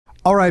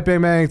All right,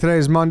 Bang Bang. Today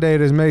is Monday.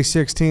 It is May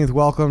 16th.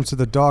 Welcome to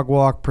the Dog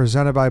Walk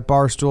presented by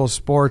Barstool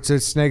Sports.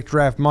 It's Snake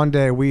Draft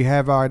Monday. We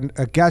have a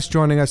guest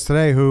joining us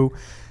today who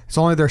it's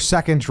only their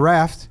second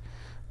draft,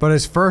 but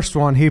his first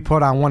one he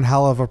put on one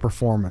hell of a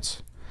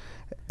performance.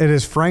 It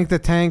is Frank the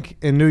Tank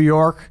in New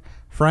York.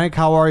 Frank,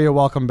 how are you?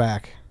 Welcome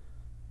back.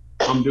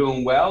 I'm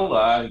doing well.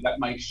 Got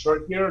my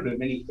shirt here, the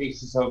many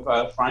faces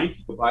of Frank.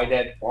 You can buy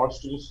that at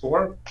Barstool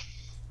store.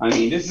 I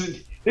mean,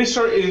 this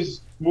shirt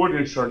is more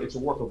than a shirt; it's a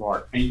work of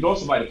art, and you can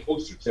also buy the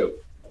poster too.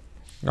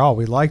 Oh,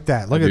 we like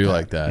that. Look at that.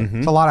 Like that.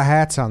 It's a lot of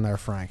hats on there,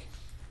 Frank.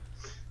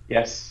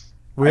 Yes,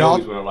 I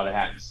always wear a lot of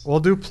hats. We'll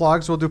do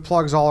plugs. We'll do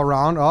plugs all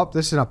around. Oh,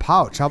 this is in a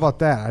pouch. How about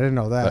that? I didn't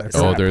know that.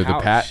 They're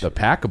the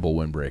packable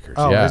windbreakers.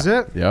 Oh, yeah. Is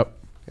it? Yep.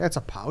 Yeah, it's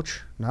a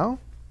pouch. No.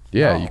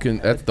 Yeah, Oh. you can.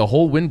 That's the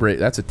whole windbreak.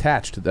 That's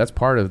attached. That's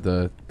part of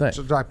the thing.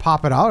 So do I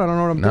pop it out? I don't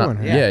know what I'm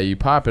doing here. Yeah, you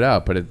pop it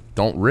out, but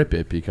don't rip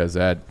it because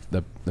the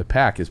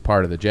pack is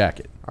part of the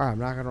jacket. All right, I'm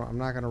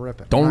not gonna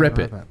rip it. Don't rip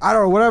it. I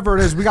don't know. Whatever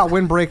it is, we got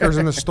windbreakers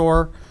in the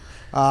store.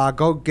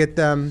 Go get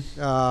them.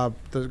 Go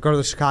to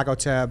the Chicago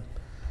tab.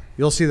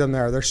 You'll see them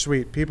there. They're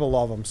sweet. People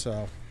love them.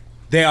 So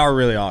they are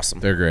really awesome.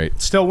 They're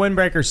great. Still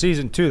windbreaker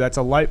season 2. That's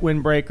a light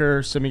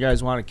windbreaker. Some of you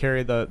guys want to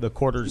carry the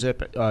quarter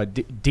zip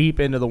deep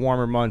into the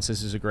warmer months.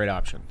 This is a great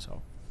option.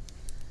 So.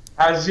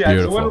 Has the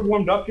weather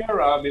warmed up here?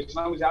 The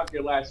sun was out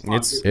here last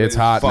month. It's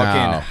hot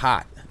fucking now.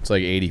 hot. It's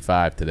like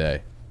 85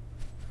 today.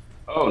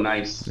 Oh,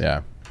 nice.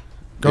 Yeah.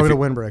 go get a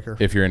windbreaker.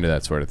 If you're into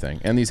that sort of thing,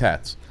 and these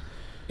hats,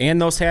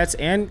 And those hats,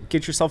 and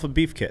get yourself a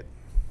beef kit.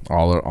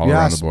 all around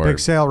Yes, the board. big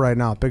sale right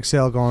now. Big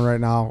sale going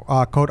right now.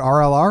 Code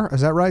RLR.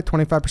 Is that right?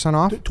 25%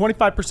 off.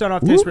 25%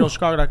 off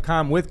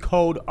tasterealchicago.com with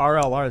code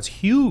RLR. It's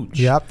huge.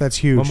 Yep, that's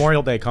huge.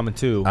 Memorial Day coming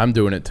too. I'm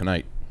doing it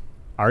tonight.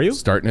 Are you?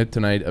 Starting it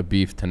tonight. A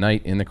beef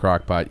tonight in the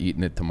crock pot.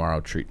 Eating it tomorrow.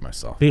 Treat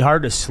myself. Be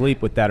hard to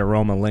sleep with that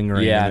aroma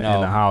lingering Yeah,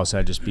 in the house.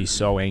 I'd just be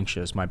so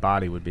anxious. My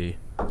body would be.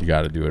 You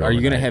got to do it. Are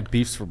you going to overnight. have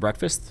beefs for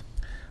breakfast?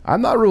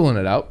 I'm not ruling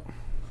it out.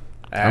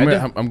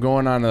 Ed? I'm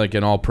going on like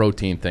an all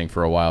protein thing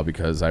for a while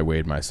because I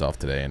weighed myself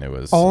today and it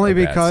was Only a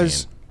bad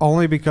because scene.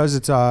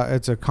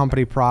 it's a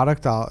company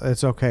product.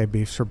 It's okay.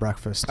 Beefs for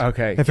breakfast.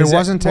 Okay. If it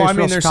wasn't I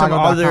mean, there's some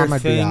tasterealchicago.com, other I'd be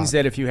things out.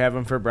 that if you have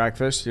them for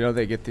breakfast,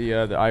 they get the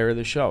ire of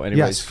the show. Anyways,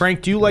 Yes.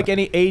 Frank, do you like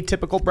any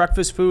atypical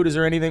breakfast food? Is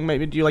there anything?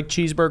 Maybe do you like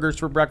cheeseburgers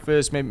for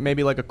breakfast?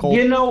 Maybe like a cold.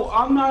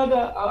 I'm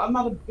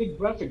not a big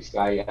breakfast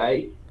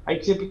guy. I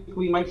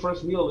typically, my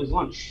first meal is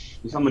lunch.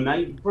 Because I'm a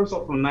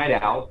night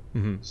owl.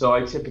 Mm-hmm. So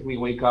I typically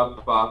wake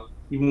up.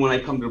 Even when I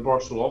come to the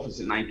Barstool office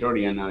at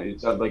 9:30, and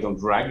it's like I'm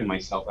dragging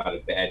myself out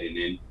of bed, and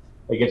then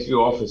I get to the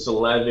office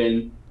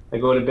 11. I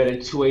go to bed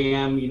at 2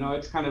 a.m.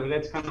 That's kind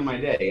of my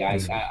day.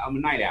 I'm a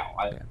night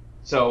owl,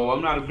 so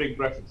I'm not a big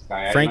breakfast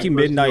guy. Frankie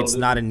My first Midnight's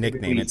meal not a is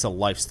nickname. typically- It's a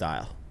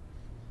lifestyle.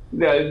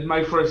 Yeah,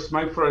 my first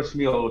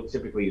meal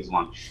typically is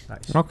lunch.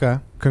 Nice. Okay.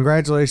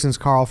 Congratulations,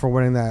 Carl, for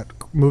winning that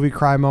movie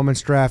Cry Moments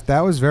draft.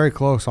 That was very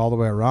close all the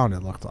way around,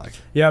 it looked like.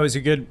 Yeah, it was a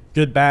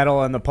good battle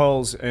on the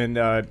polls, and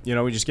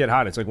we just get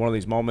hot. It's like one of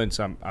these moments.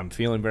 I'm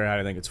feeling very hot.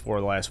 I think it's 4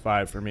 of the last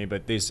 5 for me,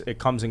 but it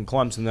comes in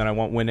clumps, and then I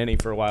won't win any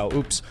for a while.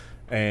 Oops.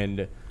 And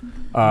You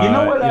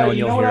know what? and You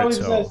you'll know what hear I it, was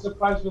so.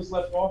 surprised was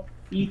left off.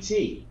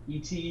 E.T.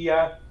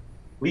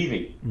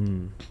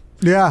 Leaving.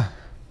 Yeah.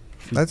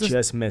 That's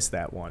Just missed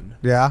that one.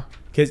 yeah.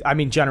 Because,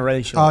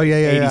 generation. Oh, yeah.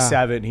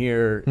 87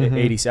 here,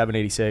 87,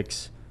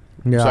 86.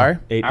 Yeah. Sorry.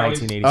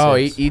 1986. Oh,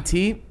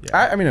 E.T.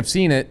 Yeah. I've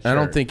seen it. I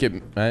don't Sure. think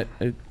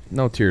it.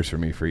 No tears for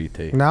me for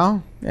E.T.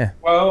 No? Yeah.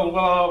 Well,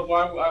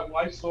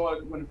 I saw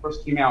it when it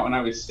first came out when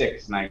I was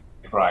 6, and I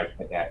cried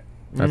at that.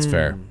 That's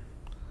fair.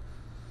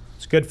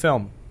 It's a good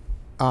film.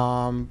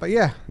 But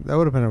yeah, that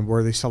would have been a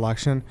worthy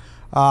selection.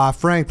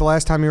 Frank, the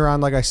last time you were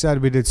on, like I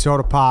said, we did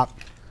soda pop.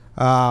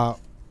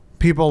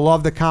 People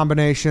love the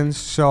combinations,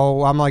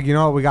 so I'm like,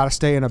 we got to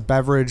stay in a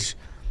beverage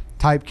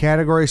type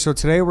category. So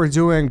today we're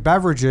doing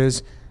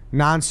beverages,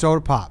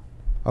 non-soda pop,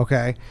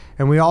 okay?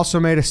 And we also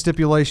made a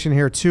stipulation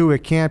here too.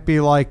 It can't be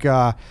like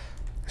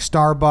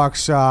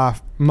Starbucks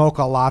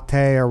mocha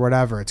latte or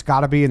whatever. It's got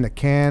to be in the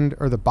canned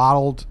or the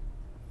bottled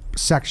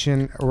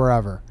section or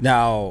wherever.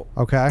 Now,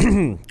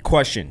 Okay?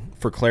 question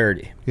for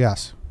clarity.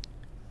 Yes.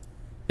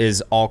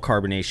 Is all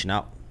carbonation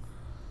out?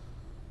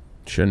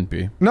 Shouldn't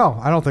be. No,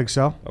 I don't think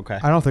so. Okay.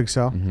 I don't think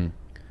so.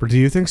 But do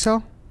you think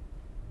so?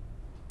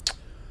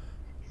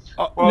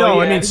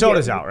 No, yeah,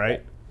 soda's yeah. out,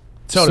 right?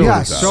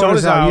 Yes,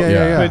 soda's out.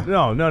 Yeah. But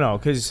no,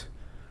 because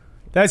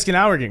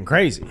now we're getting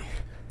crazy.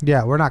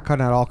 Yeah, we're not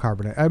cutting out all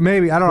carbonate.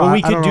 Maybe I don't know. Well, I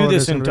we could don't know do what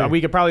this it's gonna be.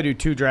 we could probably do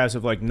 2 drafts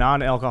of like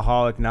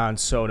non-alcoholic,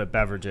 non-soda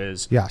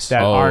beverages Yes.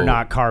 that Oh. are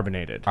not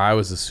carbonated. I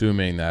was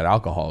assuming that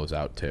alcohol was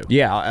out too.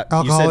 Yeah.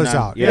 Alcohol is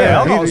out. Yeah,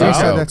 alcohol's he out.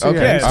 said that's Okay.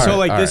 yeah. Yeah, All so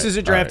right, this all is a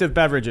right, draft all of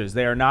beverages.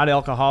 They are not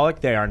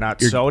alcoholic. They are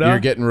not You're, soda. You're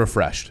getting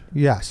refreshed.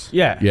 Yes.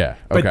 Yeah. Yeah,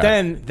 But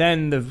okay.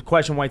 then the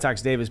question White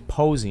Sox Dave is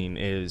posing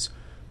is,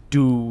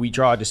 do we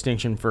draw a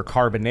distinction for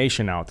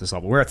carbonation now at this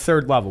level? We're at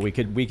third level. We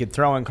could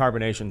throw in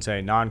carbonation,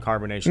 say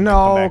non-carbonation.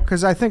 No,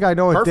 because I think I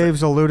know what Perfect.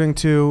 Dave's alluding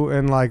to,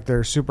 and like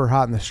they're super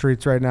hot in the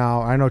streets right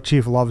now. I know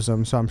Chief loves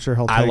them, so I'm sure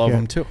he'll take it. I love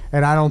them too.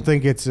 And I don't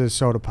think it's a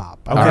soda pop.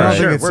 Okay, I don't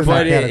sure. think it's in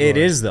But that it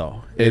category. is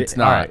though. It's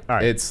not. all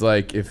right. It's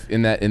like if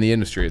in the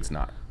industry, it's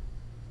not.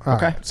 All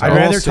Okay. right, so I'd we'll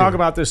rather see. talk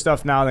about this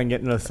stuff now than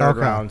get into the third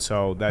Okay. round.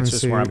 So that's Let's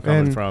just see. where I'm coming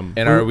And- from.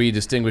 And are we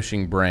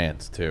distinguishing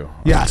brands too?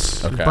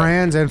 Yes, Okay.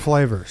 brands and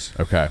flavors.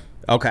 Okay.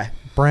 Okay.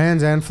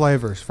 Brands and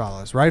flavors,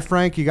 fellas. Right,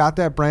 Frank? You got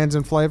that? Brands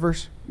and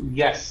flavors?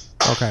 Yes.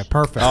 Okay,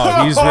 perfect.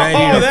 Oh, he's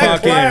ready to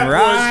that clap fucking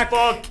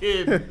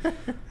was rock. fucking.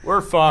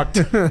 We're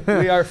fucked.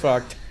 We are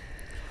fucked.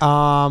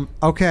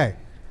 Okay.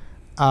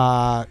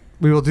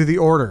 We will do the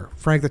order.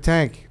 Frank the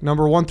Tank,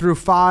 number 1 through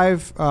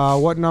 5.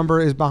 What number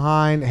is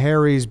behind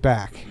Harry's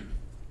back?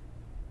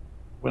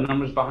 What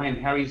number's behind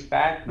Harry's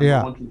back? Number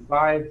Yeah. 1 through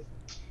 5.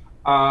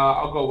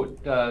 I'll go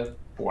with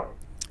 4.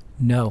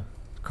 No.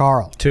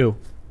 Carl. 2.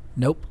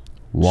 Nope.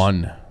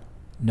 1.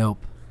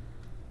 Nope.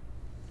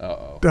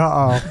 Uh-oh.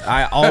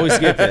 I always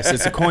get this.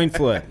 It's a coin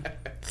flip.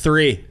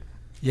 3.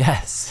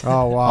 Yes.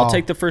 Oh, wow. I'll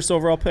take the first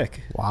overall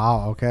pick.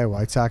 Wow. Okay.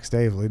 White Sox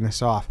Dave leading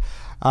us off.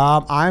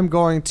 I'm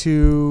going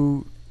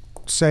to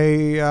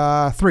say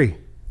 3.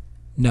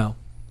 No.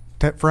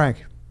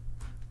 Frank.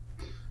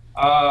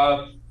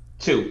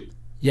 2.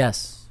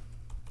 Yes.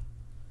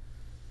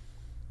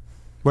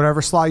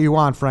 Whatever slot you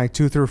want, Frank.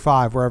 2 through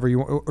 5, wherever you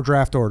want.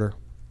 Draft order.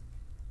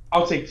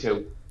 I'll take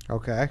 2.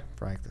 Okay.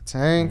 Frank the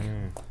Tank.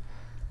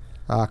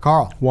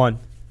 Carl. 1.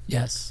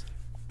 Yes.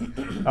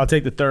 I'll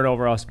take the third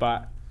overall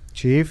spot.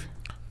 Chief.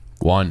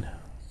 1.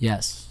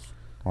 Yes.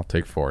 I'll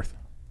take 4th.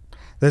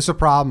 This is a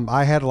problem.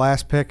 I had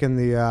last pick in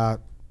the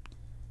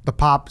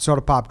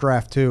soda pop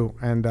draft too,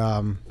 and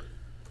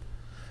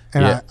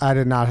Yeah. I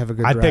did not have a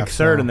good I draft. picked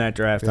third so, in that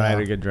draft, and I yeah. had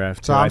a good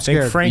draft. So too. I'm I think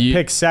scared. Frank You-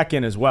 picked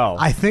second as well.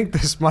 I think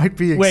this might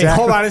be Wait, exactly.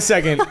 hold on a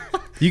second.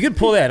 You could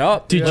pull that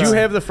up. Did you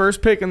have the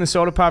first pick in the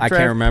soda pop I draft?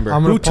 can't remember.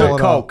 I'm gonna Who pull took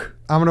it up. Coke?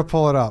 I'm gonna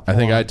pull it up. I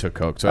think Hold I on. took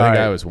Coke, so I think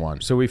All I right. was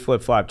 1. So we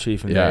flip flop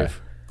Chief and Yeah.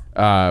 Dave.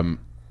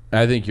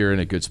 I think you're in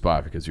a good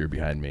spot because you're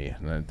behind me.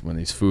 And then when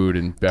these food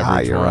and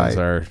beverage you're ones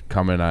right. are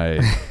coming,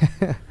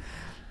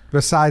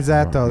 Besides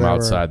that, though, I'm they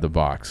outside the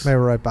box. were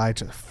right by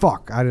each other.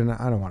 Fuck, I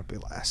don't want to be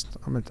last.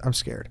 I'm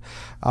scared.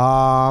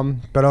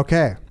 But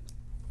okay.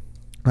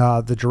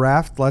 The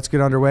draft. Let's get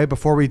underway.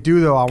 Before we do,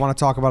 though, I want to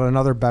talk about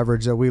another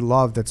beverage that we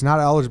love that's not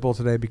eligible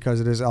today because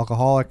it is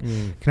alcoholic.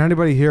 Can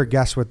anybody here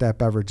guess what that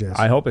beverage is?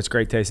 I hope it's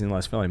great tasting,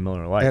 less filling.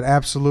 Miller Lite. It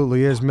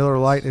absolutely is. Miller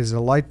Lite is a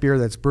light beer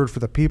that's brewed for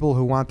the people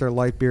who want their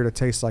light beer to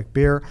taste like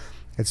beer.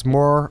 It's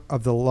more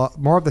of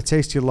the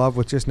taste you love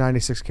with just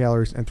 96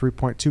 calories and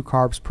 3.2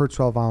 carbs per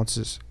 12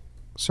 ounces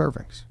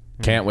servings.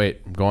 Can't wait.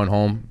 I'm going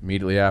home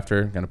immediately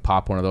after. Going to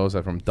pop one of those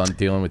after I'm done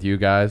dealing with you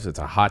guys. It's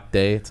a hot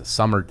day. It's a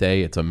summer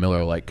day. It's a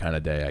Miller Lite kind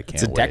of day. I can't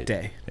It's a wait. deck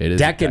day. It is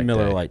Deck a and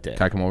Miller Lite day.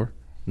 Can I come over?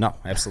 No,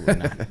 absolutely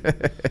not.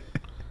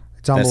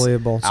 It's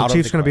unbelievable. So out of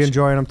Chief's the going to be question.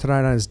 enjoying them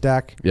tonight on his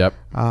deck. Yep.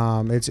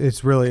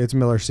 It's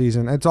Miller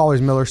season. It's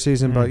always Miller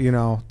season, but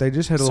they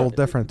just hit a little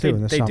different too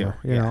in the they summer.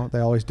 do, You know, they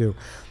always do.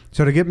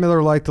 So to get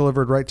Miller Lite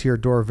delivered right to your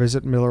door,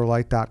 visit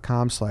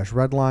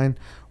MillerLite.com/redline,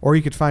 or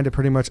you could find it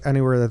pretty much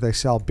anywhere that they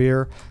sell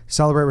beer.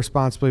 Celebrate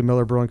responsibly.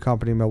 Miller Brewing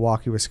Company,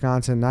 Milwaukee,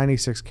 Wisconsin.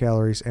 96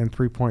 calories and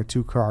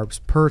 3.2 carbs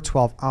per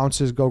 12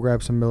 ounces. Go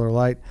grab some Miller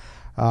Lite.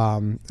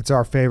 It's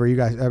our favorite. You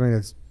guys, I mean,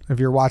 if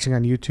you're watching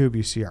on YouTube,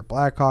 you see our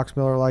Blackhawks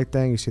Miller Lite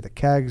thing. You see the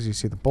kegs. You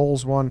see the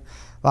Bulls one.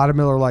 A lot of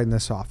Miller Lite in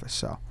this office.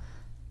 So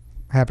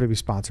happy to be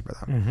sponsored by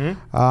them.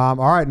 All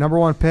right, number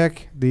 1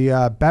 pick,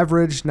 the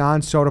beverage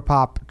non-soda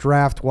pop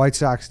draft. White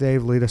Sox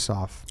Dave, lead us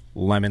off.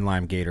 Lemon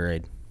lime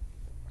Gatorade.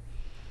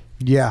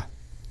 Yeah.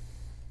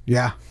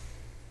 Yeah.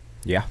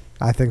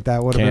 I think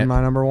that would have been Can't-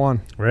 my number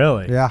 1.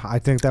 Really? Yeah, I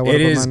think that would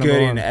have It been is my number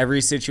good 1. in every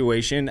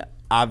situation.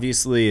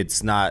 Obviously,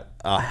 it's not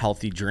a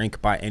healthy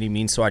drink by any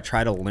means, so I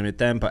try to limit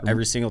them. But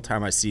every single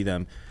time I see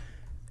them,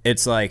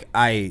 it's like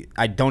I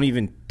don't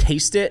even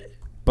taste it,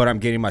 but I'm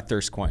getting my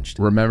thirst quenched.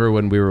 Remember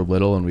when we were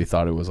little and we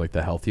thought it was like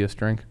the healthiest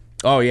drink?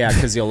 Oh, yeah,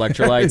 because the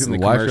electrolytes and the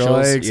commercials.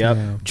 Electrolytes.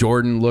 Yep.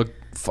 Jordan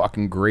looked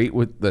fucking great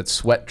with that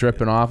sweat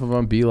dripping off of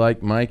him. Be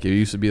like Mike. It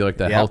used to be like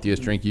the Yep.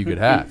 healthiest drink you could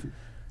have.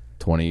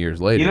 20 years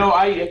later. You know,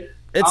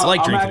 It's like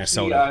I'm drinking a actually,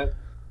 soda.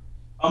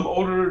 I'm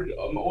older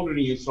than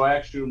you, so I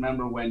actually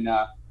remember when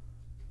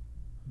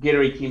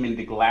Gatorade came in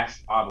the glass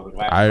bottle, the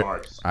glass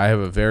jars. I have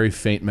a very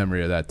faint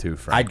memory of that too,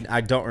 Frank.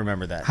 I don't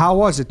remember that. How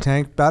was it,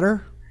 Tank?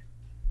 Better?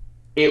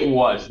 It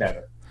was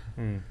better.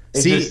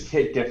 It See- just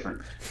hit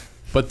different.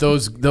 But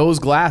those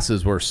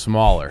glasses were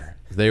smaller.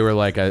 They were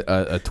like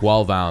a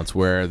 12 ounce,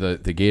 where the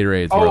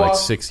Gatorades were like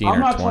 16 I'm or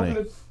not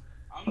 20.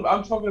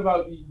 I'm talking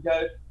about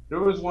there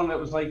was one that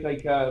was like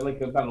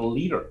about a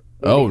liter.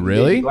 Oh,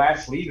 really?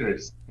 Glass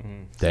liters.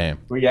 Damn.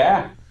 Well,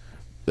 yeah.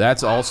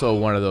 That's also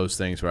one of those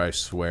things where I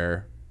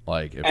swear,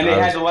 like, if And they I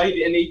had was, the light,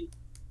 and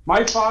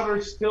my father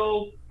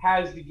still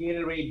has the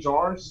Gatorade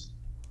jars,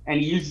 and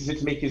he uses it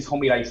to make his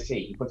homemade iced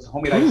tea. He puts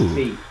homemade iced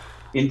tea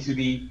into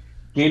the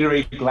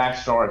Gatorade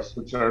glass jars,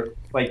 which are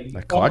like Like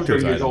over 30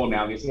 collector's years item. old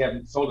now. They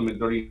haven't sold them in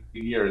 30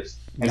 years.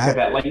 And it's That-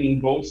 got that lightning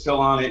bolt still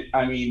on it.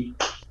 I mean,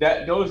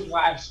 those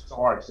glass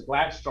jars, the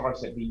glass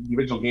jars that the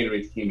original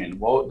Gatorades came in,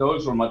 well,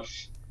 those were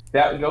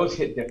those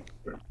hit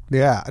different.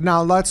 Yeah.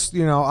 Now let's,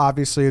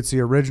 obviously it's the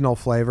original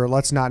flavor.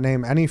 Let's not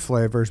name any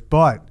flavors,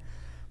 but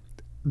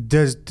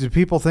do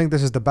people think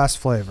this is the best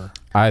flavor?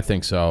 I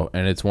think so,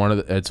 and it's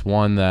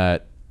one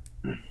that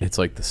it's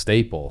like the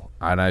staple,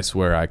 and I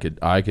swear I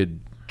could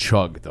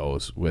chug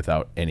those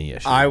without any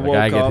issue. I Like, woke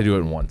I get up- to do it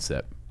in one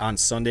sip. On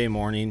Sunday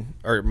morning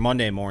or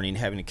Monday morning,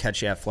 having to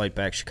catch that flight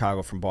back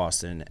Chicago from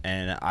Boston,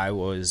 and I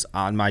was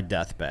on my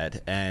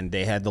deathbed, and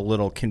they had the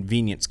little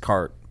convenience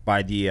cart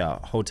by the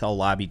hotel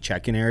lobby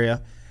check-in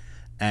area,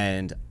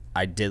 and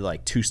I did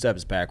like 2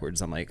 steps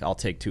backwards. I'm like, I'll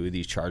take 2 of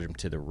these, charge them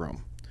to the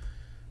room,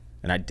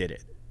 and I did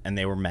it, and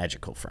they were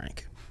magical,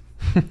 Frank.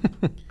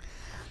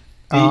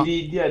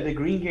 The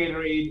green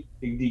Gatorade,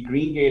 the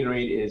green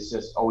Gatorade has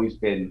just always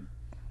been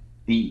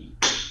the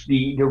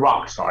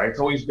rock star. It's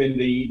always been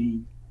the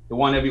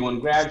one everyone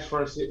grabs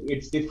first.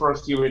 It's the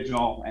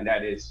original, and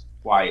that is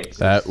why it's.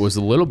 That was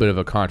a little bit of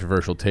a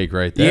controversial take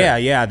right there.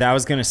 Yeah, that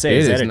was gonna say.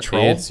 Is that a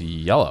troll? It's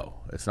yellow.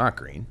 It's not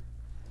green.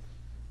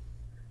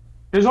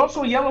 There's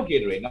also a yellow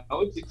Gatorade. No,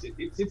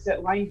 it's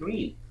that lime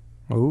green.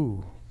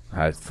 Ooh.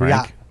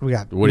 Frank, We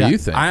got. what do you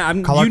think?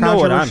 I'm Color you know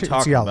what I'm controversy? It's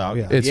talking yellow, about.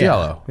 yeah. It's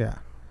yellow. Yeah.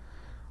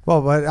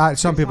 Well, but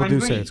some It's people lime do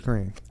say green. it's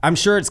green. I'm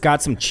sure it's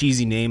got some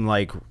cheesy name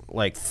like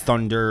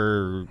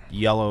Thunder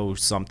Yellow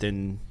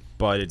something,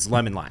 but it's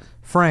lemon lime.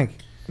 Frank,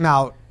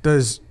 now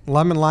does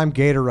lemon lime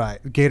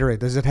Gatorade?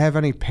 Does it have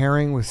any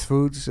pairing with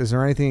foods? Is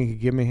there anything you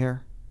could give me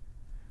here?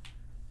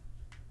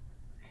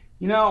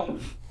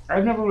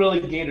 I've never really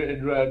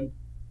did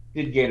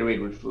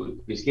Gatorade with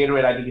food. Because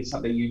Gatorade, I think it's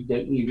something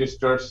you just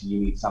thirsty, you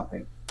need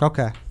something.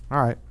 Okay.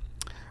 All right.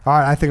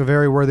 I think a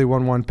very worthy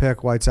 1-1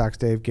 pick. White Sox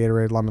Dave,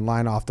 Gatorade lemon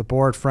lime off the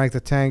board. Frank the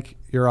Tank,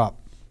 you're up.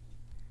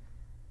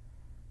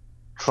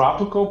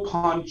 Tropical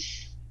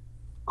Punch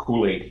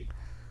Kool-Aid.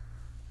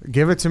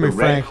 Give it to me, The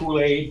red Frank.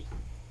 Kool-Aid.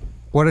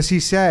 What does he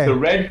say? The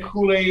red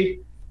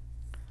Kool-Aid.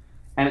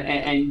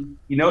 And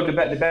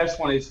the best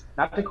one is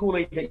not the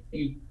Kool-Aid that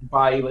you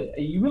buy.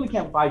 You really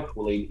can't buy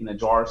Kool-Aid in a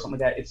jar or something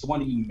like that. It's the one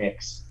that you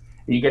mix.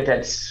 And you get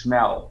that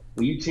smell.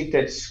 When you take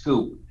that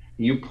scoop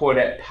and you pour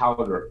that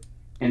powder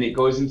and it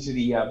goes into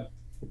the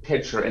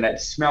pitcher and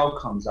that smell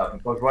comes up.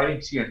 It goes right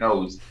into your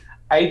nose.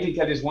 I think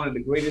that is one of the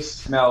greatest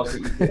smells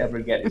that you could ever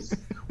get is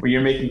when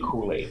you're making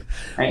Kool-Aid.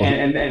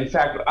 And in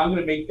fact, I'm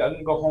gonna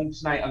go home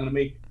tonight. I'm gonna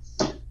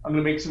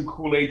make some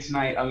Kool-Aid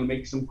tonight. I'm gonna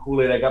make some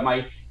Kool-Aid. I got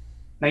my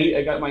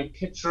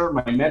pitcher,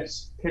 my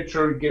Mets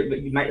pitcher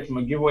from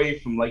a giveaway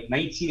from like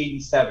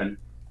 1987.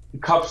 The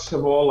cups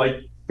have all like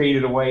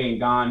faded away and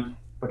gone,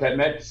 but that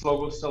Mets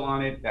logo is still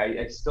on it.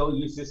 I still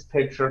use this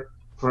pitcher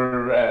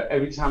for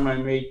every time I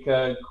make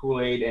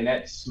Kool-Aid, and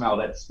that smell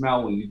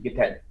when you get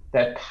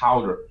that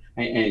powder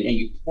and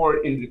you pour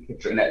it into the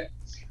pitcher, and that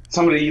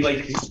some of the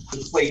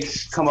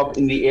flakes come up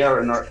in the air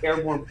and are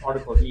airborne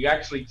particles. And you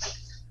actually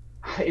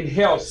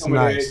inhale some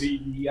of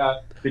the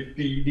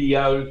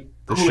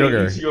Kool-Aid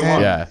sugar. into your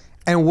lungs. Yeah.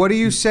 And what do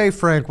you say,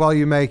 Frank, while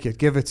you make it?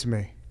 Give it to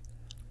me.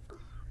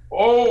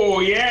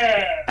 Oh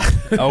yeah.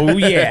 Oh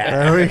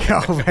yeah. There we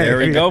go, baby. There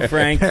we go,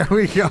 Frank. There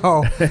we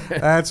go.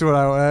 That's what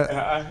I want.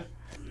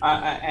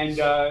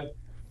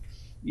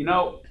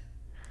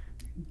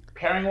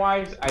 Pairing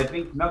wise, I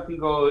think nothing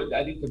goes.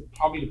 I think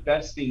probably the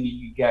best thing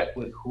you could get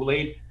with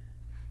Kool-Aid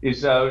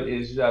is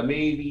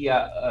maybe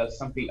a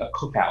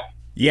cookout.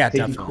 Yeah,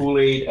 Taking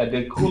definitely. Kool-Aid,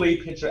 the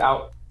Kool-Aid pitcher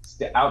outdoors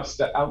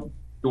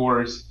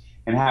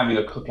and having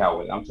a cookout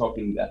with it. I'm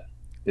talking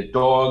the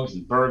dogs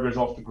and burgers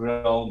off the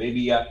grill.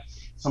 Maybe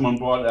someone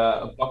brought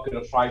a bucket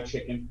of fried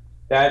chicken.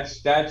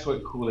 That's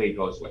what Kool-Aid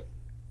goes with.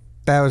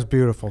 That was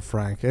beautiful,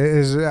 Frank. It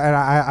is, and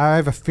I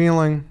have a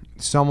feeling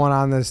someone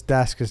on this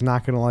desk is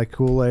not going to like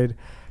Kool-Aid.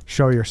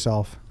 Show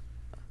yourself.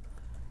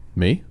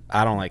 Me?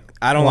 I don't like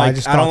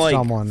just thought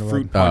someone fruit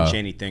would. punch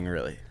anything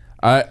really.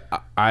 I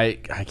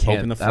Open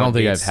can't. the I don't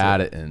think I've floodgates.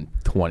 had it in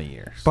 20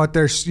 years. But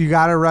you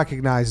got to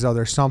recognize though,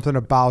 there's something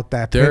about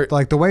that. There-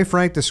 Like the way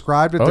Frank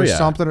described it, Oh, there's yeah.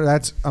 something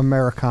that's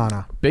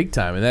Americana. Big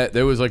time, and that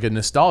there was like a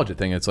nostalgia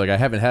thing. It's like I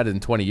haven't had it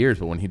in 20 years,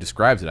 but when he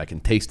describes it, I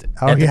can taste it.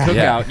 Oh At the yeah, cookout,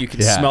 Yeah. you can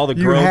Yeah. smell the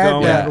you grill had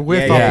going. that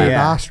whiff Yeah, up yeah, your yeah.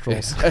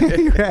 nostrils.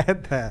 You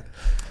had that.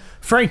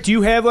 Frank, do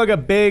you have like a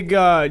big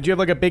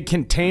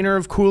container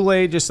of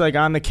Kool-Aid just like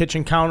on the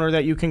kitchen counter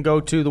that you can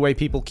go to the way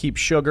people keep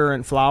sugar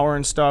and flour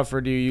and stuff,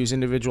 or do you use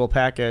individual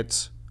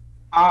packets?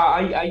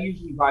 I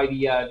usually buy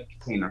the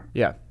container.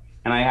 Yeah.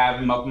 And I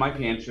have them up in my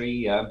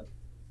pantry.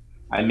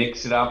 I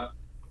mix it up,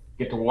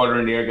 get the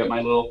water in there, get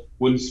my little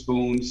wooden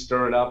spoon,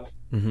 stir it up.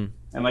 Mm-hmm.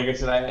 And like I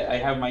said, I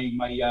have my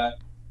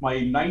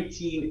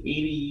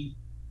 1980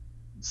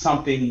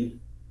 something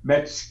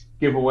Mets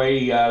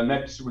giveaway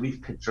Mets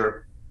relief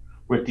pitcher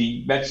with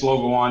the Mets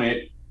logo on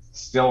it,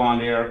 still on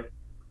there.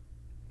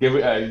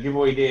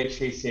 Giveaway day at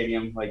Chase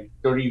Stadium like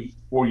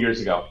 34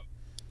 years ago.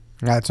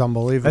 That's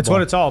unbelievable. That's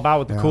what it's all about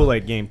with the Yeah.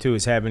 Kool-Aid game too.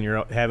 Is having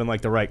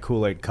like the right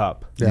Kool-Aid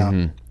cup.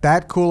 Yeah,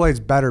 that Kool-Aid's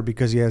better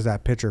because he has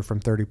that pitcher from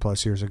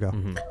 30+ years ago.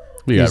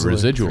 We got Easily,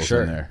 residuals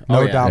sure. in there. No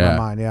Oh, yeah. doubt in Yeah. my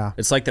mind. Yeah.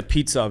 It's like the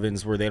pizza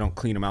ovens where they don't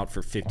clean them out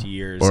for 50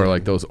 years. Or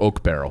like those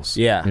oak barrels.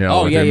 Yeah. You know,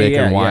 Oh, when yeah, they're yeah,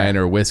 making yeah, wine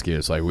yeah. or whiskey.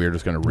 It's like we're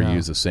just going to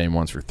reuse the same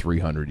ones for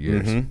 300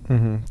 years.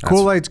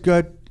 Kool-Aid's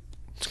good.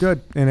 It's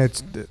good, and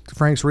it's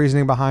Frank's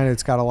reasoning behind it.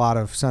 It's got a lot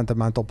of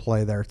sentimental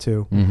play there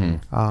too. you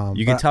can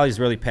but- tell he's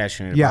really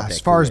passionate Yeah, about that as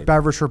far as Kool-Aid.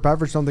 beverage for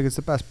beverage, don't think it's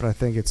the best, but I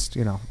think it's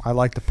I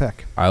like the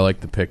pick. I like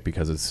the pick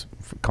because it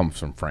comes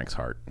from Frank's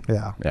heart.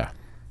 Yeah.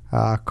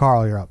 Yeah.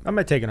 Carl, you're up. I'm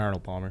gonna take an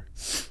Arnold Palmer.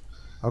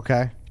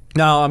 Okay.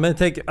 No, I'm gonna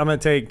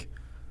take.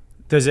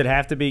 Does it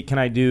have to be? Can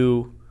I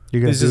do? You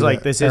gonna This do is like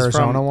the this is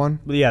Arizona from one?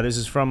 Yeah, this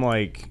is from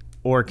like.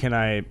 Or can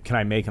I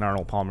make an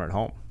Arnold Palmer at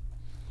home?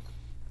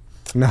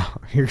 No,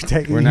 you're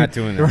taking. We're not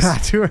doing We're this.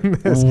 not doing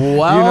this.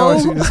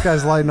 Well- this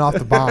guy's lighting off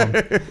the bomb.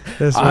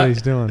 That's what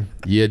he's doing.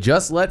 You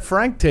just let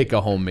Frank take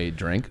a homemade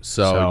drink,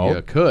 so you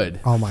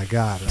could. Oh my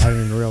God, I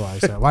didn't even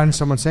realize that. Why didn't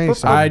someone say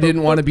something? I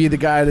didn't want to be the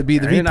guy to be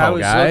the I veto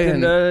was guy.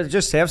 looking And to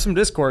just have some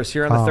discourse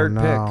here on the Oh, third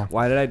no. pick.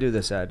 Why did I do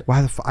this, Ed?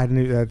 Why the I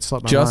knew that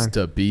slipped my just mind.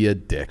 to be a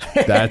dick.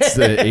 That's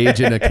the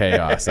agent of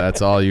chaos.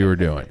 That's all you were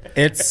doing.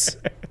 It's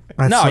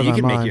That no, slipped you my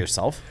can make mind. it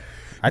yourself.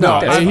 I No,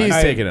 think that's he's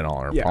fine. taking an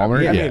Arnold Yeah, Palmer. I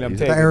mean, Yeah, I'm he's-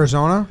 taking- The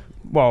Arizona.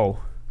 Whoa,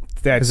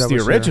 that's that the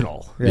what you're-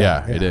 original.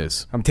 yeah, it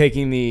is. I'm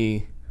taking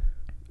the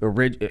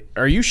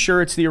Are you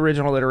sure it's the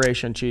original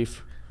iteration,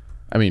 Chief?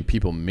 I mean,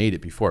 people made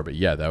it before, but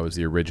yeah, that was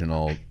the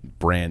original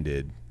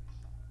branded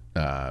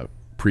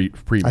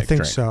pre-mix I think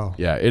drink. so.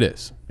 Yeah, it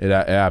is. It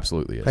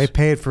absolutely is. They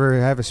paid for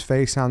have his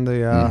face on the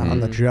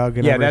jug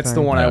and Yeah, everything. that's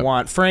the one I Yeah.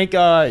 want. Frank,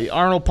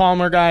 Arnold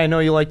Palmer guy. I know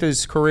you liked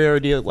his career.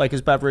 Do you like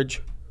his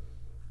beverage?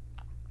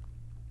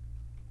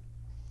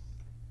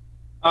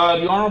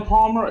 The Arnold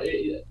Palmer,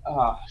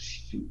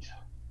 shoot.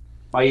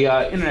 My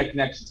internet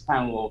connection's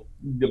kind of a little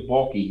bit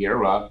bulky here.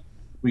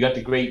 We got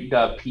the great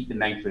Pete to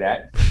thank for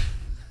that.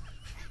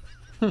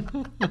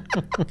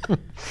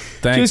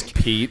 Thanks, Just-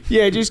 Pete.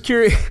 Yeah, just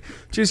curious.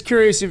 Just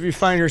curious if you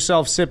find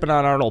yourself sipping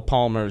on Arnold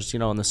Palmers, in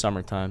the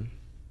summertime.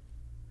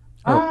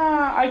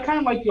 I kind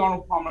of like the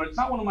Arnold Palmer. It's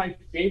not one of my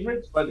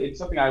favorites, but it's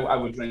something I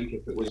would drink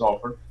if it was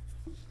offered.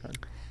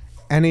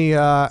 Any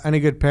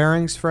good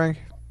pairings, Frank?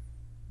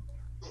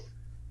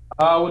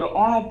 With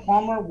Arnold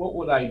Palmer, what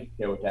would I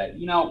pair with that?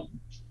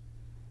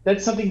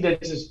 That's something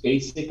that's just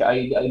basic.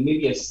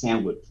 Maybe a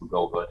sandwich would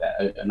go with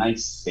that. A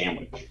nice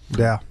sandwich.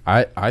 Yeah.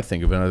 I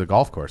think of it as a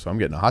golf course, so I'm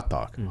getting a hot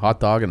dog. Hot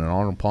dog and an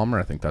Arnold Palmer,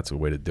 I think that's a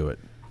way to do it.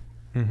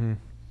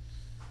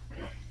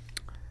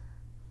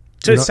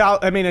 Here's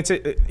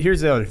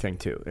the other thing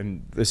too,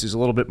 and this is a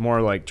little bit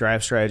more like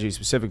draft strategy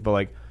specific, but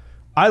like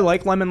I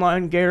like lemon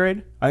lime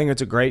Gatorade. I think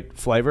it's a great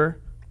flavor.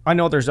 I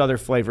know there's other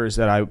flavors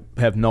that I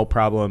have no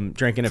problem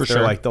drinking if For they're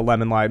sure. like the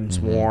lemon lime's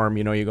warm.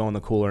 You go in the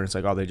cooler and it's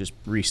like, oh, they just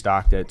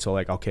restocked it. So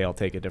like, okay, I'll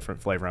take a different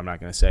flavor. I'm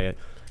not going to say it.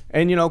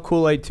 And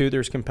Kool-Aid too.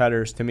 There's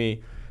competitors to me.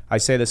 I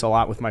say this a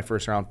lot with my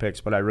first round picks,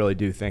 but I really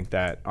do think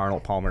that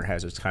Arnold Palmer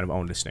has its kind of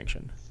own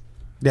distinction.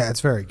 Yeah, it's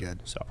very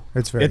good. So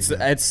It's very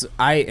good. It's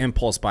I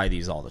impulse buy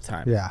these all the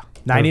time. Yeah.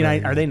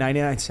 99 are they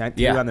 99 cent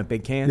Yeah. on the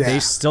big cans? Yeah. They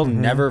still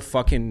never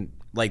fucking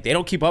they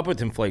don't keep up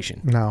with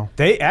inflation. No.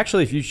 They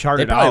actually, if you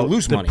charted They probably out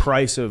lose the money.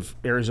 price of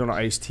Arizona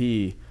iced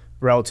tea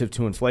relative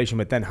to inflation,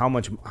 but then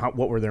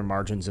what were their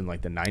margins in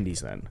like the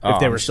 90s then? Oh, if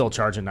they I'm were s- still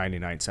charging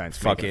 99 cents,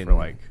 Fucking for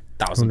like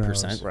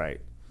 1000%. right.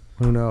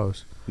 Who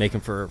knows? Making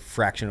for a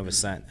fraction of a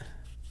cent.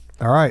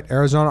 All right.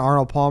 Arizona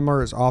Arnold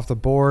Palmer is off the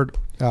board.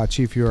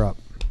 Chief, you're up.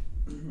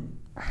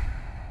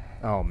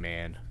 Oh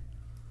man,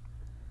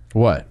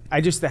 What?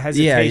 the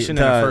hesitation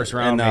in the first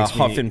round and, makes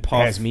huff me, and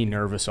puff. has me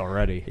nervous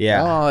already.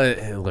 Yeah.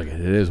 Oh, look, it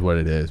is what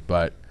it is.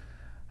 But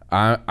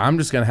I'm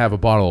just gonna have a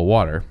bottle of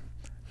water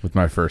with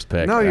my first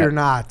pick. No, you're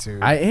not,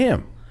 dude. I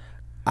am.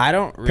 I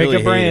don't really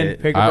Pick a brand. hate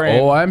it. Pick a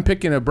brand. I'm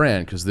picking a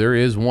brand because there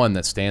is one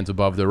that stands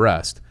above the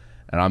rest,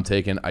 and I'm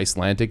taking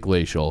Icelandic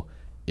Glacial.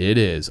 It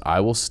is.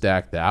 I will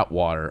stack that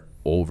water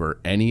over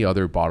any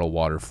other bottled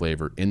water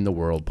flavor in the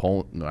world. I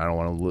don't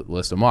want to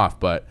list them off,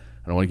 but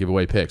I don't want to give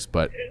away picks.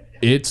 But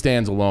it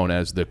stands alone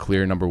as the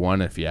clear number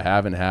one. If you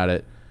haven't had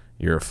it,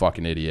 you're a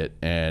fucking idiot,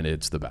 and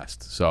it's the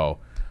best. So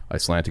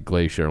Icelandic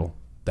Glacial,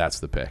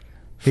 that's the pick.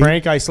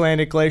 Frank,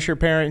 Icelandic Glacier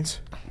pairings.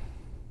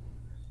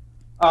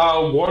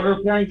 Water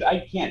pairings,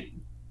 I can't.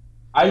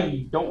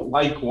 I don't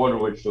like water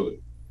with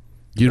food.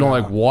 You don't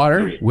like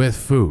water with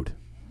food.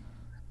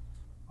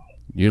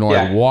 You don't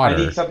like I water.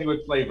 need something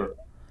with flavor.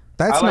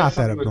 That's I like not that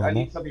something with- I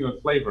abnormal. need something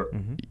with flavor.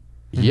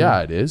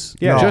 Yeah, it is.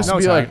 Yeah, just no, to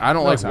it's be like, not. I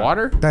don't No, like it's not.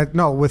 water.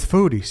 No, with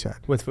food, he said.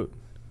 With food.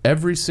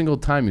 Every single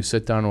time you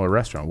sit down to a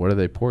restaurant, what do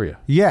they pour you?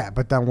 Yeah,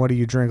 but then what do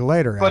you drink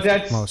later? But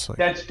after, mostly.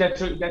 that's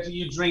what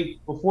you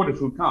drink before the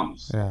food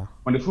comes. Yeah.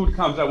 When the food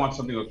comes, I want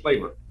something with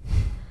flavor.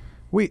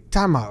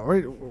 Time out.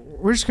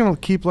 We're just gonna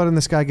keep letting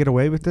this guy get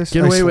away with this.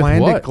 Get away with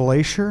Icelandic what?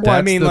 Glacier. Well, I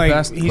That's mean, the like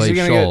best he's gonna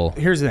glacial. get.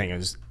 Here's the thing: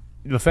 is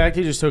the fact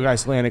he just took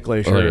Icelandic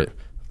Look Glacier. at-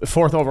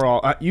 4th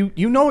overall.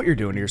 You know what you're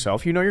doing to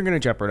yourself. You know you're going to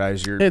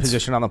jeopardize your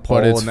position on the pole.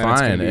 But it's and then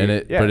fine.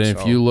 But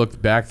if you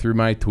looked back through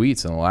my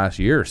tweets in the last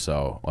year or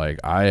so, like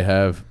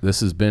this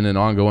has been an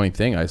ongoing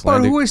thing.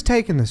 But who is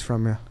taking this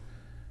from you?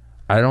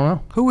 I don't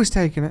know. Who is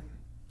taking it?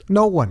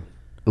 No one.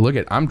 Look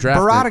I'm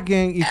drafting. Barada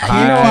gang, you can't,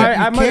 I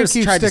you might can't have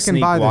keep tried to sticking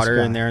sneak by water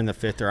this guy. in there in the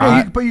 5th Yeah,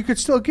 round. but you could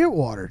still get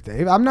water,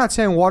 Dave. I'm not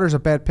saying water's a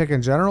bad pick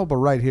in general, but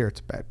right here it's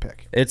a bad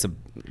pick. It's a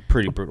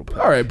pretty brutal pick.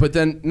 All right, but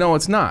then no,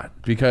 it's not,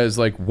 because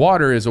like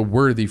water is a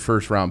worthy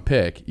 1st-round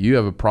pick. You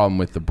have a problem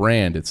with the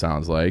brand, it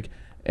sounds like,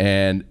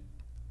 and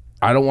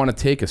I don't want to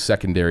take a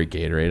secondary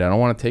Gatorade. I don't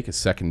want to take a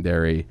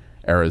secondary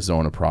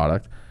Arizona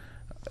product.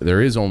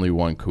 There is only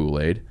one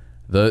Kool-Aid.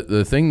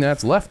 The thing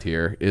that's left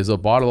here is a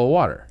bottle of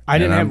water. I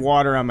didn't have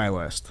water on my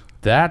list.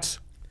 That's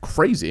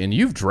crazy, and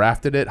you've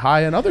drafted it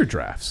high in other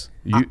drafts.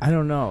 I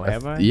don't know.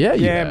 Have I? Yeah,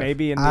 you yeah, have.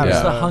 maybe in I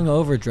It's don't the know.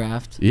 hungover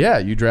draft. Yeah,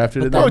 you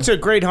drafted it. Oh, There. it's a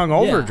great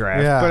hungover Yeah.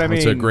 draft. Yeah. But I mean,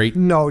 It's a great.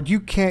 No, you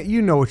can't.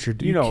 You know what you're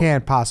doing. You You know.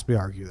 can't possibly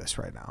argue this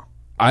right now.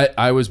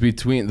 I was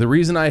between. The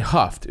reason I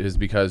huffed is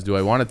because do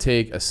I want to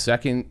take a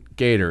second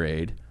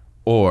Gatorade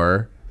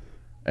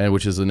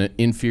which is an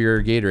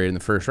inferior Gatorade in the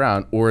 1st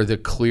round, or the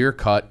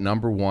clear-cut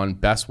 #1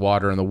 best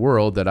water in the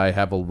world that I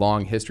have a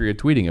long history of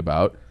tweeting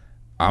about?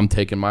 I'm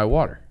taking my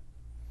water.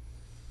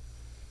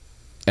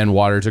 And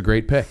water's a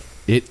great pick.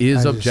 It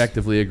is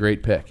objectively a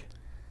great pick.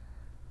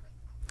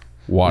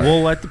 Water.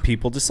 We'll let the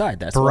people decide.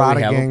 That's why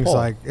we Barada have a gang's poll.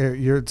 like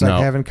it's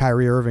like having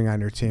Kyrie Irving on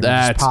your team.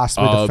 That's Just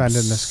possibly defending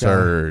this guy.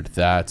 absurd.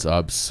 That's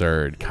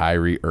absurd.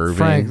 Kyrie Irving,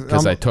 Frank,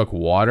 because I took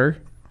water.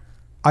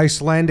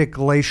 Icelandic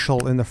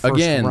glacial in the first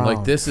Again, round.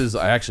 like this is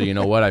actually, you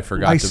know what? I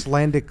forgot to.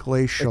 Icelandic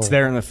glacial. it's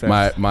there in the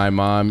 5th. My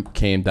mom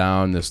came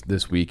down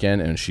this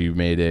weekend and she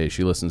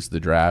listens to the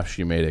draft.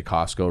 She made a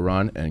Costco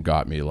run and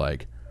got me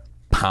like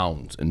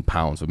pounds and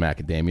pounds of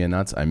macadamia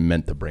nuts. I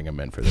meant to bring them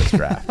in for this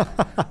draft.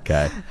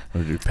 Okay,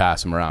 I'm gonna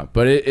pass them around.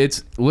 But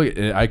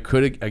I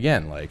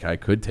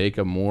could take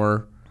a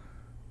more.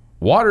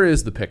 Water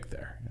is the pick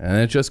there, and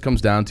it just comes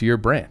down to your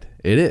brand.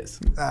 It is.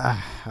 All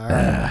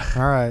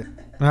right.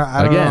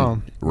 I don't Again,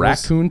 know.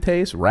 raccoon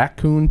taste. I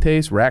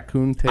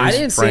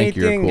didn't say Frank,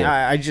 you're anything. cool.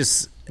 I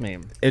just,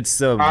 it's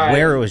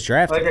where it was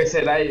drafted. Like I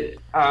said,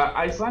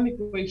 Icelandic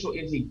glacial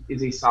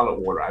is a solid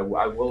water. I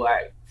will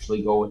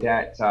actually go with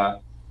that.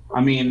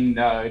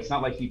 It's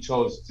not like he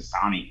chose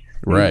Dasani.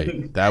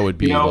 Right. That would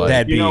be I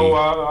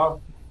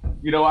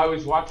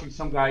was watching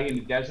some guy in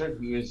the desert.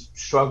 He was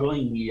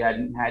struggling. He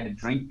hadn't had to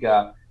drink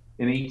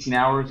in 18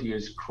 hours. He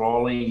was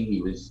crawling.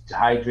 He was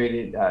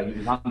dehydrated. He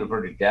was on the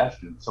verge of death.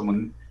 And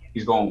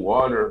he's going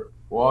water.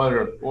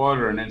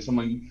 And then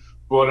someone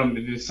brought him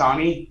to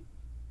Dasani.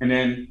 And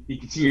then he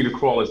continued to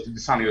crawl as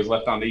Dasani was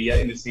left in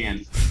the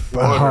sands.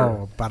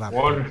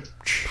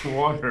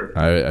 Water.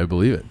 I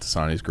believe it.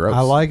 Dasani's gross.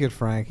 I like it,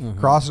 Frank.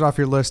 Cross it off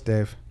your list,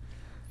 Dave.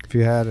 If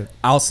you had it.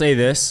 I'll say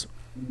this.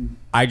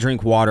 I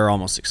drink water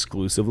almost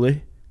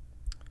exclusively.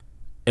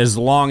 As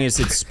long as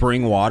it's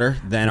spring water,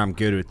 then I'm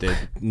good with it.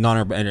 None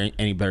are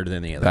any better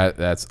than the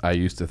other. I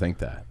used to think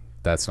that.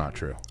 That's not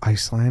true.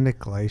 Icelandic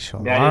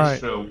glacial. That is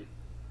true.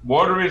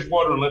 Water is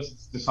water unless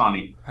it's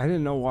Dasani. I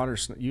didn't know water.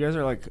 You guys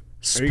are like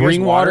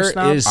Spring water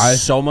snobs?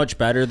 is so much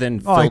better than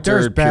Like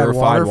there's filtered, bad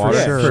purified water.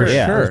 for sure. For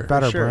Yeah, sure. there's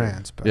better For sure.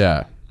 brands. But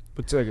Yeah.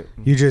 It's like,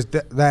 you just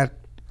that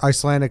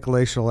Icelandic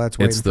glacial. That's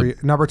waiting It's for you.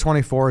 Number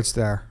 24. It's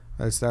there.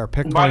 It's there.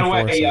 Pick By the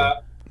 24.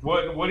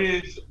 way, what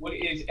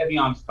is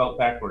Evian spelled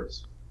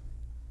backwards?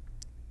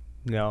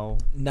 no.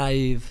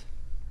 Naive.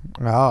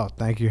 Oh,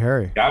 thank you,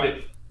 Harry. Got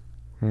it.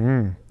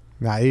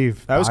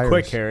 Naive. That was buyers.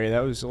 quick, Harry.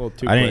 That was a little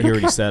too I didn't quick. hear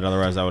what he said.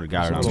 Otherwise, I would have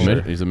got it. I'm He's,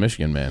 sure. he's a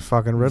Michigan man.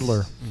 Fucking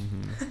Riddler.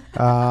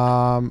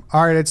 All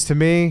right, it's to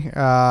me.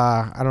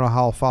 I don't know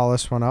how I'll follow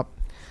this one up.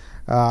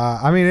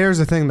 Here's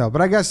the thing, though.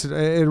 But I guess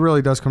it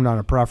really does come down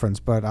to preference.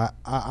 But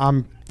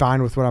I'm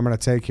fine with what I'm going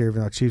to take here,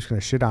 even though Chief's going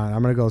to shit on it.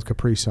 I'm going to go with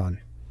Capri Sun.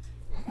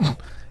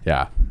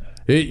 Yeah.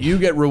 You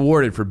get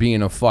rewarded for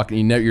being a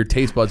fucking. Your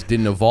taste buds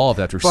didn't evolve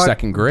after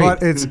second grade.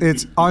 But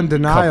it's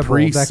undeniable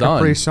Capri that Sun.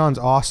 Capri Sun's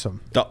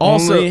awesome.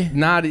 Also,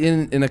 not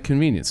in a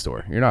convenience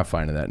store. You're not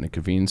finding that in a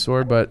convenience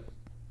store. But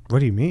What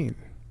do you mean?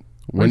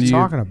 What are you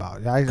talking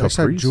about? I said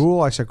Capri's?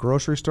 Jewel. I said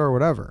grocery store,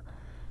 whatever.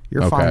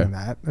 You're Okay. finding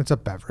that. It's a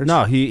beverage.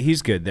 No,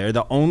 he's good there.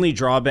 The only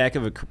drawback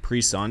of a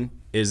Capri Sun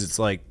is it's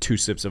like 2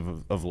 sips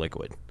of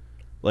liquid.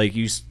 Like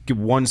you give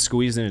one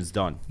squeeze and it's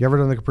done. You ever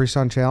done the Capri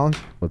Sun challenge?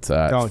 What's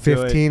that? Don't do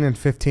it. 15 and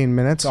 15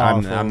 minutes.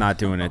 I'm not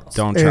doing it.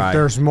 Don't If try.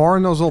 there's more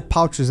in those little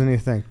pouches than you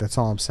think, that's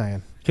all I'm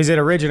saying. Because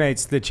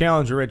the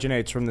challenge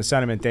originates from the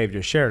sentiment Dave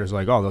just shared. It's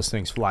like, oh, those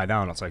things fly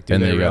down. It's like, do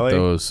And they they got really?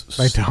 those.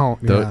 They don't,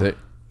 yeah.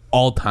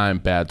 All-time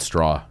bad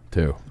straw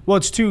too. Well,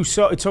 it's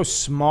so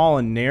small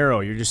and narrow.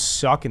 You're just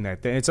sucking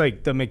that thing. It's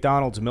like the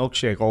McDonald's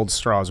milkshake old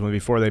straws when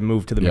before they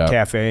moved to the Yep.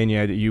 McCafe,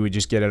 and you would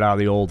just get it out of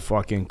the old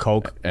fucking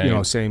Coke,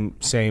 And- same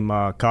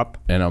cup.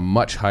 And a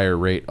much higher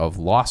rate of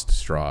lost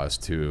straws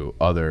to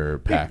other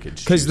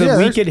packaged. Because the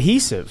weak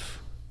adhesive.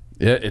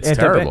 it's at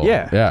the terrible.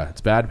 yeah.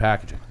 It's bad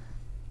packaging.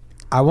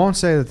 I won't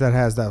say that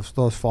has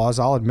those flaws.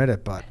 I'll admit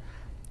it, but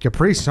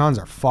Capri Suns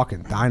are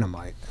fucking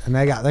dynamite, and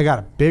they got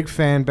a big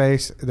fan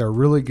base. They're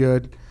really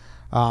good.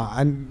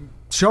 And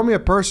show me a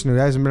person who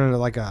hasn't been at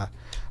like a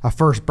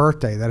first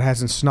birthday that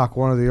hasn't snuck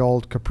one of the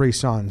old Capri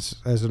Suns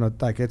as an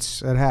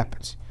it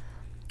happens.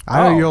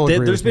 I know you'll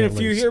agree. There's with me been a at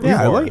few least. here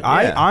Yeah, before.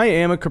 I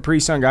am a Capri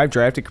Sun guy. I've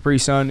drafted Capri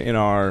Sun in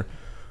our,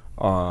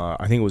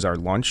 I think it was our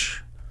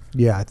lunch,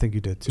 Yeah, I think you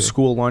did too.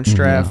 school lunch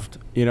draft.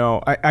 You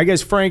know, I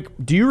guess, Frank,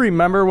 do you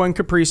remember when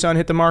Capri Sun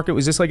hit the market?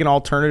 Was this like an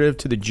alternative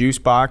to the juice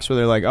box where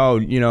they're like, oh,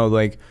 you know,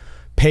 like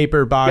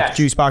paper box, Yes.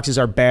 juice boxes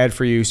are bad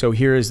for you, so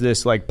here is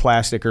this like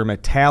plastic or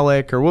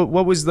metallic, or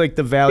what was like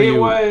the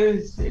value?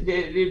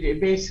 It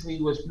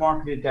basically was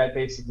marketed that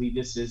basically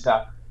this is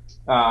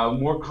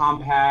more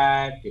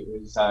compact. It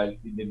was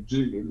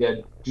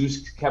the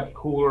juice kept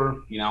cooler,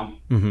 you know.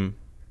 Mm-hmm.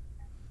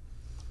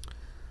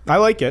 I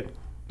like it.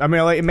 I mean,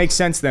 it makes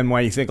sense then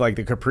why you think like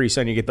the Capri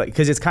Sun, you get like,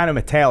 because it's kind of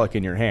metallic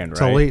in your hand,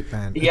 It's right? elite,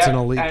 man. It's an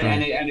elite and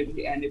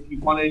brand. if you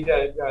wanted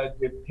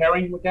the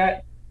pairing with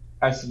that,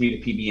 has to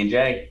be the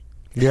PB&J.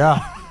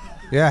 Yeah,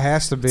 it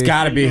has to be. It's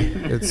got to be.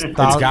 It's It's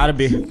got to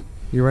be.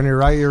 When you're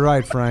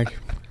right, Frank.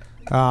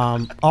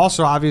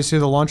 Also, obviously,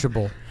 the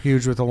Lunchable.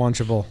 Huge with the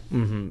Lunchable.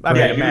 Mm-hmm. Yeah, I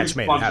mean, a huge match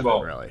made in heaven,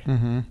 Lunchable.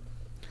 really.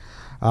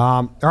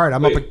 All right,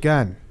 I'm up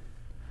again.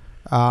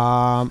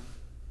 I'm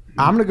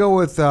going to go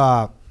with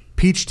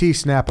Peach Tea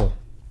Snapple.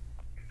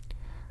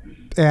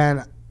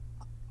 And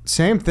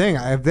same thing.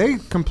 Have they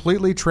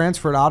completely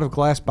transferred out of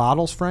glass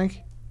bottles,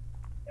 Frank?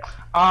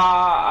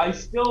 I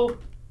still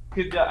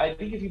could. I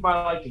think if you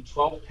buy like the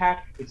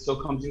 12-pack, it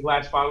still comes in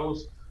glass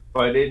bottles,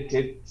 but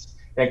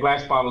that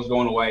glass bottle is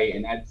going away,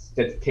 and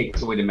that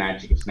takes away the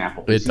magic of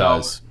Snapple. It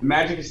does. The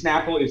magic of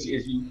Snapple is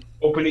you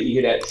open it, you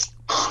hear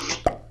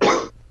that.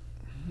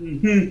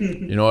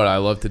 You know what I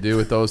love to do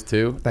with those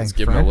too? Thanks, Is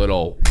give them a Frank.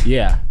 little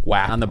Yeah.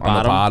 whack On the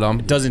bottom.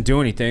 It doesn't do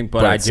anything,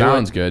 but I it do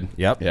sounds it. good.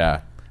 Yep.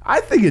 Yeah. I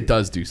think it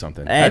does do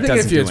something. Eh, I it think if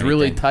doesn't do it's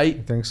really anything.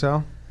 tight, Think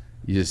so?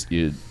 you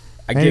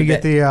I And you give get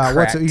it the what's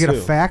crack, it? You get a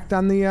too. fact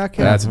on the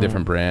can. that's a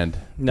different brand.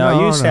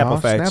 No, use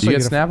Snapple Facts. You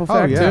get Snapple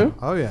Fact, too?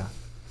 Oh yeah.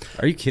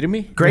 Are you kidding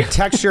me? Great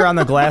texture on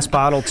the glass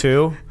bottle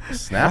too.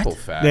 Snapple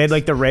Fact. They had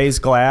like the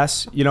raised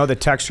glass. You know, the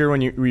texture when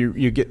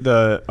you get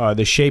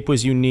the shape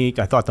was unique.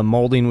 I thought the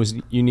molding was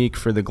unique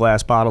for the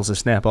glass bottles of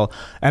Snapple,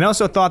 and I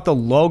also thought the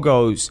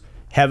logos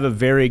have a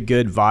very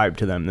good vibe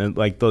to them.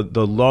 Like the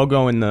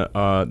logo and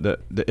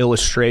the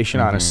illustration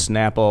on a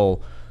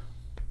Snapple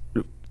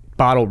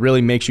bottle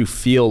really makes you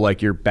feel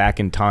like you're back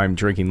in time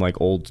drinking like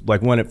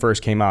when it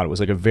first came out. It was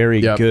like a very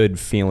good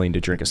feeling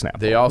to drink a Snapple.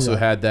 They also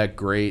had that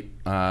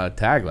great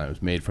tagline. It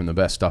was made from the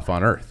best stuff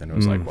on earth. And it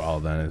was like, well,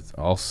 then it's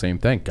all same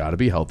thing. Got to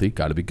be healthy.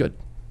 Got to be good.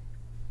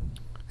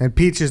 And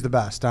peach is the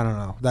best. I don't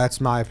know. That's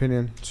my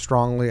opinion.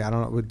 Strongly. I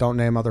don't know. Don't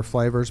name other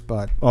flavors,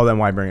 but Oh, then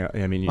why bring it?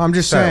 I mean, I'm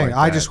just said it saying. like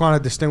I that. just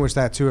want to distinguish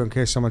that too, in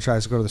case someone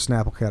tries to go to the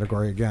Snapple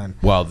category again.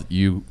 Well,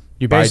 you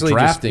You by basically just-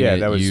 drafting yeah, it,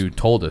 that was- you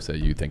told us that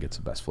you think it's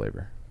the best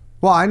flavor.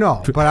 Well, I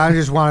know, but I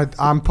just wanted.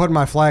 I'm putting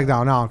my flag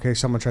down now in case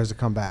someone tries to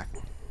come back.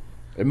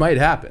 It might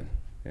happen.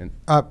 And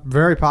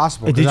Very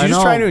possible. Did 'cause you I just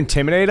know- try to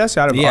intimidate us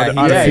out of Yeah, out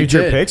yeah, of he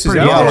future did. picks? Is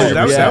Pretty that, much.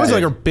 that was Yeah.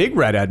 like a big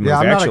redhead move. Yeah,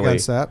 I'm actually. not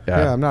against that. Yeah.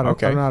 Yeah, I'm not.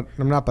 Okay. I'm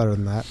not better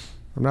than that.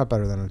 I'm not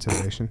better than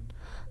intimidation.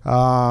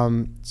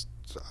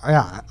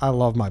 Yeah, I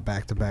love my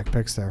back-to-back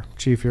picks there.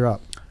 Chief, you're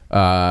up.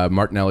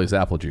 Martinelli's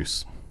apple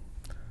juice.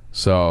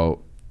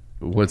 So,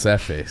 what's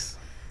that face?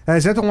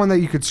 Is that the one that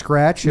you could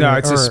scratch? No, and-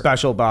 it's a or-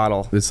 special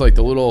bottle. It's like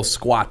the little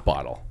squat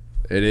bottle.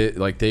 It is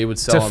like they would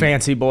It's sell a 'em-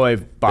 fancy boy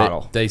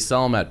bottle. They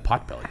sell them at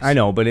Potbellies. I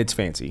know, but it's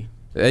fancy.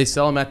 They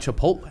sell them at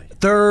Chipotle.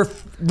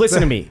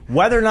 Listen to me.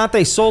 Whether or not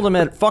they sold them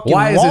at fucking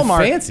Why is it Walmart,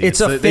 fancy?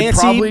 it's It's a they fancy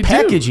probably do.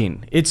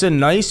 packaging. It's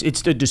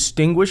the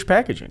distinguished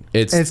packaging.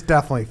 It's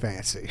definitely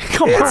fancy.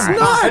 Come It's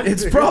not.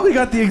 It's probably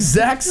got the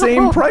exact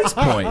same price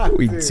point.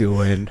 we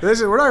doing?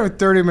 We're not even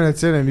 30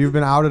 minutes in, and you've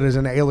been outed as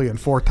an alien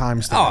 4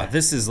 times today. Oh,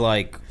 this is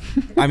like,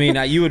 I mean,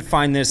 you would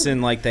find this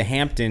in like the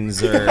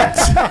Hamptons or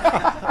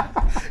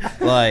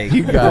like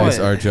You guys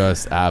what? are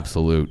just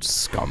absolute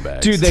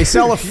scumbags. Dude, they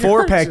sell a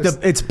 4-pack.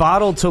 It's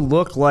bottled to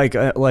look like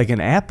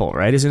an apple,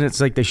 right? Isn't it? It's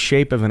like the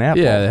shape of an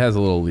apple. Yeah, it has a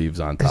little leaves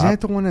on Is top.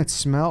 that the one that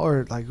smell,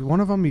 or like one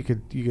of them you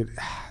could?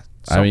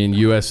 I mean,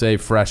 USA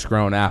fresh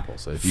grown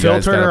apples. So if you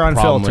guys filtered got or a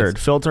problem unfiltered?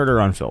 with- Filtered or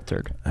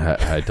unfiltered?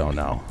 I don't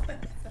know.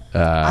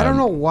 I don't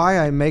know why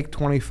I make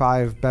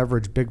 25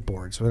 beverage big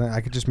boards when I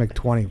could just make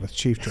 20 with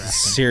Chief drafting.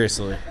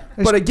 Seriously.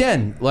 But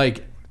again,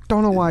 like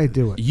Don't know why I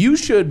do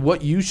it.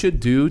 what you should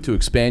do to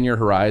expand your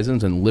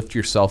horizons and lift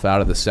yourself out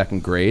of the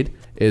second grade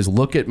is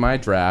look at my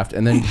draft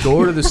and then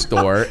go to the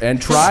store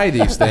and try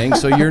these things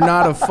so you're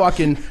not a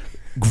fucking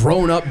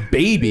grown-up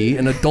baby,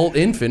 an adult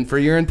infant for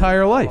your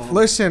entire life.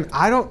 Listen,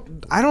 I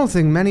don't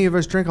think many of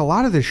us drink a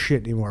lot of this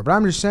shit anymore. But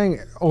I'm just saying,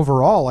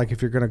 overall, like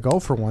if you're gonna go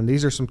for one,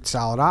 these are some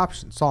solid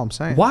options. That's all I'm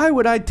saying. Why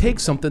would I take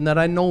something that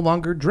I no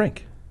longer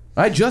drink?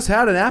 I just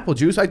had an apple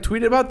juice. I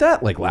tweeted about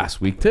that like last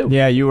week too.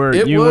 Yeah, you were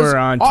It was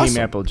on awesome. Team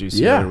Apple Juice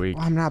the Yeah. other week.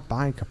 Well, I'm not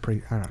buying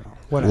Capri. I don't know.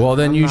 Whatever. Well,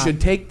 then I'm you not- should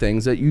take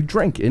things that you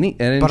drink and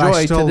but I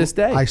enjoy still, to this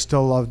day. I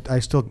still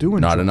do enjoy.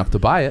 Not enough to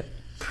buy it.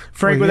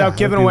 Frank, Well, yeah, without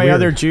giving that'd be away weird.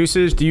 other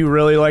juices, do you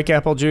really like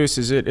apple juice?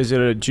 Is it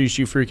a juice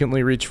you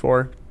frequently reach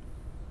for?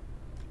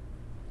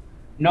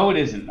 No, it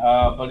isn't.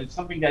 But it's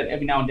something that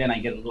every now and then I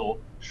get a little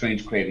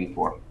strange craving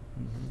for.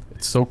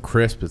 It's so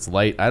crisp. It's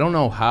light. I don't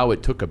know how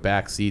it took a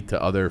backseat to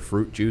other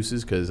fruit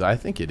juices because I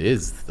think it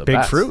is the Big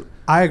best. fruit.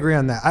 I agree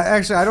on that.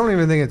 I don't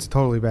even think it's a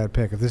totally bad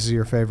pick. If this is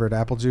your favorite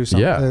apple juice,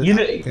 Yeah.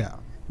 yeah.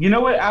 You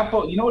know what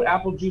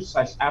apple juice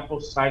 /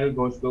 apple cider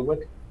goes good with?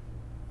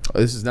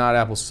 This is not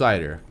apple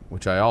cider,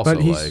 which I also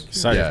But he's- like.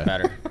 Cider's Yeah.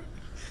 better.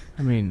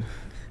 I mean,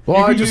 Well,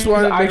 You I can just use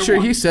wanted to make either sure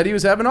one. he said he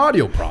was having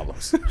audio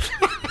problems.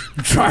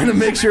 I'm trying to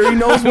make sure he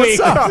knows what's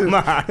up. come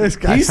on. This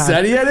guy He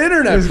said he had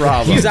internet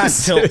problems. He's on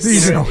tilt.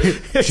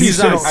 He's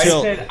on I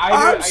tilt. said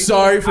I'm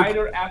sorry for-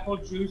 either apple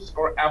juice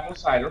or apple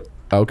cider.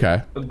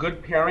 Okay. A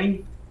good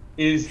pairing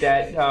is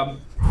that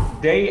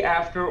day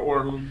after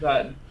or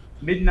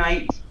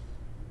midnight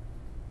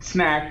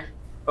snack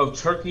of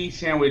turkey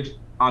sandwich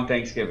on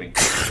Thanksgiving.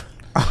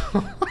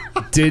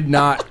 Did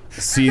not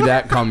see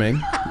that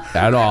coming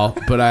at all,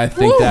 but I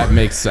think that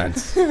makes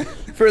sense.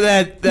 For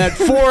that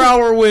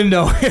 4-hour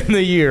window in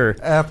the year.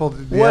 Apple.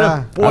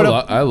 Yeah.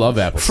 I love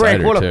apple Frank,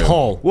 cider what a too.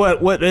 poll.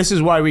 What this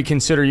is why we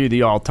consider you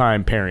the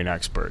all-time pairing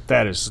expert.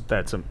 That's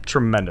a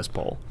tremendous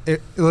poll.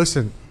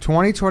 Listen,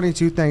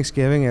 2022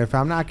 Thanksgiving. If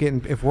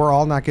we're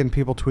all not getting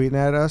people tweeting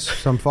at us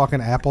some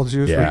fucking apple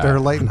juice Yeah. with their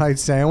late night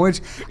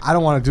sandwich, I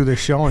don't want to do this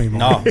show anymore.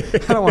 No. I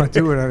don't want to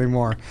do it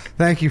anymore.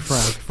 Thank you,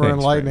 Frank, for Thanks,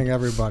 enlightening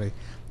everybody.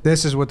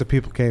 This is what the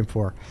people came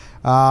for.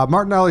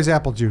 Martinelli's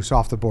apple juice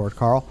off the board.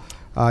 Carl,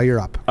 you're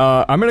up.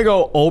 I'm going to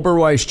go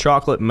Oberweis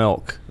chocolate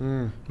milk.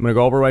 I'm going to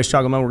go Oberweis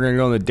chocolate milk. We're going to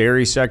go in the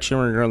dairy section.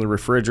 We're going to go in the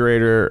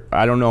refrigerator.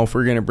 I don't know if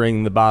we're going to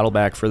bring the bottle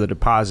back for the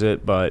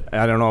deposit, but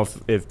I don't know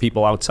if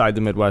people outside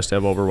the Midwest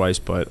have Oberweis,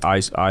 but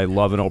I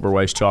love an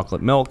Oberweis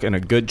chocolate milk, and a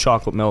good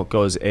chocolate milk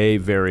goes a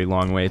very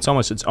long way. It's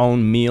almost its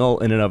own meal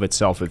in and of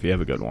itself if you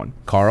have a good one.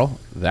 Carl,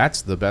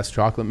 that's the best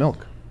chocolate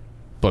milk.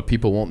 But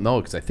people won't know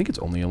because I think it's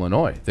only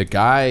Illinois. The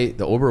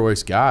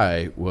Oberweis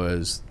guy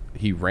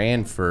he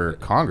ran for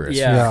Congress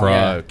Yeah. for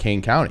Yeah.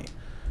 Kane County.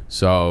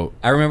 So,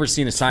 I remember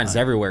seeing the signs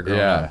everywhere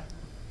growing up.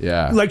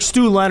 yeah. Like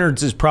Stu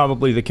Leonard's is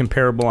probably the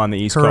comparable on the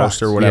East Correct.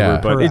 Coast or whatever,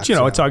 Yeah. but Correct, it's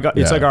it's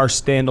like Yeah. our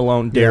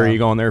standalone dairy. Yeah. You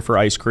go in there for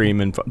ice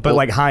cream but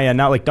like high end,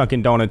 not like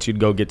Dunkin' Donuts. You'd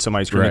go get some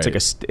ice cream. Right.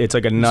 It's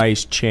like a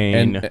nice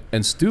chain.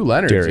 And Stu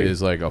Leonard's Dairy.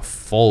 is like a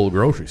full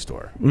grocery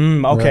store.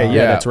 Okay,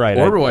 yeah, that's right.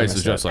 Oberweis I is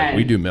missed just that. like,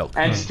 we do milk.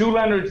 And Stu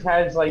Leonard's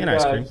has like And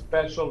ice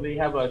cream. they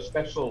have a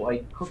special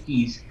like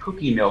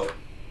cookie milk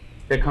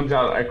that comes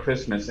out at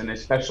Christmas, and a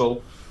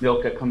special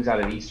milk that comes out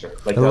at Easter,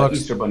 like It looks-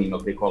 Easter bunny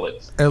milk they call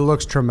it. It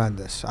looks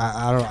tremendous.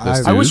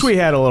 I wish we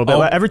had a little bit.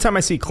 Every time I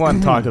see Clem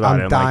talk about I'm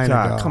it, I'm dying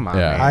like, to "Ah, go. come on,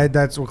 Yeah. man."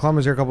 That's when Clem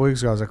was here a couple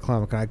weeks ago. I was like,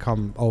 Clem, can I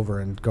come over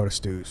and go to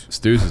Stu's?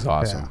 Stu's is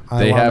awesome. Yeah,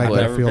 They I want have to make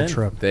like that field been.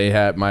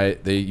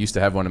 trip. they used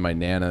to have one in my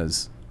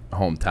nana's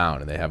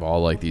hometown, and they have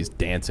all like these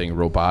dancing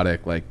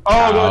robotic like Oh,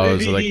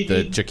 cows, like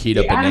the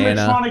Chiquita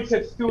banana. animatronics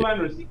at Stu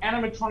Leonard's. The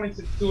animatronics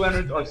at Stu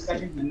Leonard's are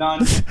second to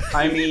none.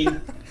 I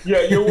mean,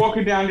 yeah, you're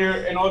walking down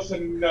there, and all of a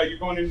sudden you're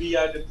going in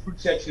the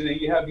fruit section,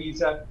 and you have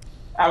these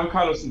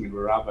avocados singing,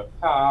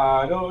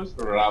 avocados,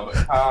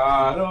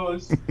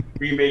 avocados.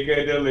 We make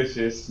a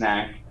delicious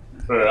snack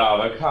for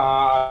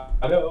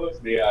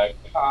avocados, the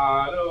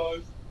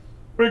avocados.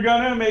 We're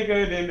gonna make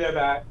it in the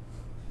back.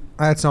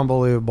 That's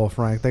unbelievable,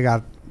 Frank. They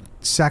got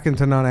second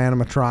to none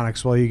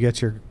animatronics while you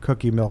get your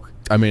cookie milk.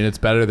 I mean, it's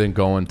better than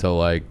going to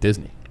like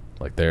Disney.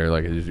 Like they're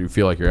like you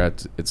feel like you're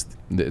at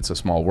it's a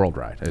small world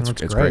ride. It's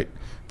That's great.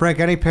 Frank,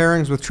 any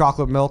pairings with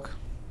chocolate milk?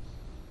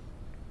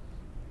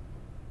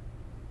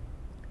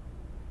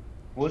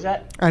 What was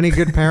that? Any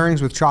good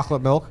pairings with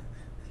chocolate milk?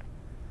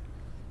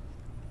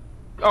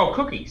 Oh,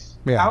 cookies.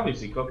 Yeah.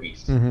 Obviously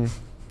cookies. All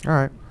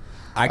right.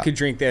 I could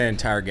drink that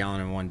entire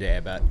gallon in one day, I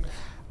bet,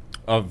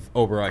 of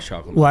Oberweis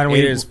chocolate. Why don't we-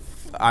 It is.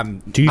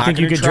 Do you think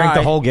you could drink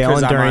the whole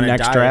gallon during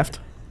next draft?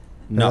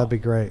 Yeah, No, that'd be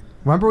great.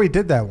 Remember we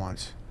did that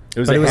once. it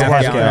was But like it was half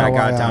half gallon. gallon. I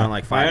got Yeah. down in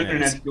like My 5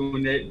 minutes. internet's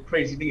doing the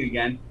crazy thing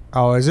again.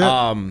 Oh, is it?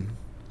 God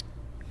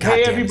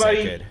Hey, damn, is that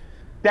everybody. good.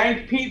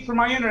 Thank Pete for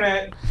my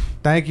internet.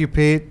 Thank you,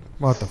 Pete.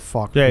 What the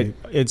fuck, Yeah, Pete?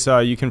 it's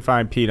you can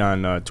find Pete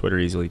on Twitter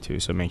easily too.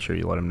 So make sure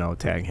you let him know,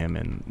 tag him,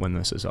 and when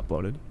this is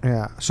uploaded.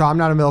 Yeah. So I'm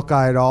not a milk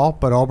guy at all,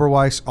 but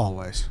Oberweis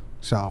always.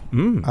 So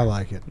I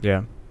like it.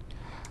 Yeah.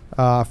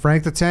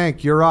 Frank the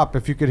Tank, you're up.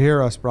 If you could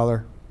hear us,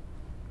 brother.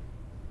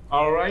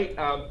 All right.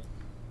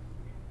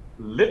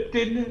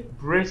 Lipton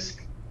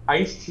Brisk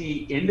iced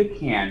tea in the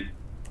can.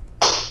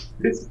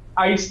 This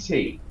iced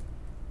tea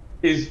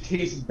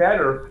tastes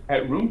better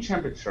at room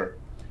temperature,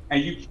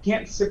 and you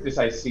can't sip this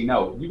iced tea.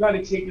 No, you got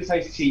to take this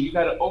iced tea. You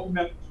got to open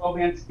up the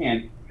 12-ounce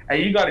can,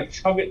 and you got to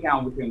chug it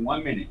down within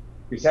 1 minute,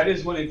 because that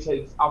is when it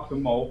takes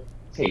optimal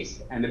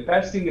taste. And the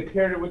best thing to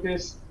pair it with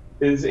this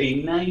is a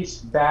nice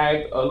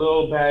bag, a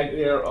little bag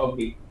there of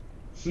the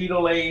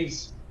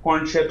Frito-Lay's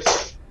corn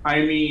chips. I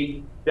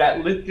mean,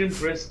 that Lipton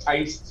Brisk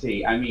iced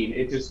tea. I mean,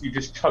 you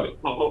just chug it.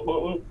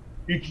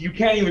 You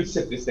can't even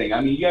sip this thing.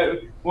 I mean,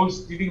 you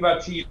think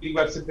about tea, you think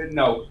about sipping.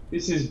 No,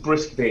 this is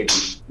brisk, baby.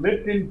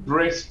 Lipton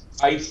Brisk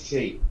iced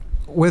tea.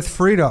 With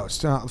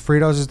Fritos.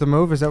 Fritos is the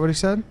move. Is that what he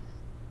said?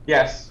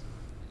 Yes.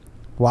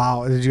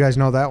 Wow. Did you guys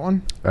know that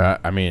one?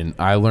 I mean,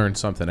 I learn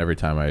something every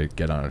time I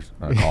get on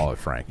a call with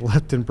Frank.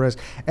 Lipton Brisk.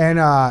 And,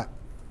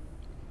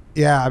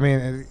 yeah, I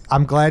mean,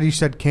 I'm glad you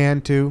said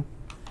can, too.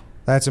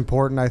 That's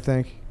important, I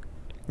think.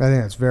 I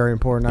think that's very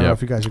important. I don't know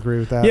if you guys agree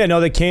with that. Yeah,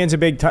 no, the can's a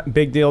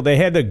big deal. They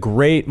had the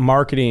great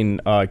marketing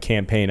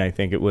campaign, I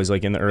think it was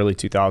like in the early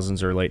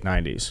 2000s or late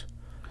 90s.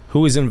 Who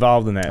was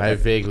involved in that? I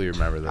vaguely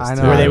remember this. I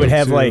know. too. Where they would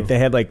have too. like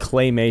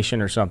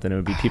claymation or something. It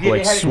would be people Yeah,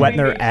 like they had sweating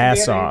their claymation,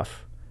 ass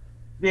off.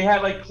 They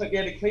had a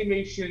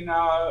claymation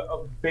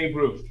of Babe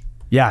Ruth.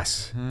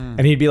 Yes.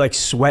 And he'd be like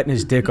sweating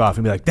his dick off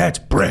and be like, "That's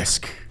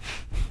brisk."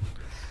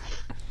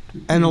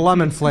 And the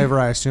lemon flavor,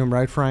 I assume,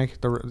 right, Frank?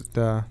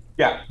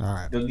 Yeah. All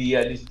right.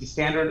 The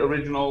standard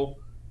original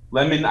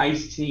lemon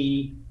iced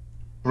tea,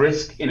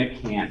 brisk in a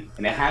can,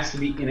 and it has to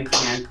be in a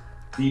can.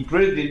 The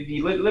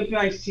Lipton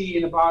iced tea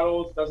in the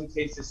bottles doesn't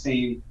taste the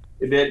same.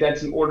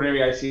 That's an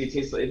ordinary iced tea. It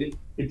tastes like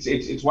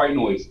it's white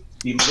noise.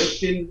 The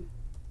Lipton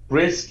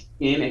brisk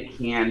in a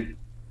can,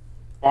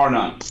 bar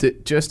none.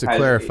 Just to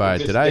clarify,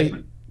 it's did just I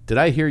different. did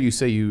I hear you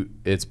say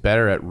it's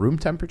better at room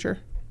temperature?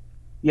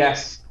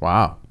 Yes.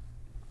 Wow.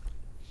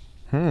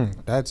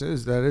 That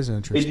is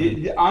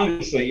interesting.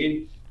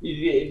 Honestly,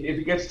 if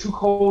it gets too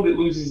cold, it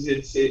loses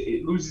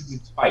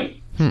its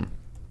bite.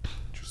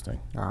 Interesting.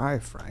 All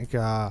right, Frank.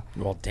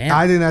 Well, damn.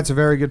 I think that's a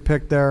very good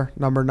pick there.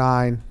 Number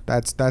 9.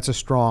 That's a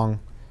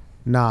strong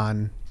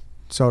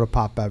non-soda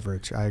pop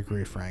beverage. I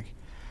agree, Frank.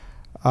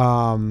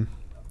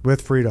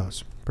 With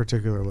Fritos,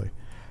 particularly.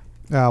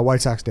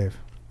 White Sox, Dave.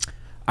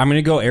 I'm going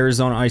to go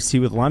Arizona iced tea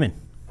with lemon.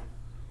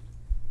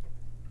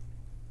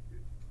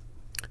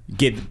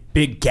 Get the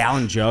big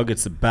gallon jug.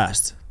 It's the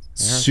best.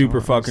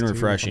 Super fucking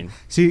refreshing.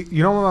 See,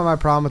 you know what my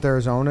problem with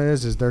Arizona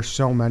is there's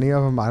so many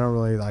of them. I don't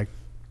really like.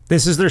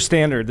 This is their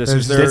standard. This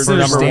is It's their their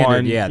number standard,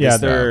 one. Yeah,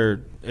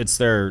 it's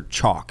their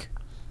chalk.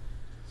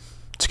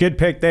 It's a good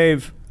pick,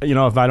 Dave. You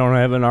know, if I don't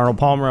have an Arnold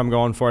Palmer, I'm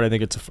going for it. I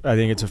think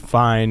it's a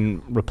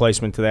fine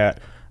replacement to that.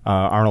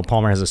 Arnold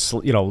Palmer has a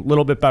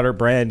little bit better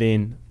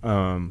branding,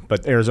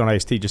 but Arizona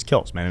iced tea just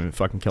kills, man. It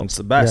fucking kills. It's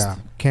the best. Yeah.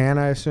 Can,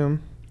 I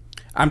assume?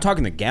 I'm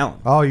talking the gallon.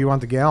 Oh, you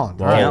want the gallon?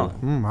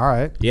 Gallon. All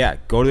right. Yeah,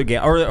 go to the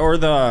gallon or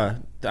the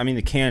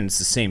can. It's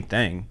the same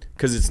thing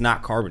because it's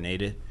not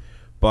carbonated.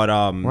 But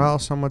Well,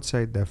 some would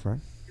say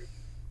different.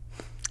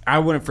 I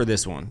wouldn't for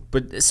this one,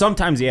 but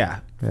sometimes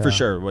yeah. For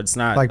sure. But it's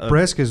not Like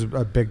brisk is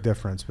a big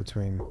difference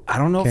between. I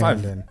don't know if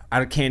canned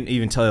I can't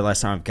even tell you the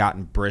last time I've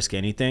gotten brisk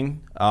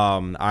anything.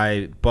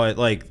 But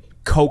like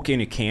Coke in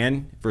a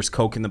can versus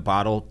Coke in the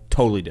bottle,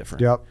 totally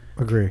different. Yep,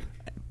 agree.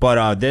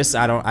 But this,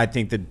 I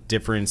think the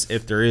difference,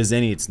 if there is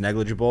any, it's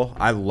negligible.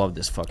 I love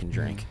this fucking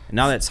drink. And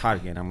now that it's hot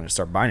again, I'm going to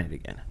start buying it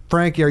again.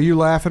 Frankie, are you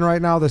laughing right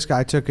now? This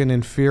guy took an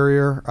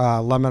inferior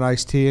lemon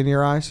iced tea in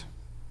your eyes?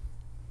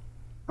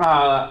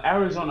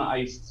 Arizona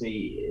iced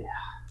tea.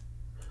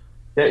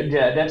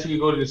 That's when you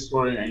go to the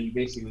store and you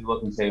basically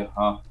look and say,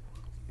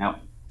 no.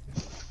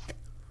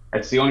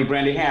 That's the only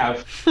brand they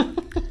have.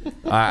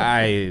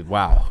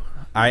 Wow.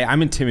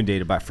 I'm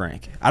intimidated by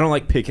Frank. I don't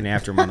like picking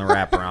after him on the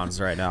wraparounds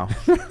right now.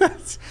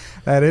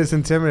 That is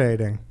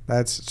intimidating.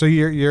 So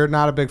you're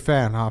not a big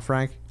fan, huh,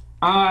 Frank?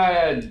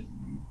 I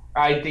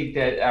think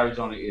that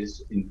Arizona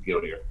is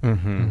inferior.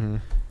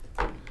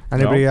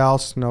 Anybody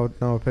else? No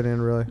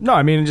opinion, really? No,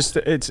 I mean, just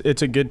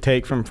it's a good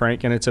take from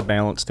Frank, and it's a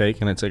balanced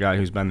take, and it's a guy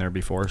who's been there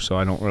before, so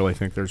I don't really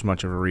think there's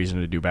much of a reason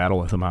to do battle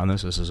with him on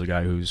this. This is a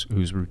guy who's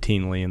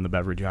routinely in the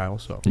beverage aisle.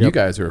 So You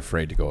guys are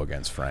afraid to go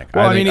against Frank.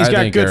 Well, I mean, he's got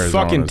think good Arizona's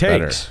fucking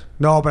better. takes.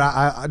 No,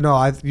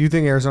 but you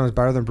think Arizona's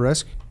better than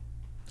brisk?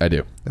 I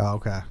do. Oh,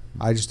 okay.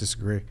 I just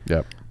disagree.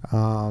 Yep.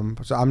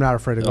 So I'm not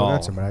afraid to go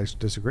against him, but I just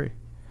disagree.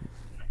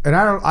 And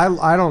I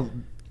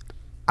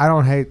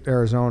don't hate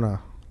Arizona.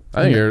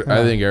 I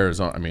think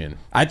Arizona. I mean,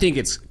 I think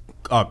it's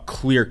a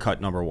clear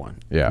cut number one.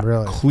 yeah.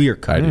 Really? Clear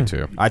cut. I do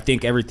too. I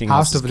think everything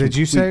House else is did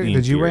you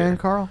completely weigh in, inferior.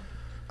 Carl?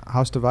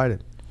 House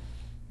divided.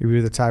 You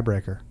were the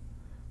tiebreaker.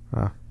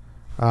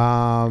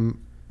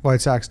 White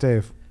Sox,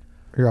 Dave,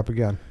 you're up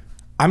again.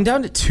 I'm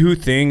down to two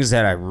things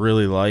that I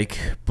really like,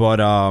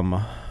 but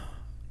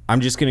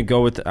I'm just gonna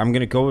go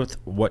with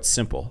what's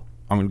simple.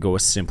 I'm gonna go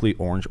with simply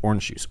orange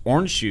juice.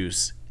 Orange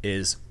juice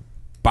is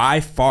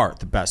by far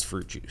the best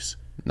fruit juice.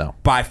 No.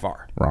 By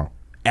far. Wrong.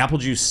 Apple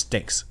juice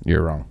stinks.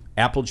 You're wrong.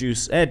 Apple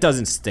juice, it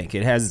doesn't stink.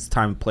 It has its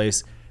time and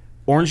place.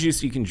 Orange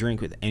juice you can drink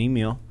with any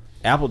meal.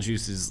 Apple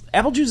juice is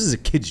a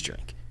kid's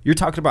drink. You're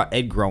talking about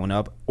Ed growing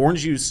up.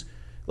 Orange juice,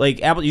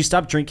 you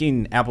stop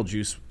drinking apple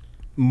juice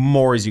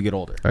more as you get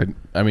older.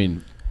 I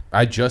mean,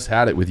 I just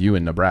had it with you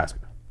in Nebraska.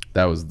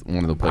 That was one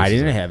of the places. I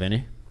didn't have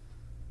any.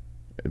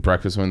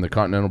 Breakfast in the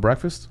Continental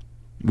Breakfast?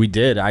 We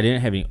did. I didn't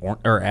have any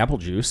apple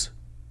juice.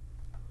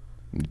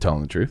 You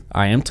telling the truth?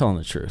 I am telling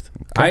the truth.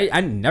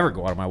 I never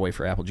go out of my way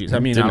for apple juice. I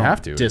mean, Didn't I don't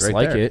have to. It's right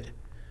dislike there. it,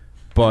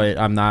 but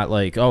I'm not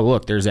like, oh,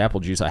 look, there's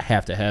apple juice. I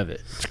have to have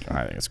it.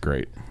 I think it's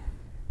great.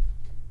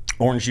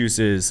 Orange juice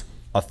is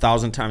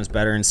 1,000 times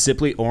better, and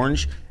Simply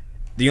Orange,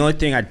 The only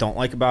thing I don't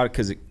like about it,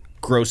 because it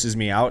grosses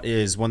me out,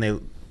 is when they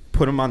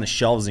put them on the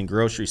shelves in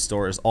grocery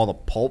stores, all the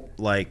pulp,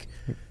 like,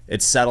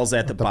 it settles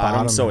at the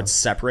bottom, so yeah. it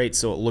separates,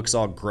 so it looks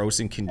all gross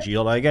and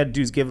congealed. All you got to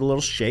do is give it a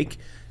little shake,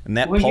 and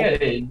that Well, pulp.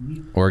 yeah,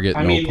 Or get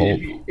I no mean, pulp.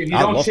 if you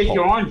I don't love shake pulp.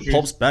 your orange juice,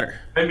 Pulp's better.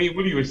 I mean,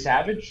 what are you, a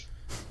savage?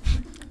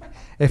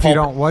 If you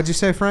don't, what'd you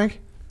say, Frank?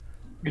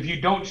 If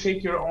you don't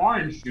shake your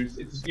orange juice,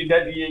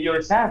 you're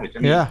a savage. I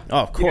mean, Yeah. Oh,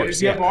 of course.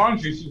 If you have Yeah.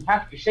 orange juice, you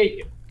have to shake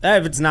it.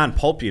 If it's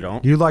non-pulp, you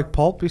don't. You like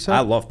pulp, you said?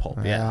 I love pulp,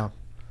 yeah.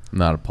 I'm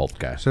not a pulp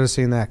guy. Should have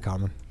seen that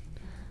coming.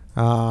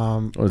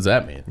 What does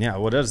that mean? Yeah,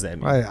 what does that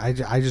mean?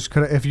 I just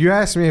could have. If you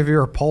asked me if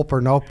you're a pulp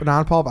or no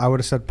non-pulp, I would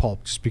have said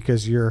pulp, just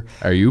because you're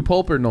Are you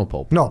pulp or no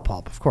pulp? no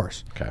pulp, of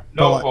course. Okay.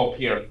 No But- pulp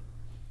here.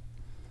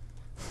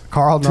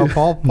 Carl, no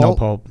pulp. No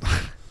pulp.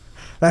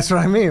 That's what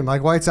I mean.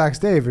 Like White Sox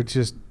Dave, it's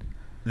just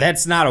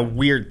That's not a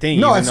weird thing.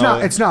 no. even It's though-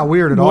 not. It's not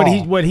weird at all.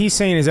 What he's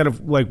saying is that if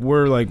like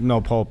we're like no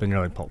pulp and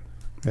you're like pulp.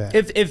 Yeah.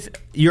 If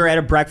you're at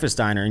a breakfast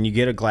diner and you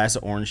get a glass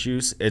of orange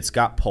juice, it's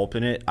got pulp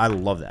in it. I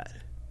love that.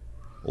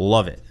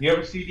 Love it. You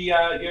ever see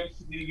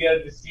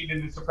the scene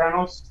in The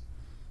Sopranos?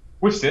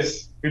 What's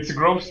this? It's a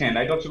gross hand.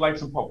 I thought you liked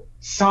some pulp.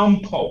 Some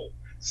pulp.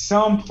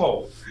 Some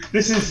pulp.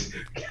 This is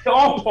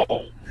all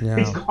pulp. Yeah.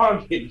 It's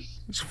garbage.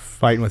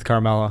 Fighting with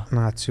Carmela.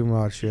 Not too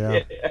much. Yeah.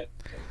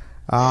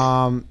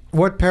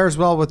 What pairs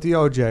well with the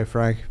OJ,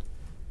 Frank?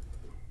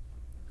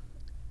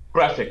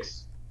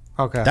 Graphics.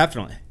 Okay.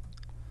 Definitely.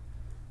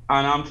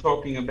 And I'm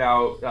talking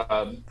about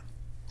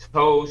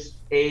toast,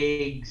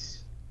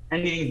 eggs,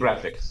 anything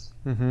breakfast.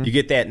 You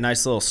get that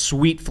nice little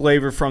sweet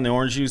flavor from the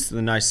orange juice to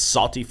the nice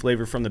salty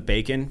flavor from the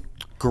bacon.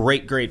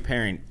 Great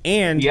pairing.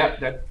 And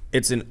Yep.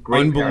 it's an Great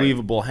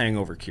unbelievable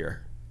hangover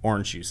cure.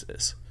 Orange juice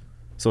is.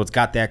 So it's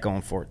got that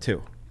going for it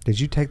too. Did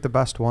you take the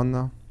best one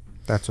though?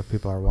 That's what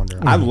people are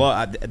wondering. I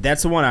love.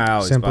 That's the one I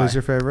always buy. Simply's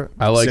your favorite.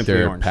 I like Simply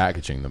their orange.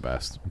 packaging the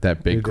best.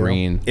 That big You do?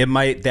 green. That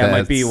might be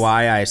That's-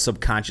 why I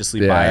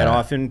subconsciously buy it Yeah.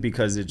 often,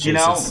 because it's just You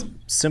know, it's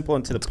simple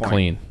and to the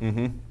point.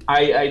 Clean.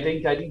 I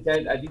think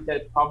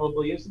that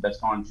probably is the best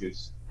orange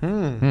juice.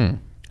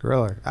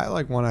 Really, I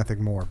like one. I think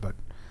more, but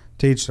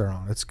to each their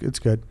own. It's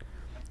good.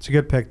 It's a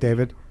good pick,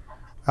 David.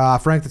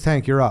 Frank the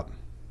Tank, you're up.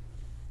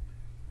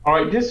 All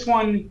right, this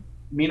one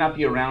may not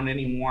be around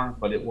anymore,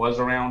 but it was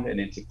around, and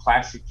it's a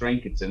classic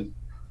drink.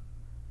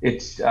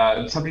 It's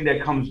something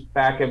that comes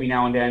back every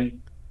now and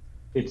then.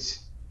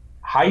 It's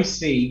High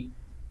C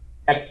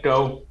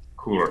Ecto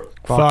Cooler.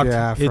 Fuck.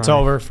 yeah, It's Frank.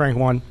 over. Frank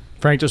won.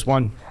 Frank just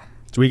won.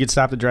 So we could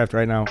stop the draft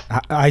right now.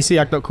 I see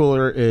Ecto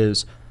Cooler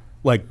is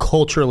like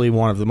culturally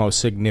one of the most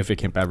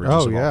significant beverages Oh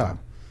of all yeah. time.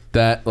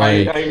 That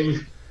like I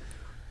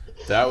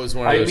that was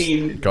one of I those.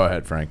 mean- Go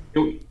ahead, Frank.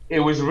 it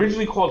was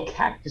originally called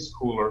Cactus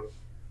Cooler,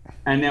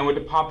 and then with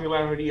the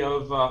popularity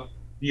of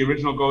the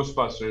original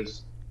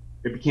Ghostbusters,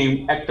 it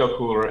became Ecto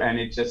Cooler, and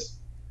it just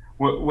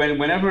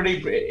whenever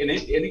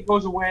it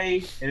goes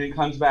away and it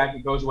comes back,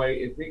 it goes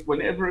away.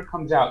 Whenever it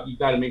comes out, you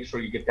got to make sure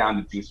you get down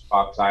the juice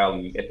box aisle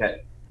and you get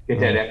that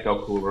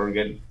Ecto Cooler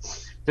again,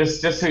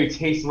 just so you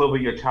taste a little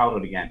bit of your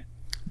childhood again.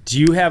 Do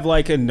you have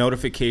like a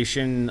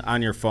notification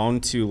on your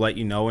phone to let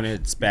you know when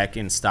it's back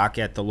in stock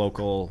at the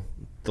local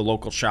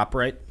shop,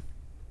 right?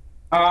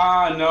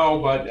 No,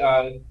 but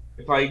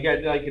if I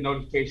get like a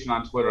notification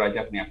on Twitter, I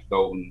definitely have to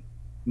go and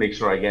make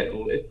sure I get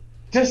it.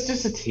 Just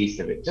a taste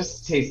of it.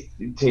 Just a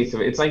taste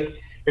of it. It's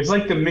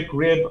like the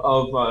McRib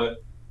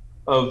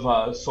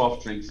of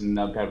soft drinks and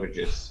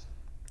beverages.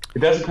 It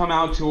doesn't come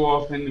out too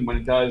often, and when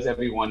it does,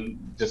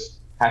 everyone just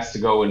has to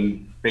go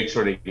and make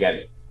sure they get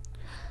it.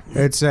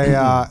 It's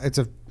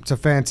a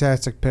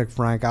fantastic pick,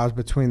 Frank. I was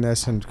between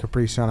this and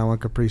Capri Sun. I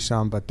went Capri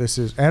Sun, but this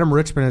is Adam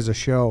Richman has a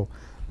show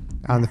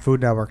on the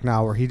Food Network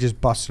now where he just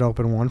busted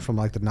open one from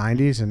like the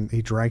 90s and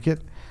he drank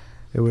it.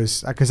 It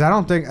was because I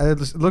don't think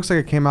it looks like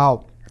it came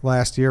out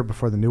last year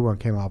before the new one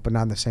came out, but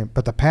not in the same.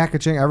 But the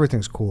packaging,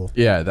 everything's cool.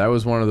 Yeah, that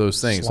was one of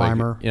those things.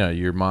 Slimer. Like, you know,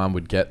 your mom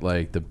would get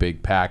like the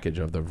big package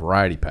of the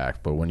variety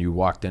pack, but when you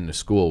walked into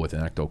school with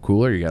an Ecto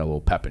Cooler, you got a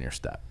little pep in your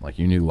step. Like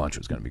you knew lunch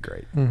was going to be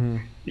great.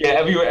 Yeah,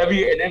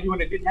 everyone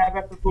that didn't have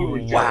Ecto Cooler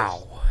was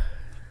jealous. Wow.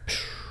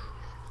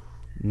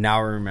 Now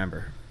I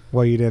remember.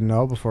 Well, you didn't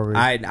know before we.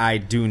 I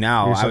do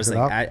now. You I was looked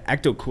like, it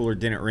Ecto Cooler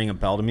didn't ring a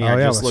bell to me. Oh, I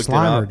yeah, just with looked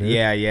Slimer, it up.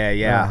 dude.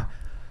 Yeah.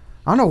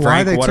 I don't know why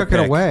Frank, they what a took it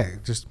pick. away.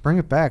 Just bring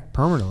it back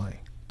permanently.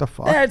 The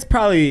fuck? Yeah, it's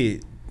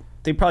probably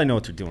they probably know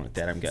what they're doing with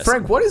that. I'm guessing.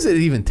 Frank, what does it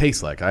even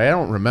taste like? I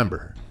don't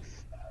remember.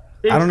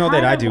 I don't know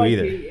that I do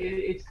either.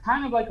 It's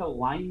kind of like a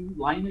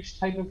limeish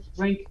type of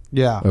drink,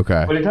 Yeah.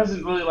 Okay. but it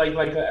doesn't really like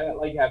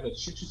have a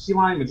citrusy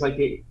lime. It's like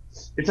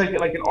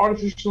an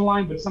artificial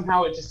lime, but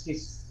somehow it just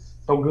tastes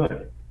so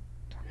good.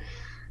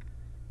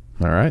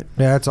 All right.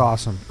 Yeah, that's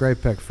awesome.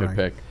 Great pick, Good Frank.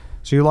 pick.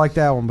 So you like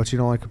that one, but you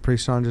don't like Capri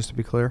Sun, just to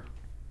be clear?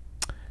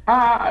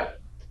 I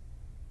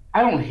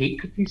don't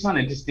hate Capri Sun.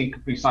 I just think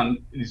Capri Sun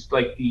is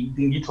like the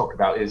thing you talked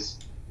about is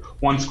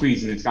one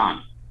squeeze and it's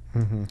gone.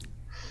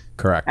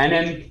 Correct. And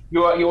then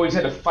you always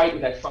had to fight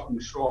with that fucking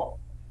straw.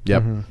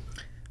 Yep.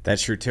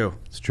 That's true too.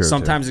 It's true,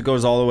 Sometimes it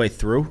goes all the way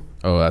through.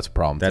 Oh, that's a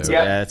problem That's too.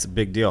 Yeah. that's a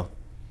big deal.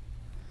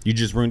 You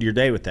just ruined your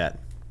day with that.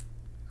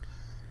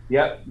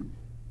 Yep.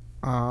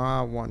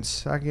 1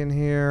 second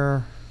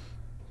here.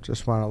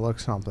 Just want to look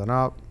something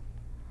up.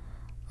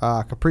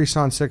 Capri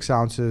Sun 6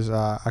 ounces,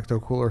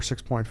 Ecto Cooler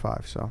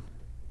 6.5. So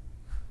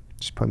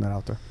just putting that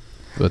out there.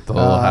 With the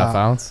little half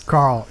ounce.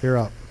 Carl, you're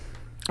up.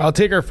 I'll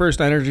take our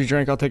first energy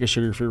drink. I'll take a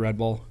sugar-free Red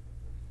Bull.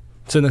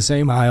 It's in the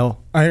same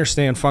aisle. I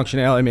understand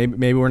functionality.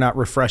 Maybe we're not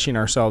refreshing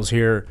ourselves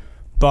here,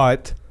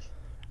 but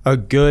a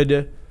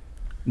good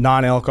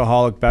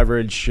non-alcoholic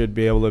beverage should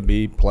be able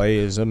to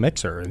play as a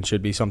mixer and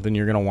should be something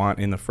you're going to want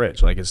in the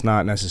fridge. Like, it's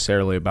not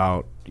necessarily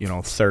about,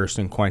 thirst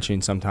and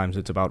quenching. Sometimes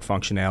it's about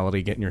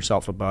functionality, getting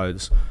yourself a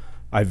buzz.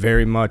 I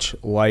very much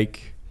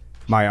like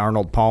my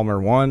Arnold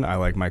Palmer 1. I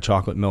like my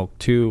chocolate milk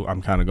 2.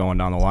 I'm kind of going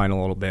down the line a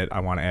little bit.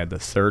 I want to add the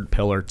third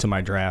pillar to my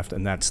draft,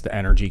 and that's the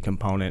energy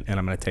component. And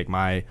I'm going to take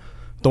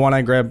the one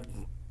I grab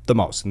the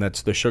most, and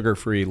that's the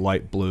sugar-free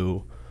light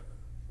blue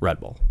Red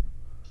Bull.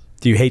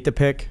 Do you hate the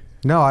pick?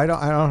 No, I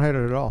don't hate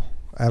it at all.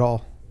 At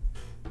all.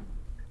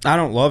 I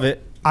don't love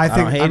it.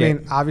 I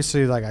mean,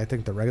 obviously, like, I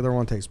think the regular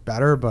one tastes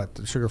better, but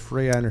the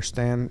sugar-free, I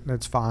understand.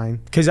 It's fine.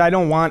 Because I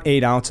don't want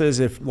 8 ounces.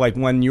 If, like,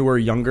 when you were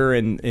younger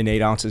and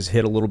 8 ounces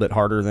hit a little bit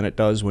harder than it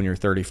does when you're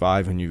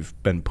 35 and you've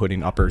been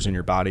putting uppers in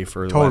your body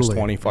for the last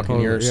 20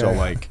 fucking years. Yeah. So,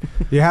 like...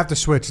 You have to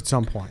switch at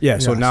some point. Yeah,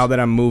 so now that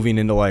I'm moving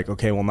into, like,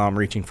 okay, well, now I'm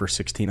reaching for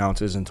 16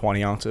 ounces and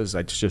 20 ounces,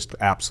 it's just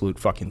absolute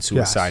fucking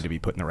suicide to be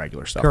putting the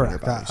regular stuff in your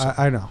Correct. body. So.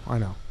 I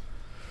know.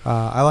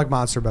 I like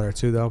Monster better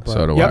too, though. But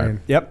So do Yep. I.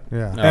 Yep.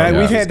 Yeah. And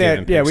we've He's had that.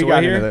 giving Yeah, picks we got away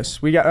into here.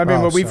 this. We got. I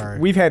mean, but sorry.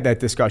 we've had that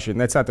discussion.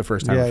 That's not the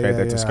first time we've had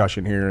that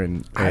discussion here.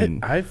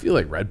 And I feel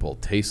like Red Bull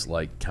tastes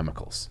like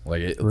chemicals.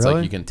 Like it's Really?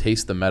 like you can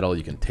taste the metal,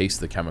 you can taste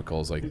the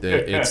chemicals. Like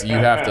it's you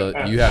have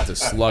to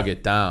slug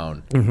it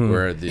down.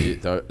 Where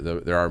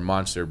there are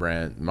monster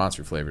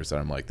flavors that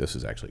I'm like, this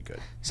is actually good.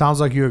 Sounds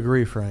like you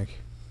agree,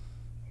 Frank.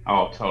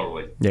 Oh,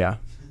 totally. yeah.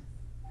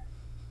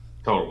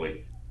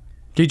 Totally.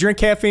 Do you drink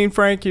caffeine,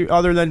 Frank?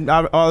 Other than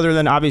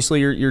obviously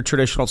your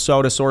traditional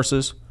soda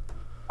sources.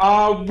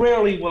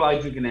 Rarely will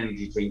I drink an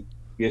energy drink.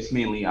 Yes,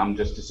 mainly I'm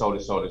just a soda.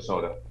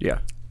 Yeah.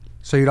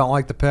 So you don't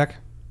like the pick?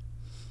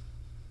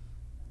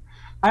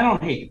 I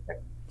don't hate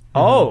it.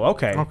 Oh,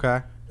 okay.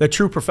 Okay. The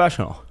true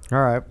professional. All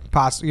right.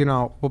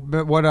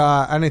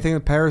 What anything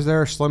that pairs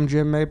there? Slim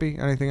Jim, maybe?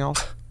 Anything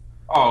else?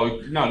 Oh,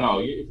 no.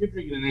 If you're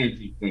drinking an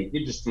energy drink,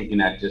 you're just drinking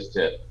that just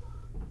to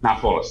not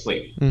fall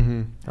asleep.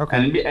 Mm-hmm.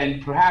 Okay.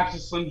 And perhaps a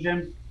Slim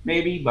Jim,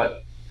 maybe,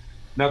 but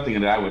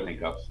nothing that I would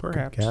think of.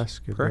 Perhaps.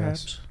 Good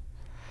guess.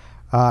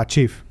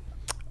 Chief.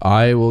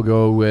 I will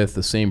go with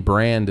the same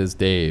brand as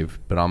Dave,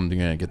 but I'm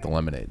gonna get the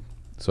lemonade.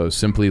 So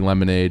Simply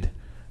Lemonade.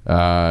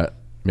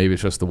 Maybe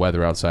it's just the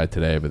weather outside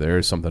today, but there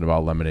is something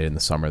about lemonade in the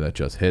summer that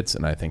just hits,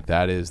 and I think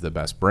that is the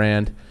best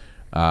brand.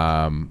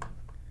 I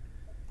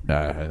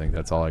think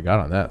that's all I got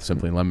on that.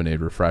 Simply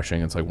Lemonade,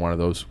 refreshing. It's like one of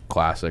those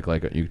classic,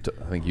 like I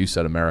think you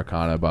said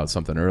Americana about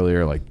something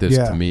earlier. Like this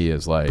to me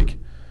is like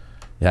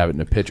you have it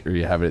in a pitcher,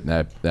 you have it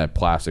in that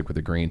plastic with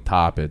a green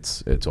top.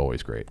 It's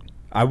always great.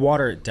 I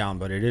water it down,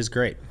 but it is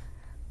great.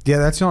 Yeah,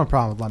 that's the only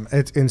problem with lemon.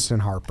 It's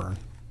instant heartburn.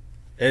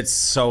 It's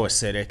so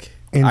acidic.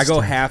 Instant. I go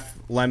half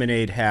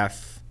lemonade,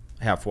 half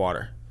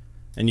water,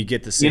 and you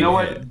get the same. You know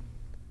what? hit.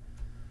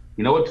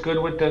 You know what's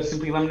good with the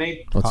Simply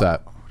Lemonade? What's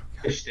that?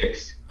 Fish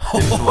sticks.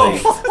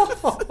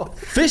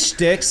 Fish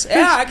sticks.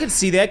 Yeah, I can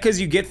see that because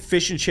you get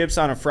fish and chips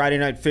on a Friday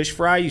night fish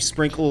fry. You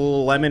sprinkle a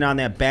little lemon on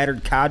that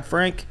battered cod,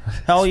 Frank.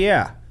 Hell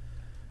yeah.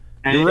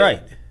 And You're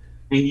right.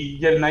 And you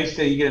get a nice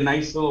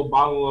little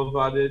bottle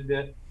of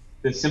the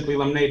Simply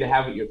Lemonade to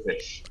have with your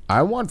fish.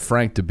 I want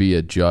Frank to be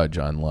a judge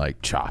on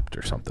like Chopped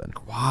or something.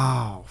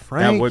 Wow,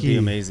 Frankie. That would be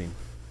amazing.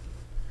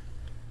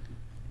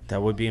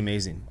 That would be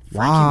amazing.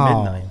 Wow.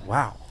 Frankie Midnight.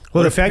 Wow.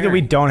 Well, the fact that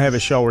we don't have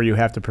a show where you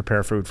have to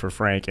prepare food for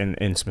Frank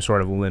in some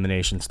sort of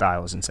elimination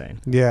style is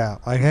insane. Yeah,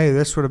 like, hey,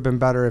 this would have been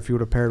better if you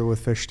would have paired it with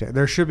fish stick.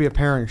 There should be a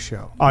pairing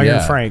show.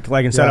 Iron Frank.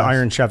 Like, instead of Yes.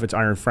 Iron Chef, it's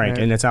Iron Frank.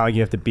 Right. And it's not like you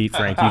have to beat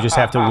Frank. You just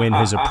have to win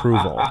his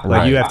approval. Like,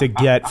 Right. you have to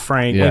get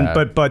Frank. Yeah.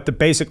 But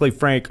basically,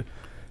 Frank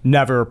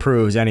never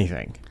approves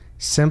anything.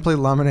 Simply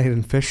Lemonade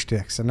and fish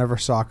sticks. I never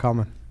saw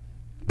coming.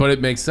 But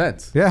it makes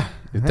sense. Yeah.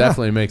 It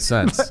definitely makes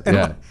sense.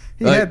 Yeah.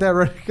 He had that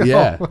ready to go.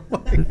 Yeah.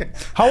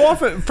 How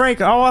often, Frank,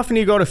 do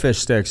you go to Fish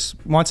Sticks?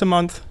 Once a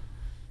month?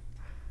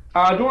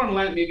 During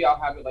Lent, maybe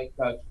I'll have it like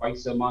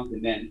twice a month,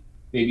 and then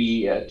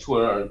maybe 2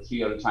 or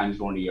 3 other times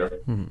during the year.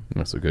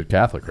 That's a good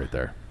Catholic right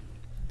there.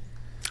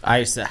 I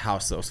used to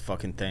house those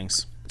fucking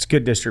things. It's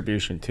good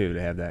distribution, too,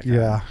 to have that.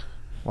 Yeah.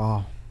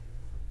 Wow.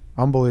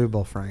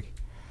 Unbelievable, Frank.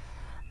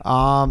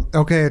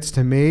 Okay, it's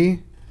to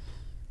me.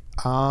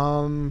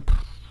 I'm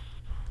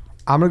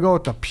going to go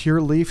with the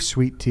Pure Leaf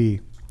Sweet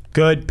Tea.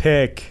 Good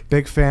pick.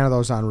 Big fan of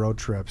those on road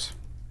trips.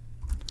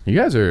 You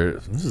guys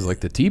this is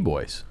like the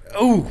T-Boys.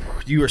 Ooh,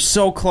 you are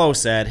so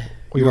close, Ed.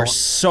 You are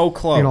so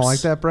close. You don't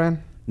like that,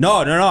 Bran? No,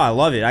 I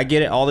love it. I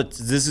get it.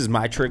 This is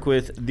my trick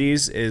with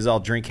these is I'll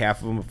drink half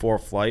of them before a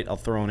flight. I'll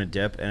throw in a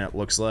dip, and it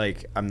looks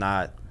like I'm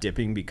not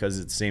dipping because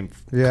it's the same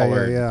Yeah,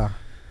 color. yeah.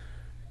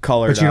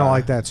 Colored. But you don't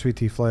like that sweet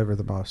tea flavor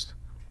the most.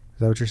 Is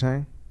that what you're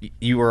saying?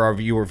 You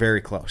were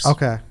very close.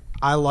 Okay.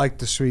 I like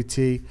the sweet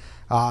tea.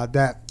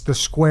 The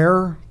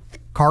square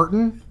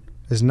carton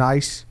is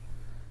nice.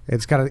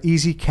 It's got an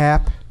easy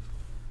cap.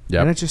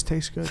 Yep. And it just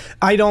tastes good.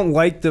 I don't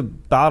like the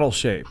bottle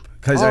shape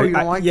because Oh, you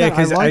don't like yeah, that? I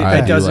because like that. it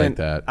I do doesn't. like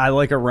that. I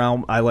like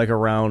a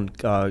round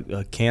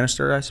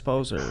canister, I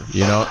suppose. Or Do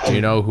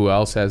you know who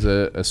else has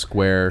a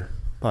square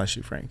bless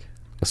you, Frank.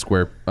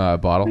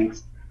 bottle?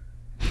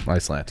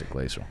 Icelandic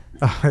Glacial.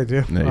 Oh, I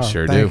do. They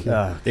sure thank do.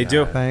 you. They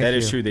do. Thank That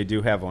is you. true. They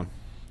do have one.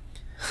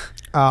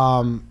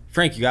 Um,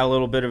 Frank, you got a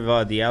little bit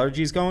of the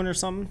allergies going or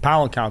something?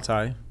 Pollen count's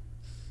high.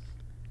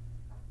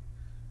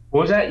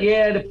 What was that?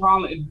 Yeah, the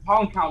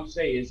pollen count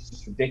say is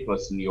just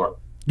ridiculous in New York.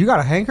 you got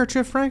a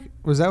handkerchief, Frank?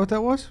 Was that what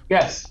that was?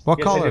 Yes. What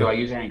yes, color? I do. I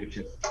use a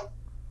handkerchief.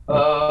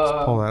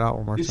 Let's pull that out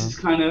one more This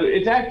time. is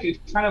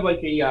it's kind of like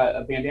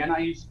a bandana I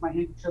use with my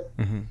handkerchief.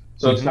 Mm-hmm.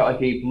 So it's got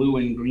like a blue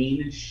and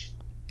greenish.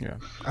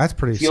 That's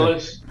pretty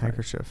Feelers. sick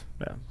handkerchief.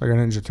 Yeah. Like a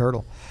Ninja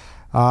Turtle.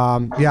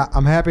 Yeah,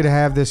 I'm happy to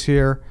have this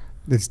here.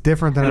 It's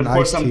different than And an of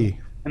course iced tea.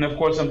 And of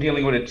course I'm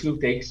dealing with a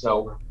toothache,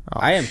 so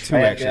I am too, I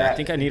have actually. I that.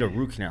 think I need a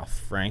root canal,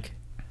 Frank.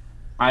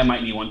 I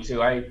might need one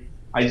too. I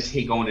just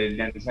hate going to the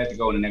dentist. I have to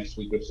go in the next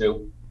week or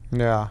two.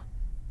 Yeah.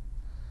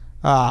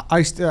 What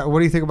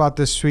do you think about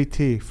this sweet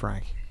tea,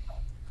 Frank?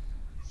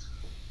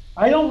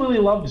 I don't really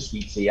love the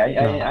sweet tea.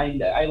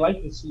 I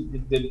like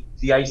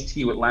the iced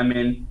tea with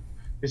lemon.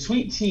 The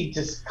sweet tea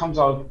just comes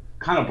out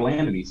kind of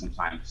bland to me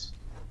sometimes.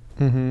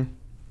 Mm-hmm.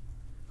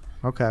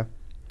 Okay.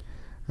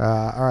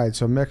 All right,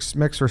 so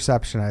mixed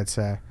reception, I'd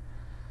say.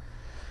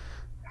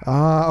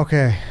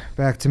 Okay,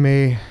 back to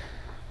me.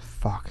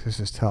 Fuck, this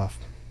is tough.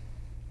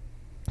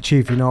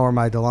 Chief, you know where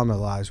my dilemma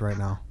lies right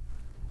now.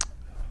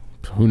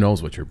 Who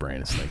knows what your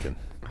brain is thinking?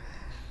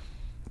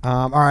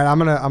 All right, I'm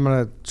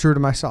gonna true to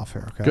myself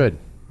here. Okay. Good.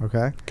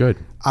 Okay. Good.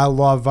 I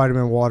love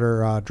vitamin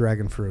water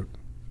dragon fruit,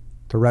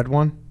 the red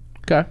one.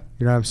 Okay.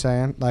 You know what I'm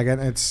saying? Like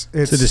it's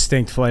It's a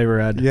distinct flavor,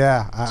 Ed.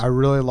 yeah. I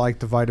really like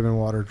the vitamin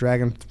water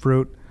dragon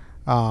fruit.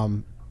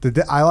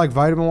 I like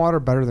vitamin water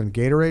better than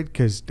Gatorade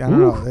because I don't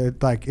know.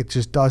 It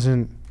just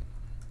doesn't.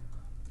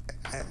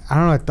 I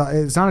don't know.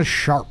 It's not as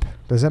sharp.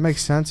 Does that make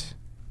sense?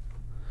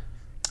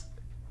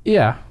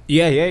 Yeah.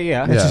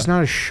 Yeah. It's just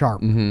not as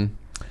sharp. Mm-hmm.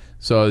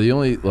 So the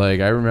only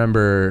I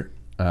remember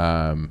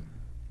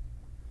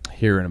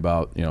hearing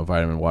about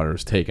vitamin water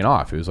was taking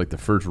off. It was like the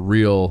first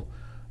real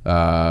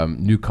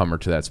newcomer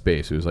to that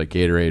space. It was like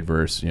Gatorade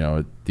versus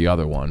the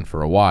other one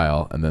for a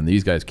while, and then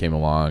these guys came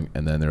along,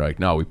 and then they're like,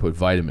 no, we put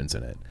vitamins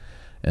in it.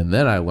 And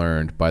then I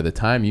learned by the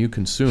time you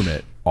consume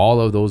it,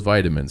 all of those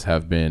vitamins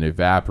have been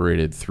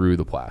evaporated through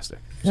the plastic.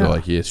 So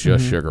Yeah. it's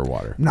just sugar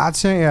water. Not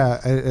saying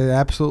it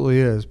absolutely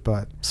is,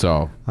 but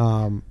So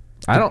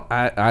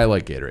I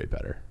like Gatorade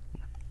better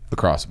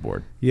across the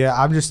board. yeah,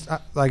 I'm just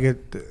like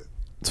it.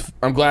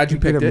 I'm glad you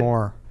Get picked it it.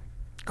 more.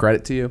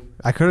 Credit to you.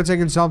 I could have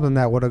taken something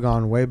that would have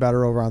gone way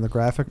better over on the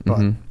graphic,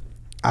 but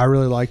I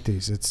really like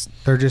these.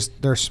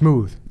 They're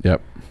smooth.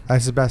 Yep.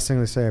 That's the best thing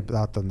to say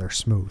about them. They're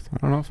smooth. I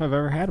don't know if I've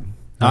ever had them.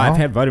 No? I've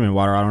had vitamin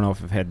water. I don't know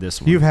if I've had this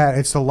one.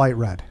 It's the light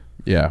red.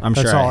 Yeah. I'm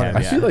That's sure all I it have. I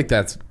is. Yeah. feel like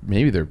that's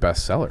maybe their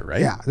best seller,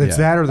 right? Yeah, it's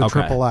that or the Okay.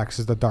 triple X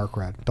is the dark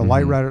red. The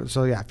light red.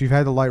 So yeah, if you've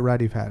had the light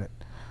red, you've had it.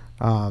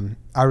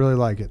 I really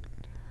like it.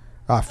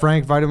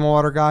 Frank, vitamin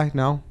water guy?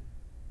 No.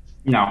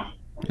 No,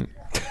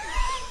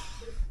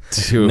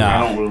 Dude. No. I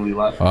don't really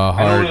like. I hard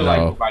don't really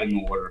no. like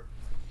vitamin water.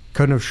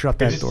 Couldn't have shut It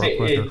that just door ta-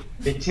 quicker.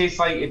 it tastes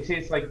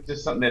like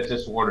just something that's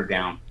just watered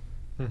down.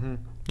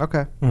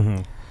 Okay. Mm-hmm.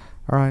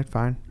 All right.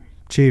 Fine.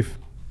 Chief.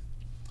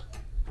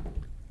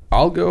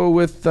 I'll go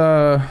with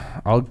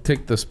I'll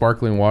take the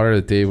sparkling water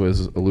that Dave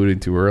was alluding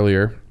to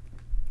earlier.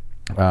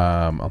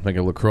 I'm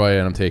thinking LaCroix,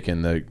 and I'm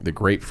taking the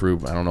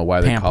grapefruit. I don't know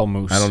why they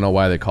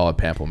call it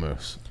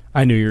pamplemousse.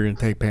 I knew you were going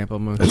to take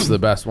pamplemousse. It's the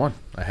best one.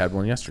 I had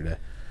one yesterday.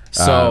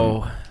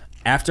 So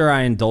after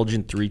I indulge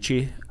in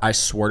 3-Chi, I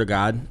swear to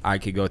God, I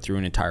could go through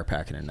an entire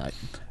pack in a night.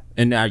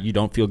 And now you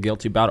don't feel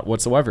guilty about it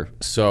whatsoever.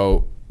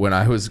 So when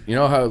I was,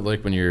 how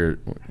like when you're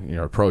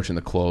approaching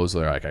the close,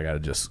 they're like, I got to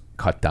just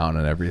cut down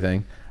on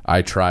everything.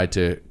 I tried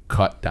to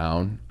cut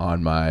down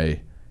on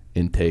my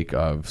intake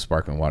of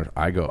sparkling water.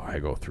 I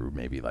go through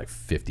maybe like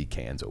 50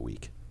 cans a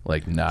week.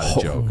 Like not a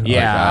joke.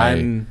 Yeah, Like,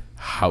 I'm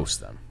house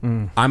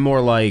them. I'm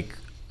more like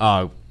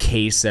a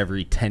case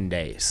every 10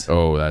 days.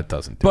 Oh, that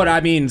doesn't do But it.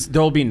 I mean,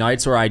 there'll be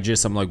nights where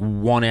I'm like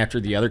one after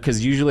the other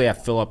because usually I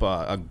fill up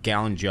a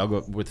gallon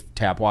jug with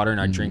tap water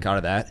and I drink out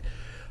of that.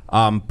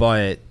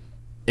 But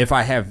if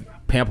I have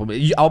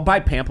pamplemousse, I'll buy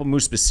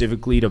pamplemousse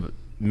specifically to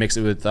mix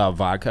it with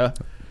vodka.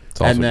 It's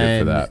also good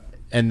for that.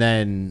 And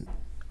then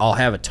I'll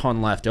have a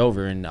ton left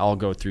over and I'll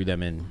go through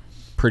them in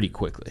pretty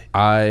quickly.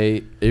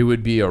 It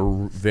would be a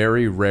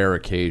very rare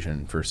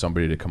occasion for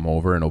somebody to come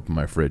over and open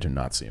my fridge and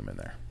not see them in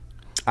there.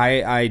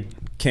 I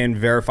can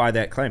verify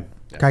that claim.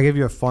 Can I give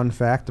you a fun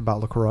fact about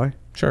LaCroix?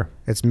 Sure.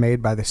 It's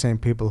made by the same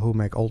people who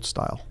make Old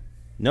Style.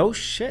 No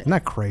shit. Isn't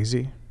that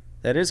crazy?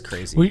 That is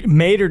crazy.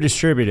 Made or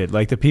distributed?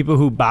 Like the people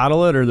who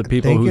bottle it or the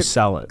people They who get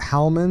sell it?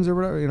 Hellman's or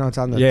whatever. It's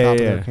on the Yeah, top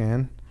yeah, of yeah. their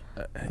can.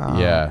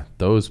 Yeah,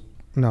 those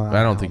No,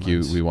 I don't think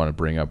we want to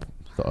bring up.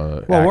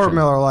 Well, we're actual-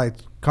 Miller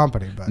Lite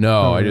company, but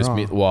No, don't I get me just wrong.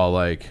 mean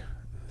like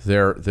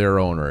their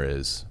owner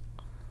is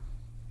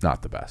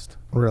not the best.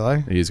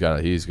 Really. He's got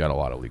a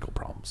lot of legal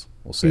problems.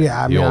 We'll say.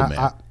 Yeah, I the mean, old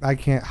man. I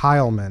can't.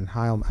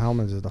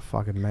 Heilman's is the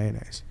fucking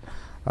mayonnaise.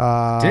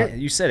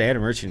 You said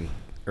Adam Richin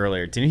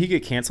earlier. Didn't he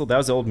get canceled? That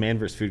was the old Man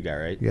vs. Food guy,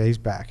 right? Yeah, he's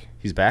back.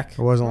 He's back? It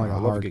wasn't like Oh, a I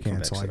love hard good comeback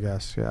cancel, I stuff.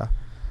 guess.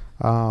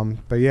 Yeah.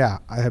 But yeah,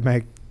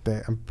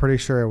 I'm pretty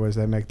sure it was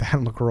they make that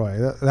in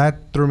LaCroix.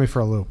 That threw me for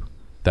a loop.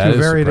 That Two is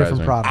very surprising.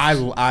 different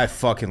products. I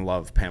fucking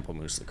love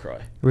Pamplemousse LaCroix.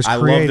 It was I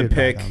love the created by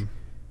pick. them.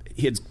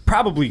 It's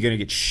probably going to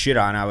get shit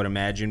on, I would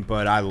imagine,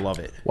 but I love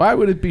it. Why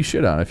would it be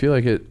shit on? I feel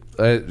like it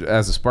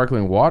as a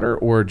sparkling water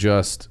or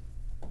just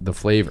the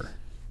flavor.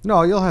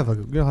 No, you'll have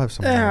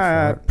some.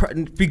 love for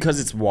it. Because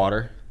it's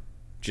water.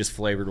 Just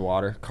flavored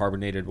water,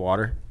 carbonated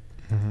water.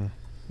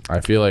 I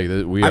feel like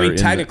that we. I are mean, in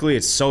technically,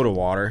 it's soda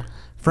water.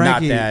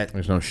 Frankie- Not that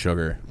there's no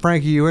sugar.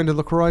 Frankie, you into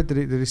LaCroix?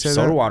 Did he say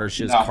soda that? water is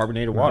just No,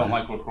 carbonated I water. don't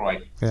like LaCroix.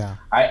 Yeah.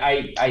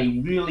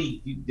 I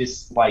really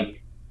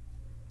dislike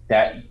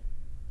that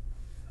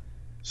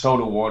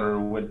soda water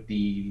with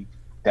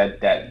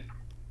that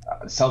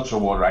seltzer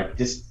water. I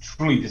just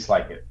truly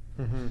dislike it.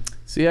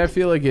 See, I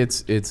feel like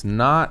it's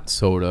not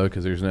soda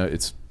because there's no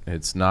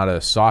it's not a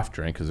soft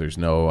drink because there's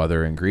no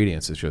other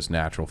ingredients. It's just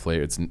natural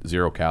flavor. It's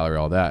 0 calorie,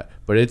 all that.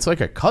 But it's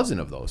like a cousin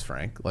of those,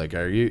 Frank. Like,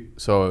 are you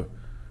so?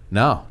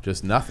 No,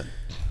 just nothing.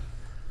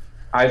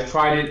 I've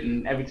tried it,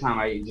 and every time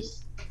I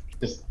just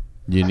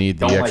You need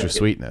the Don't like extra it.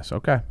 sweetness.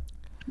 Okay.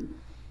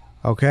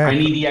 Okay. I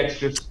need the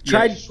extra.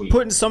 Try sweet.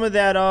 putting some of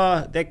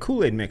that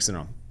Kool-Aid mix in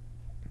them.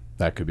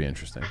 That could be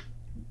interesting.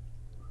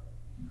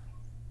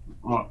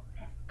 Oh,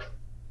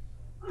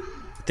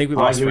 I think we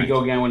all right, lost here we Frank.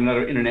 go again with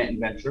another internet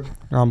adventure.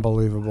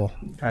 Unbelievable.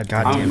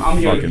 Goddamn. I'm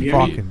here. fucking Can you hear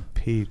me? Fucking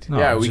Pete. No,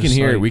 yeah, it's we can just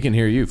hear like- we can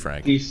hear you,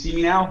 Frank. Can you see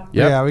me now?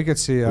 Yep. Yeah, we could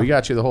see you. We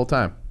got you the whole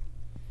time.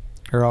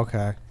 You're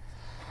okay.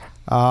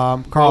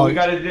 Well, Carl, we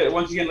got to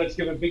once again. Let's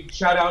give a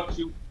shout out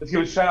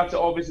to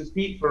All Business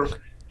Pete for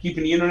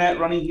keeping the internet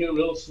running here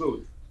real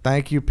smooth.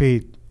 thank you,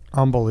 Pete.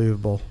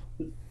 Unbelievable.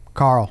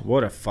 Carl.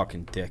 What a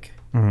fucking dick.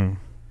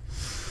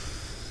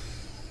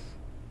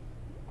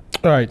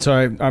 All right, so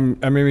I'm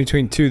in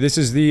between two. This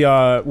is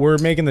the we're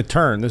making the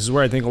turn. This is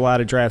where I think a lot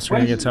of drafts are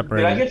going to get Did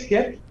separated. I get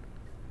skipped?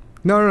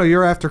 No,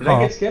 you're after Did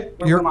Carl. I get skipped?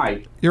 Where You're, am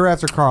I? you're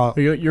after Carl.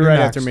 You're right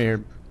next. after me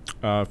here,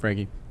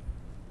 Frankie.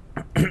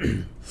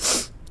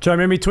 So I'm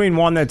in between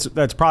one that's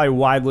probably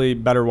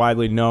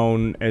widely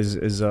known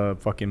as a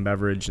fucking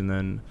beverage, and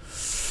then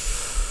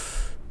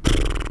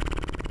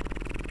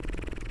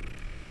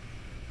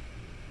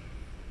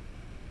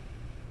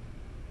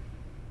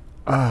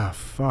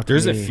fuck.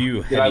 There's a me.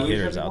 few Did I heavy lose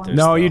hitters out everyone? there.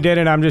 No, still. you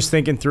didn't. I'm just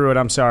thinking through it.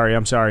 I'm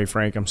sorry,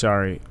 Frank. I'm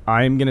sorry.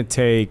 I'm gonna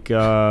take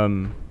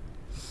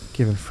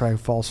Giving Frank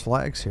false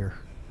flags here.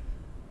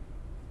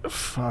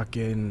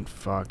 fucking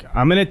fuck.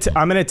 I'm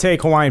gonna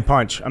take Hawaiian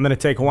Punch.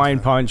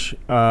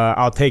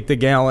 I'll take the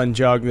gallon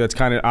jug that's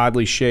kind of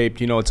oddly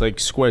shaped. You know, it's like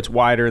it's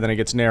wider, then it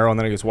gets narrow, and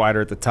then it gets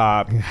wider at the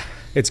top.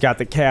 It's got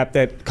the cap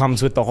that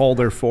comes with the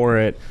holder for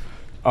it.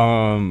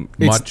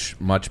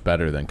 Much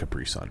better than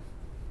Capri Sun.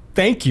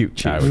 Thank you, I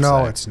Chief. would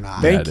No, say. it's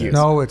not. Thank Yeah, it you. is.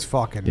 No, it's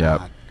fucking Yep.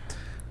 not.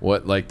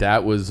 What like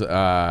that was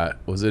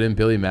it in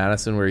Billy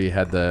Madison where you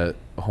had the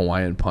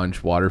Hawaiian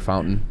Punch water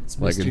fountain?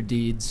 Like Mr. in-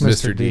 Deeds. Mr.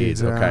 Mr. Deeds.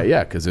 Deeds, yeah. Okay,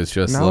 yeah, because it's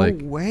just No like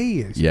way.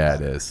 Is yeah,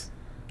 that. it is.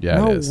 Yeah,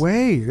 No it is.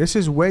 way. This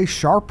is way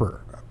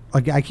sharper.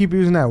 Like I keep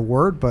using that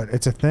word, but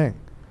it's a thing.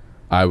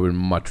 I would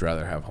much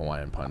rather have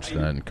Hawaiian Punch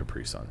than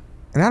Capri Sun.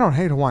 And I don't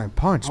hate Hawaiian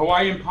Punch.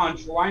 Hawaiian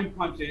Punch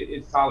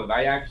is solid.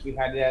 I actually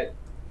had that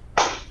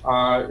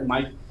in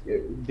my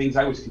things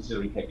I was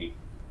considering picking.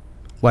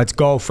 Let's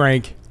go,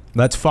 Frank.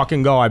 Let's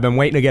fucking go. I've been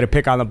waiting to get a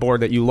pick on the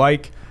board that you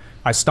like.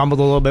 I stumbled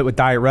a little bit with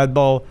Diet Red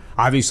Bull.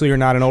 Obviously, you're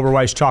not an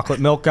Oberweis chocolate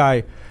milk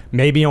guy.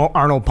 Maybe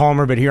Arnold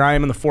Palmer, but here I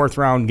am in the 4th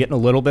round getting a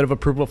little bit of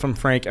approval from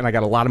Frank, and I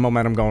got a lot of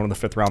momentum going in the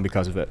 5th round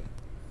because of it.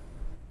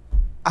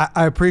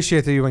 I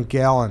appreciate that you went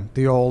gallon.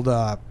 The old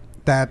that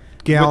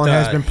gallon the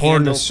has been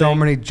poured into handle so thing?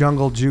 many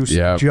jungle juice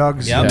Yep.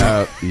 jugs. Yep.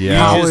 Yeah, yeah.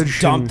 College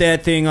Just dump and-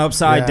 that thing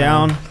upside Yeah.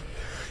 down.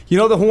 You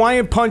know, the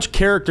Hawaiian Punch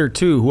character,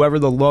 too, whoever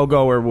the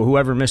logo or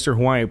whoever Mr.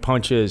 Hawaiian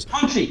Punch is,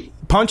 Punchy.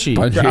 Punchy.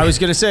 Punchy. I was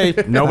gonna say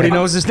nobody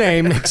knows his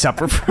name except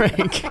for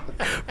Frank.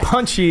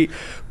 Punchy's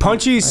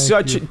Thank you,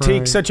 Frank.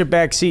 takes such a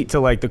back seat to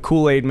like the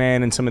Kool-Aid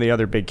Man and some of the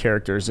other big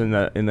characters in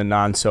the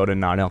non-soda,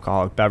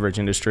 non-alcoholic beverage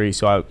industry.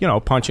 So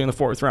Punchy in the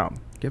 4th round.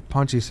 Give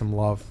Punchy some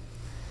love.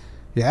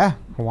 Yeah,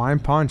 Hawaiian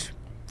Punch.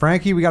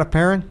 Frankie, we got a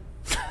pairing?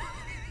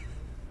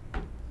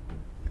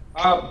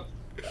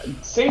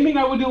 Same thing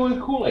I would do with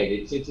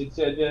Kool-Aid. It's a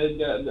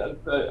soda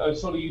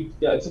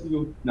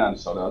not a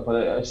soda, but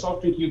a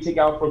soft drink you take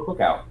out for a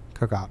cookout.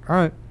 Cookout. All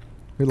right.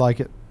 We like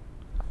it.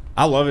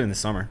 I love it in the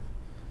summer.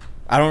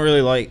 I don't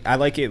really like. I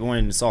like it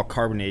when it's all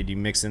carbonated. You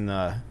mix in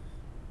the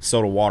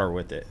soda water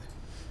with it.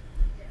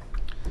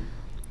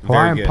 Very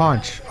Hawaiian good.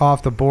 Punch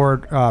off the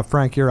board.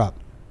 Frank, you're up.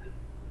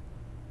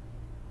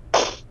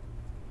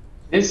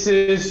 This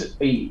is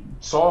a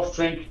soft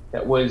drink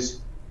that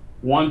was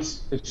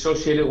once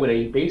associated with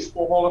a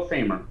baseball Hall of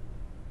Famer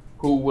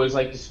who was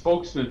like the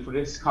spokesman for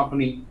this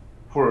company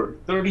for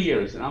 30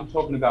 years. And I'm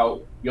talking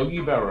about Yogi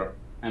Berra,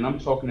 and I'm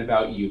talking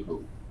about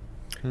Yoo-Hoo.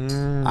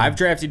 I've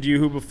drafted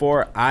Yoo-Hoo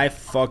before. I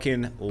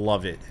fucking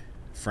love it,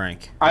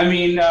 Frank. I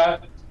mean, I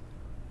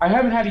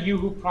haven't had a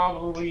Yoo-Hoo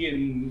probably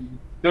in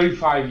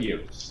 35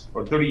 years,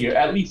 or 30 years,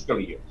 at least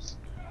 30 years.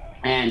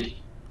 And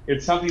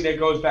it's something that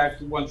goes back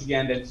to, once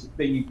again, that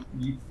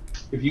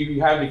if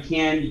you have the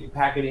can, you can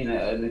pack it in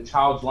a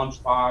child's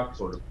lunchbox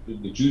or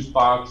the juice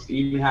box.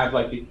 You even have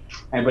but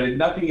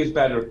nothing is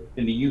better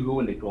than the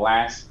Yoo-Hoo in the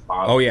glass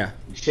bottle. Oh yeah.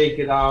 You shake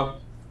it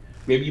up.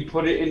 Maybe you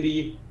put it in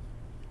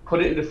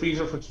the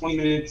freezer for 20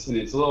 minutes, and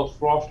it's a little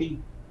frothy.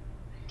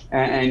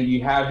 And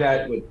you have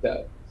that with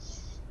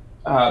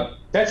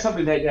that's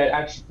something that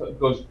actually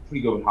goes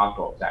pretty good with hot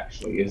dogs.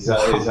 Actually, is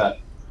a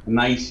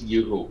nice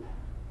Yoo-Hoo.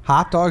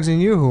 Hot dogs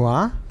and Yoo-Hoo,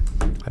 huh?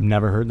 I've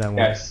never heard that one.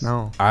 Yes.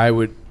 No.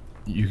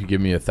 You could give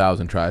me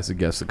 1,000 tries to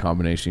guess the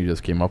combination you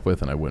just came up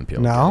with, and I wouldn't be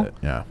able No? to get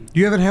it. Yeah.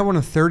 You haven't had one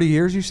in 30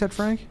 years, you said,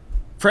 Frank?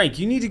 Frank,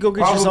 you need to go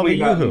get yourself a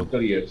Probably about Yoo-Hoo.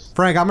 30 years.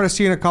 Frank, I'm going to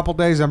see you in a couple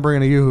days. I'm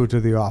bringing a Yoo-Hoo to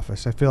the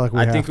office. I feel like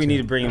I think we need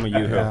to bring him a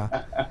Yoo-Hoo.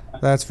 Yeah,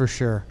 that's for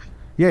sure.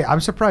 Yeah,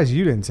 I'm surprised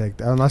you didn't take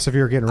that, unless if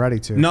you were getting ready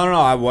to. No,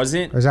 I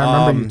wasn't. Because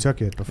I remember you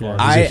took it before.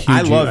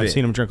 I love I've it.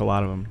 seen him drink a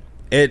lot of them.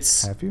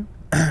 It's Have you?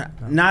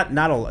 not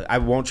I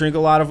won't drink a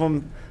lot of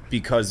them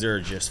because they're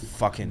just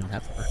fucking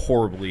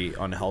horribly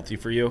unhealthy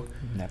for you.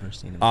 Never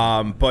seen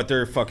him. But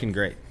they're fucking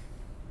great.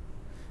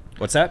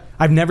 What's that?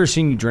 I've never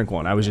seen you drink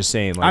one. I was just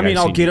saying. Like, I mean,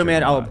 I've I'll seen get you them drink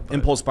at a I'll lot, but-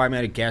 impulse buy them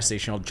at a gas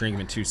station. I'll drink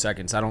them in 2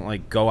 seconds. I don't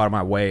like go out of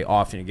my way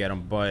often to get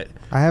them, but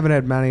I haven't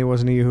had many.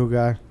 Wasn't a Yoo-Hoo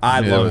guy. I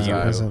Yeah, love it you.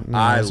 wasn't- no,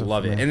 I it wasn't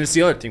love for it. me. And it's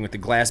the other thing with the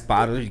glass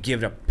bottle. You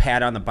give it a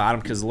pat on the bottom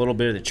because a little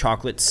bit of the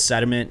chocolate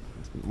sediment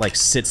like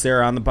sits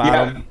there on the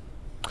bottom.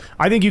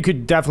 I think you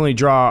could definitely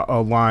draw a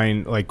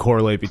line, like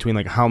correlate between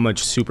like how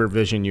much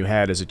supervision you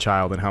had as a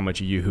child and how much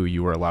Yoo-Hoo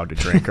you were allowed to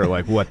drink, or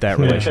like what that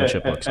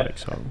relationship looks like.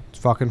 So It's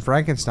fucking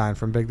Frankenstein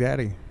from Big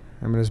Daddy.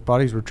 I mean, his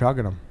buddies were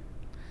chugging him.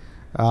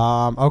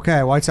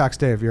 Okay, White Sox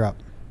Dave, you're up.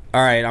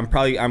 All right, I'm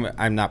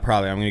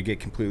going to get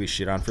completely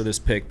shit on for this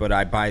pick, but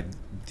I buy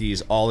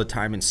these all the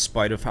time in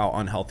spite of how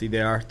unhealthy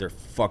they are. They're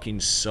fucking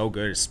so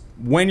good. It's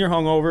when you're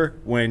hungover,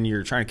 when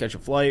you're trying to catch a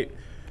flight,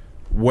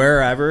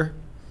 wherever,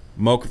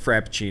 mocha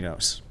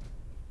frappuccinos.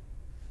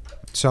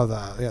 So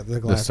the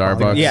glass Starbucks?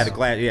 bottle.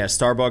 Yeah,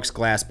 Starbucks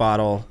glass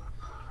bottle.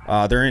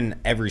 They're in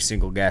every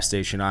single gas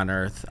station on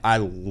earth. I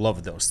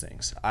love those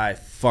things. I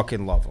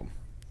fucking love them.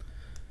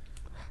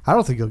 I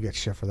don't think you'll get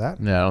shit for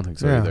that. Yeah, I don't think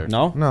so Yeah. either.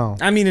 No? No.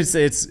 I mean, it's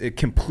a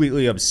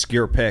completely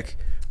obscure pick,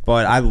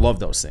 but I love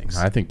those things.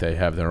 I think they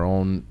have their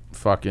own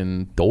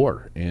fucking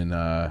door in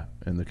the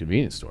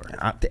convenience store.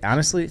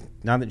 Honestly,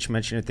 now that you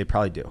mention it, they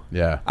probably do.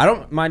 Yeah. I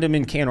don't mind them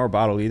in can or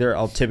bottle either.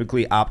 I'll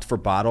typically opt for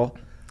bottle.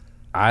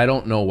 I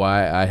don't know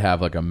why I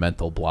have like a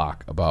mental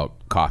block about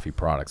coffee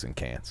products in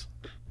cans.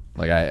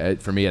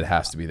 Like for me, it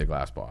has to be the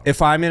glass bottle.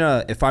 If I'm in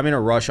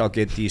a rush, I'll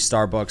get the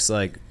Starbucks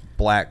like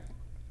black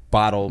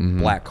bottle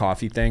black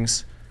coffee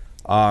things.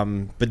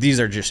 But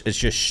these are it's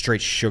just straight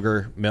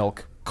sugar,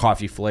 milk,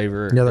 coffee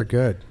flavor. Yeah, they're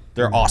good.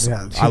 They're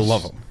awesome. Yeah, I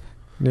love them.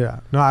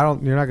 Yeah. No, I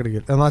don't. You're not gonna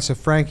get unless if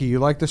Frankie, you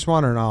like this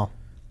one or no?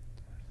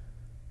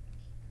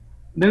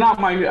 They're not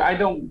I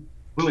don't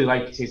really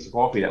like the taste of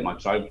coffee that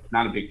much. So I'm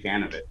not a big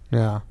fan of it.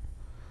 Yeah.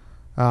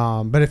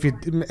 But if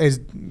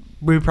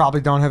we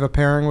probably don't have a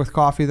pairing with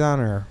coffee then,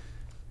 or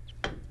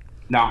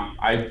No,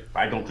 I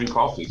don't drink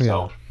coffee.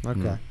 So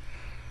okay.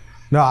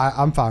 No,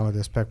 I'm fine with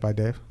this pick by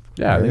Dave.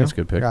 Yeah, I Are think you? it's a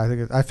good pick.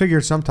 Yeah, I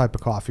figured some type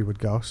of coffee would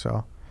go.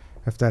 So,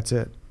 if that's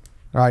it,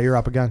 all right, you're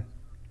up again.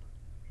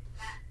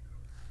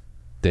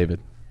 David,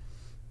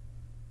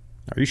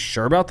 Are you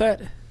sure about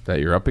that? that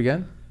you're up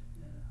again?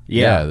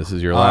 Yeah, this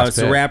is your last It's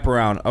a pick.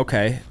 wraparound.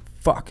 Okay.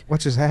 Fuck.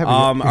 What's just happening?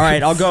 All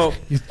right, I'll go.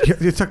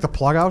 You took the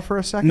plug out for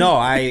a second. No,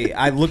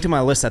 I looked at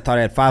my list. I thought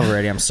I had 5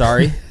 already. I'm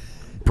sorry.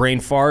 Brain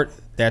fart.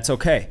 That's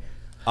okay.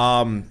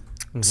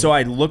 So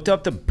I looked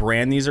up the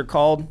brand these are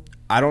called.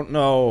 I don't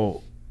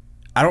know.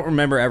 I don't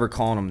remember ever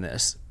calling them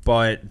this,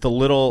 but the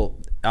little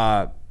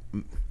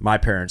my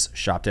parents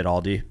shopped at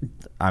Aldi.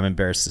 I'm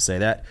embarrassed to say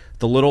that.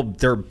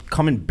 They're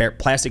come in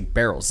plastic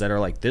barrels that are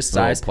like this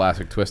Little size.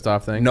 plastic twist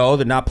off thing. No,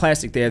 they're not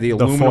plastic. They have the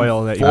aluminum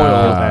foil that you foil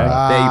pull back.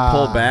 that you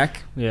pull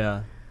back.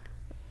 yeah.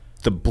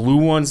 The blue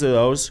ones of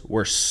those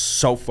were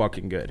so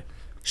fucking good.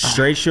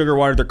 Straight sugar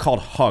water. They're called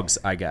Hugs,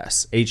 I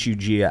guess.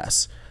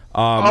 Hugs.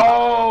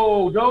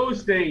 Oh,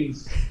 those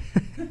things.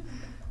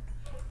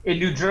 In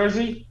New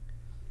Jersey,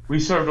 we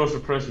serve those for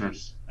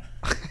prisoners.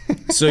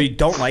 So you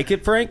don't like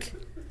it, Frank?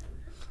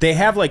 They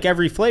have like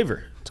every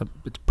flavor.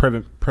 It's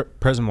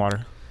prison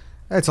water.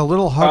 It's a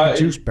little hug Uh,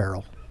 juice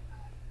barrel.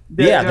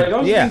 Those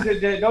yeah.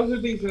 Those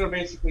are things that are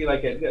basically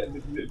like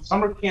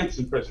summer camps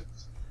and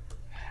prisons.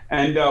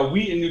 And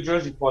we in New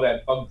Jersey call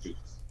that bug juice.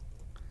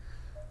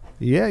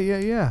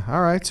 Yeah.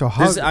 All right, so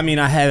hug. I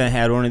haven't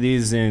had one of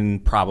these in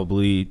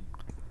probably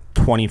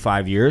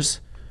 25 years,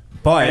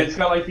 But And it's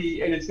got like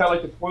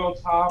the foil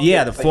top.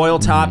 yeah, the It's foil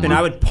like, top, and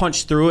I would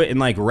punch through it and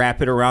like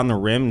wrap it around the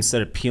rim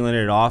instead of peeling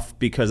it off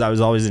because I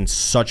was always in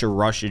such a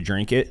rush to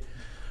drink it.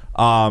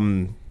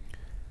 And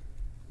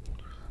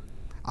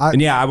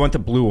yeah, I want the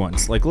blue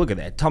ones. Like, look at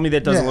that. Tell me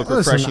that doesn't look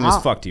refreshing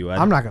as fuck to you, Ed.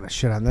 I'm not gonna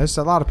shit on this.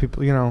 A lot of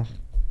people,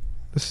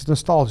 this is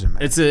nostalgia,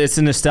 man. It's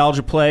a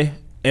nostalgia play.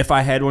 If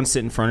I had one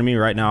sit in front of me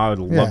right now, I would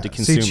love to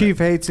consume See,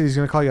 Chief it. hates it. He's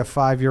gonna call you a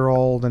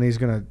 5-year-old, and he's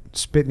gonna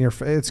spit in your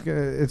face.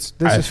 This is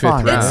fifth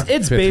fine. round. man.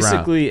 It's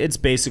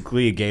Fifth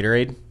basically a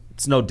Gatorade.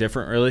 It's no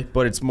different really,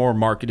 but it's more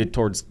marketed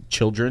towards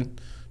children,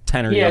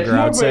 10 or Yeah, younger.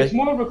 I would say. it's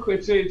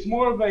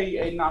more of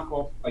a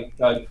knockoff like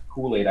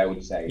Kool-Aid, I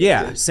would say.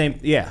 Yeah, same.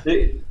 Yeah,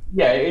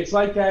 It's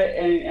like that,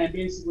 and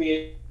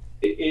basically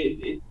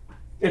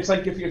it's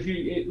like if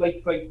you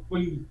like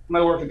when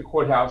I worked at the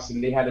courthouse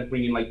and they had to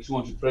bring in like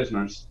 200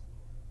 prisoners,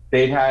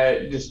 they'd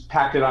had just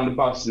packed it on the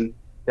bus, and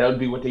that would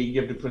be what they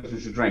give the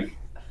prisoners to drink.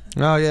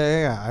 Oh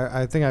yeah.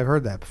 I think I've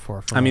heard that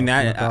before. I mean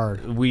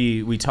that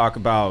we talk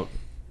about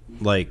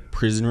like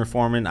prison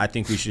reform, and I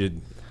think we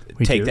should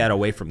take that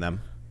away from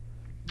them.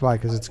 Why?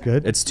 Because it's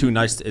good. It's too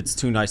nice. It's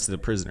too nice to the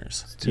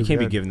prisoners. You can't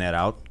be giving that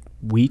out.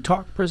 We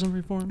talk prison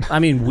reform. I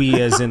mean, we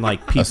as in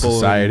like people.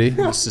 society?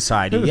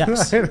 Society,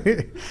 yes. All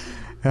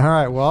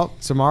right. Well,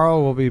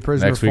 tomorrow will be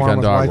prison Next week reform on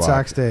with Dog White Walk.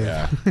 Sox Dave.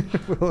 Yeah.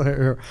 we'll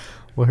hear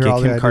Get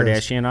all Kim the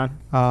ideas. Kardashian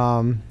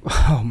on.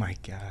 Oh my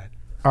god.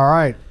 All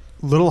right.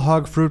 Little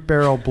Hug Fruit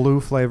Barrel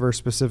Blue flavor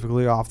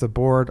specifically off the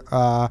board.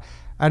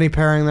 Any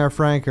pairing there,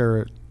 Frank?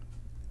 Or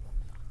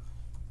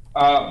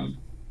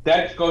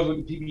That goes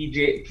with the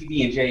PB&J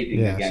thing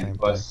Yeah, again, same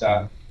plus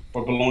or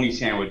bologna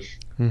sandwich.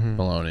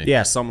 Bologna.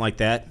 Yeah, something like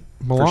that.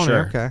 bologna? For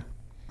sure. Okay.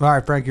 All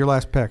right, Frank, your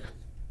last pick.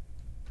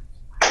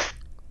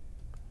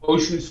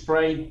 Ocean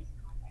Spray,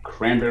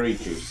 cranberry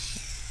juice.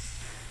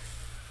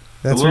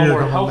 That's a where little you're more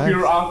going healthier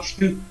next?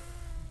 option.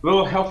 A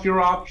little healthier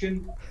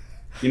option.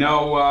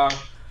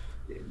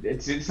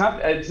 It's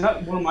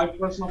not one of my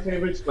personal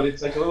favorites, but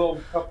it's like a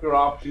little healthier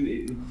option.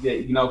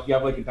 If you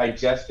have like a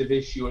digestive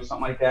issue or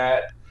something like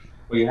that,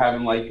 or you're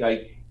having like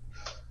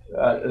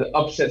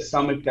upset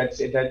stomach,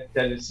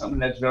 that is something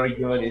that's very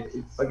good.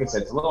 It's like I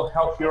said, it's a little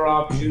healthier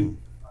option.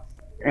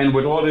 And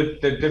with all the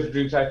different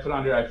drinks I put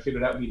on there, I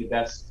figured that would be the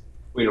best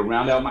way to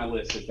round out my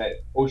list is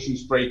that Ocean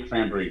Spray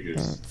cranberry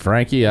juice.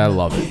 Frankie, I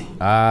love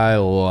it. I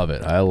love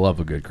it. I love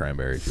a good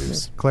cranberry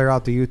juice. Clear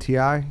out the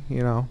UTI,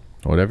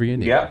 Whatever you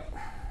need. Yeah.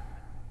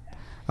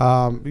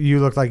 You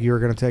looked like you were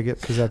going to take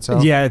it. Is that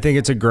so? Yeah, I think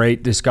it's a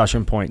great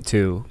discussion point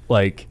too.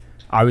 Like,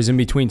 I was in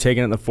between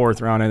taking it in the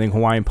 4th round. I think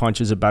Hawaiian Punch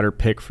is a better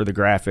pick for the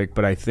graphic,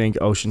 but I think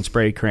Ocean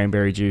Spray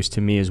cranberry juice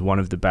to me is one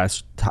of the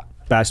best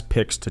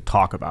picks to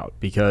talk about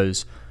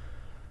because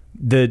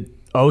the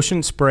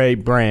Ocean Spray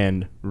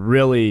brand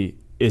really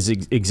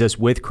exists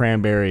with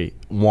cranberry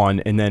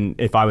one, and then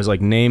if I was like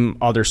name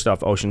other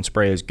stuff Ocean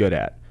Spray is good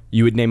at,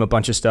 you would name a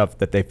bunch of stuff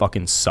that they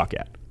fucking suck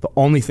at. The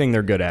only thing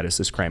they're good at is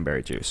this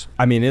cranberry juice.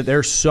 I mean,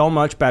 they're so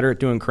much better at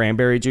doing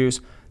cranberry juice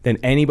than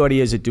anybody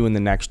is at doing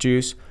the next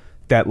juice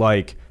that,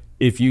 like,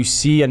 if you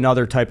see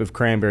another type of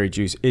cranberry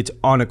juice, it's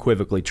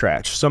unequivocally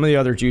trash. Some of the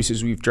other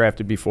juices we've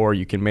drafted before,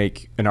 you can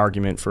make an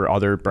argument for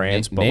other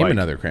brands. But Name like,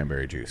 another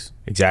cranberry juice.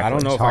 Exactly. I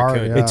don't know It's if hard, I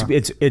could.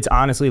 yeah. It's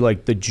honestly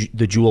like the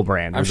Jewel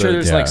brand. I'm or sure the-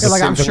 there's Yeah. like Yeah,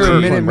 like I'm simple sure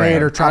Kirkland Minute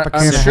Maid or brand. Tropicana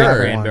I'm have sure. one.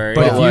 Cranberry.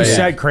 But if Like- you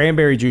said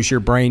cranberry juice, your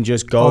brain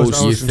just goes Goes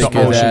to Ocean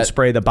Spray. Ocean That-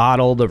 Spray, the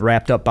bottle, the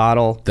wrapped up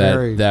bottle.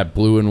 Very- That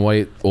blue and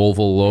white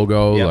oval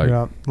logo. Yep. Like,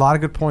 Yeah, a lot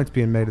of good points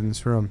being made in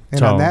this room. And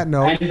So- on that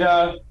note,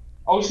 And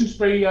Ocean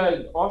Spray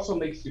also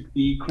makes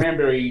the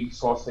cranberry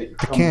sauce that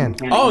comes can. in the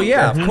can. Oh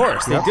yeah, of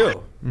course they do.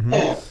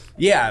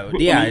 Yeah,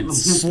 it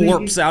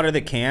slurps out of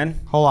the can.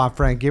 hold on,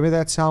 Frank. Give me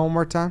that sound one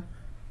more time.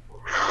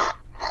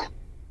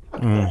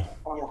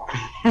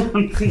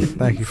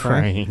 Thank you,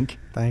 Frank.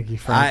 Thank you,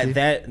 Frank.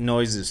 That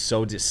noise is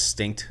so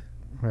distinct.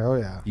 Oh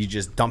yeah. You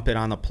just dump it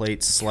on the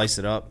plate, slice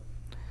it up.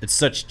 It's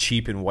such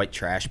cheap and white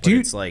trash, but you-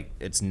 it's like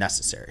it's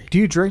necessary. Do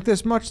you drink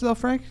this much though,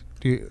 Frank?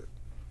 Do you?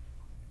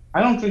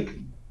 I don't drink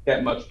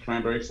that much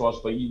cranberry sauce,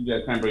 but you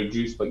get cranberry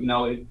juice. But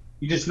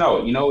you just know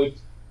it.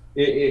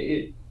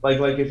 It like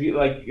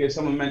if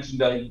someone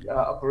mentioned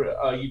upper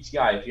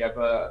UTI, if you have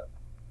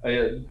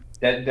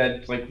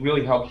that like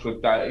really helps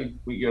with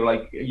your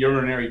like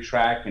urinary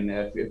tract, and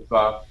if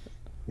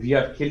you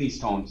have kidney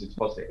stones, it's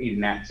supposed to aid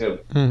in that too.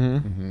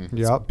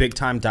 Yep. Big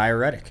time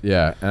diuretic.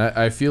 yeah. And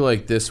I feel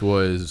like this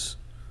was,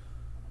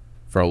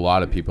 for a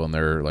lot of people in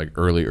their like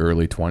early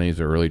 20s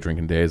or early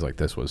drinking days, like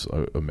this was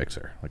a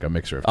mixer. Like a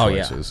mixer of Oh,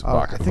 yeah. choices. I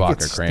Vodka, think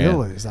vodka it cran.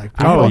 still is. Like,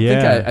 I Oh, don't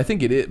yeah. think I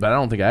think it is, but I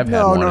don't think I've had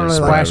No, one. no, in no,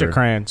 Splash forever. of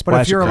crayon. but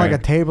Splash if you're of like a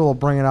crayon. table, it'll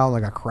bring it out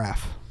like a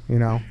craft.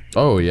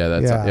 Oh yeah,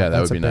 that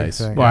that's would be a big nice.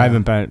 thing. Well, I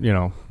haven't been,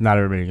 not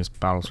everybody gets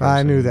bottle service.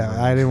 I knew that.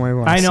 I didn't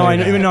want to I know. say I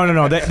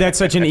know. that. No. That's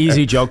such an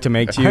easy joke to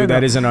make to I you. know.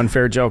 That is an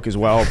unfair joke as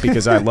well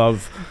because I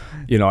love,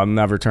 I'm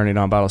never turning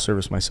down bottle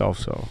service myself.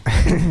 So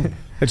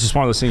it's just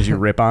one of those things you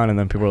rip on, and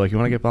then people are like, "You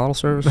want to get bottle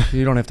service?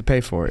 You don't have to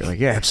pay for it." You're like,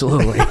 yeah,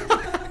 absolutely.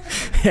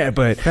 Yeah,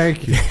 but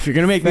Thank you. if you're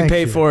gonna make me Thank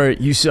pay you. for it,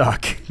 you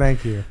suck.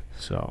 Thank you.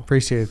 So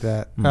Appreciate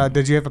that.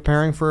 Did you have a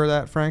pairing for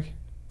that, Frank?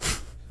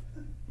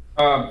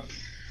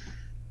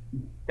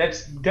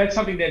 That's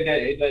something that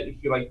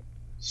if you like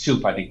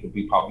soup, I think would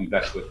be probably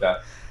best with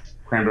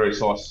cranberry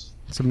sauce.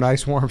 Some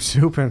nice warm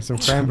soup and some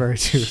cranberry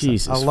juice.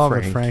 Jesus, I love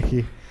Frank. it,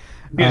 Frankie.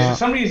 Because for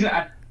some reason,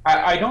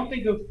 I don't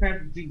think of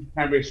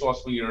cranberry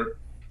sauce when you're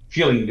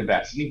feeling the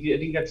best. I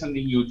think that's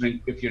something you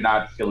drink if you're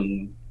not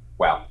feeling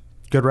well.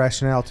 Good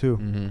rationale, too.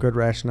 Good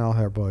rationale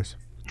here, boys.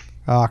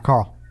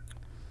 Carl.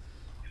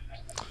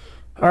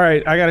 all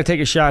right, I got to take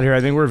a shot here. I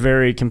think we're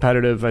very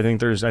competitive. I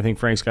think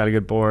Frank's got a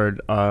good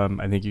board.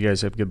 I think you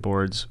guys have good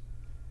boards.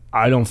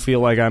 I don't feel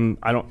like I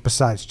don't.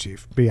 Besides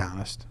Chief, be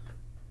honest.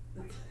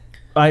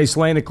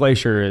 Icelandic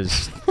Glacier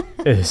is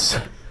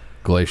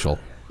Glacial.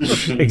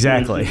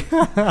 exactly.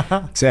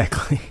 So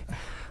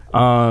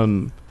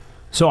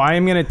I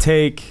am gonna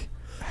take.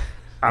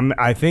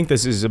 I think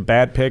this is a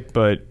bad pick,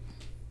 but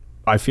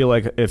I feel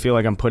like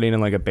I'm putting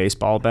in like a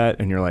baseball bet,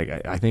 and you're like,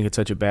 I think it's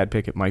such a bad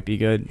pick, it might be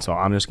good. So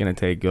I'm just gonna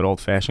take good old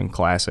fashioned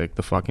classic,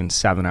 the fucking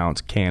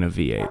 7-ounce can of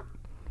V8.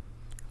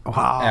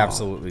 Wow.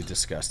 Absolutely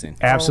disgusting.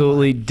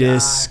 Absolutely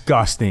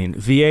disgusting.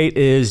 V8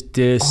 is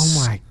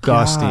disgusting.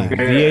 God.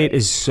 V8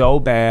 is so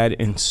bad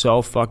and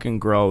so fucking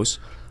gross.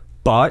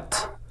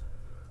 But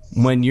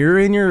when you're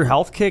in your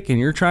health kick and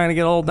you're trying to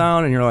get all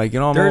down and you're like,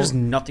 There's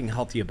nothing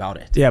healthy about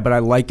it. yeah, but I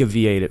like a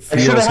V8. It I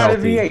should feels have had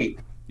healthy. a V8.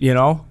 You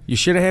know, you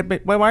should have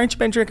had. Why aren't you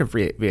been drinking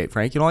V8,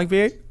 Frank? You don't like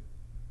V8?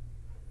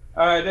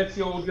 That's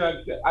the old.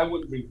 I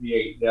wouldn't drink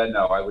V8.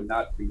 No, I would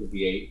not drink a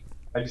V8.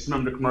 I just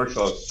remember the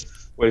commercials.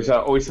 Was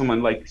always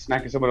someone like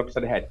smacking someone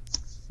upside the head.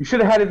 You should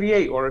have had a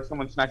V8, or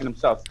someone smacking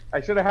themselves.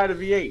 I should have had a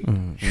V8.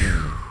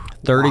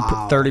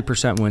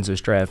 30% wins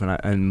this draft,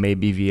 and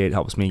maybe V8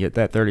 helps me get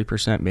that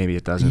 30%. Maybe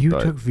it doesn't. You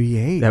but took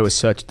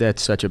V8.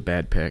 That's such a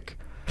bad pick.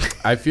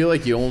 I feel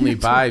like you only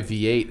buy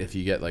V8 if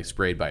you get like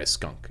sprayed by a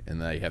skunk,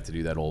 and then you have to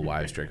do that old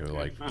wives trick of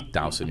like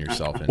dousing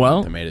yourself in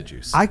tomato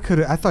juice. I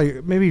thought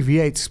maybe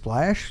V8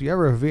 Splash. You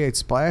ever have V8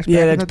 Splash?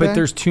 Yeah, but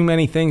there's too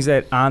many things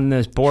that on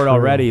this board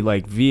already.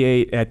 Like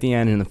V8 at the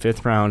end in the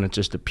 5th round, it's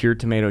just a pure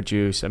tomato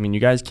juice. I mean, you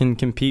guys can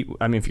compete.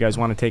 I mean, if you guys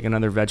want to take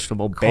another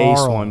vegetable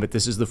based one, but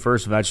this is the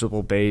first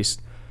vegetable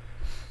based.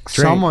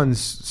 Some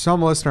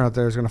listener out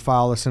there is going to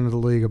file this into the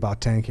league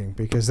about tanking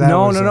because that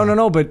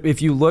No. But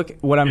if you look,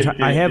 what I'm trying,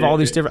 I have all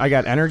these different. I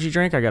got energy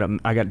drink. I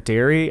got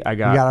dairy. I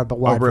got a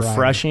wide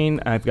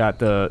refreshing. I've got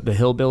the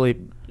hillbilly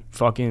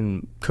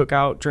fucking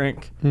cookout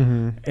drink.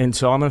 And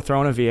so I'm gonna throw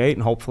in a V8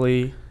 and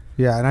hopefully.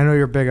 Yeah, and I know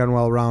you're big on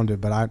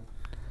well-rounded, but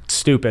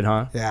Stupid,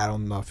 huh? I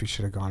don't know if you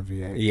should have gone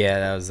V8. Yeah,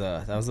 that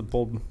was a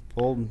bold.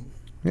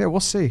 Yeah,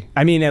 we'll see.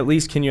 I mean,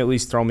 can you at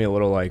least throw me a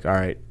little like, all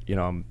right,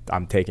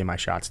 I'm taking my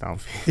shots down.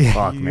 Yeah,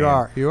 Fuck, you man.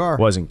 are.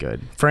 Wasn't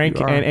good. Frank,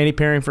 and any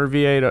pairing for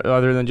V8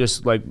 other than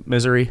just like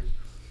misery?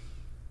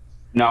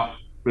 No,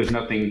 there's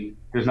nothing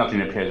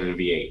that pairs with a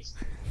V8.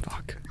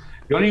 Fuck.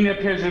 The only thing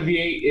that pairs with a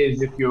V8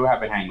 is if you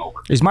have a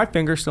hangover. Is my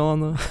finger still on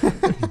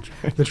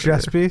the The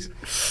chest piece?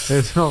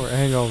 It's no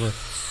hangover.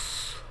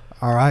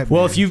 All right.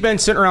 Well, man. if you've been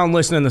sitting around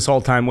listening this whole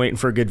time waiting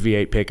for a good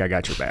V8 pick, I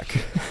got your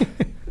back.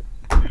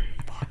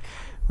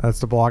 That's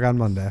the blog on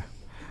Monday.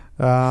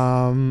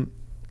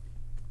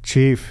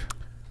 Chief.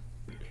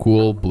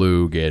 Cool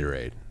blue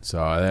Gatorade.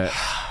 So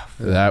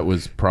that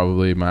was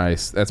probably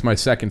that's my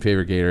second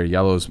favorite Gatorade.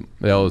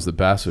 Yellow's the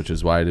best, which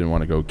is why I didn't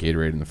want to go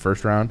Gatorade in the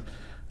first round.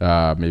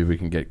 Maybe we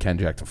can get Ken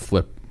Jack to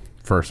flip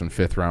first and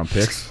 5th round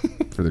picks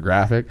for the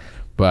graphic.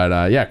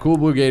 But yeah, cool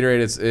blue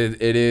Gatorade.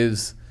 It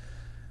is.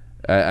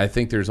 I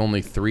think there's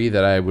only 3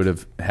 that I would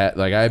have had.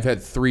 Like I've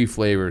had 3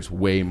 flavors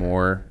way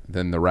more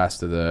than the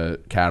rest of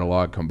the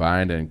catalog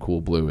combined, and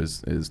Cool Blue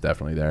is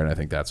definitely there, and I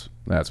think that's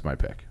my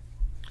pick.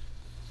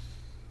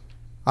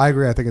 I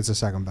agree. I think it's the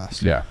second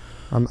best. Yeah,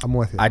 I'm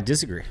with you. I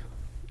disagree.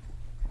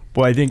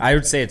 Well, I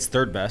would say it's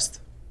 3rd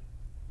best.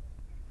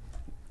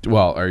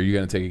 Well, are you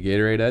going to take a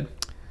Gatorade, Ed?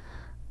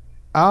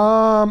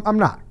 I'm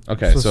not.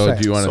 Okay, so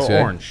do you want to say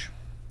orange?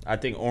 I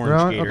think orange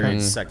Really? Gatorade Okay.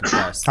 is second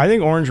best. I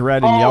think orange,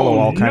 red, and yellow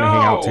all kind of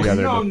hang out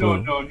together. No, but no,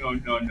 blue. no.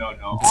 Orange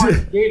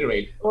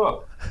Gatorade.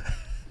 Ugh.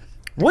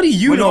 What do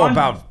you When know orange-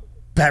 about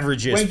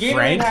beverages, When Gatorade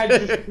Frank?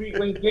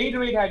 when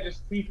Gatorade had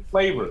just 3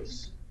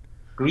 flavors,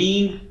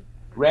 green,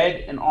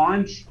 red, and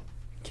orange,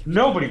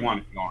 nobody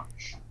wanted the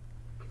orange.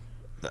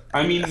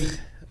 I mean, to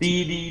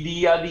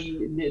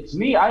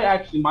me, I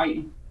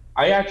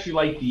actually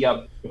like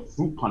the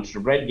fruit punch, the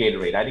red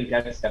Gatorade. I think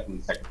that's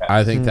definitely second best.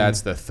 I think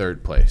that's the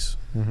 3rd place.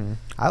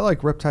 I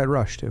like Riptide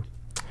Rush too.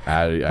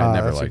 I never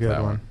that's a liked good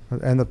that one.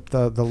 And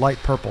the light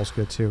purple's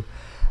good too.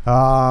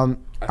 I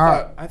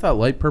thought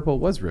light purple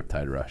was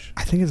Riptide Rush.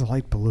 I think it's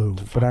light blue,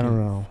 but I don't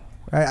know.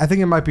 I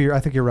think it might be. I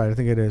think you're right. I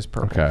think it is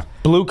purple. Okay.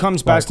 Blue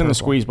comes best in the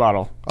purple. squeeze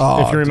bottle.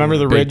 Oh, if you remember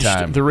dude, the big ridge,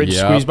 time. Yep.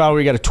 Squeeze bottle,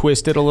 where you got to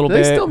twist it a little Do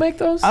they bit. still make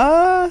those?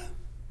 I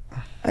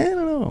don't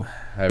know.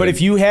 But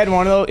if you had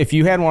one of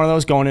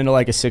those, going into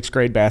like a 6th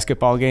grade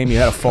basketball game, you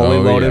had a fully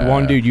loaded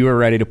one, dude. You were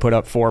ready to put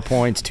up 4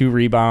 points, 2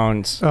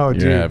 rebounds. Oh,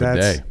 dude, have a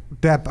that's day.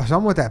 that.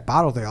 Something with that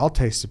bottle, they all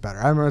tasted better.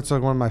 I remember it's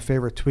like one of my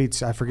favorite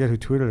tweets. I forget who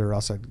tweeted it, or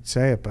else I'd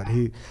say it. But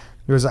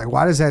It was like,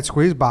 why does that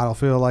squeeze bottle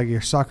feel like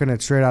you're sucking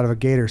it straight out of a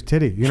gator's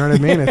titty? You know what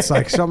I mean? It's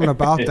like something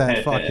about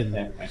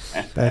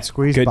that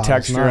squeeze Good bottle.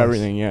 texture, Nice.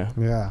 everything. Yeah.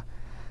 Yeah.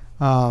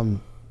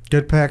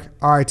 Good pick.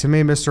 All right, to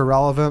me, Mr.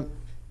 Relevant.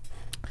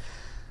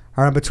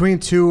 All right, between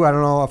two, I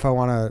don't know if I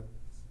want to.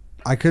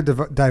 I could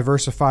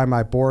diversify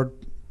my board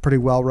pretty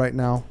well right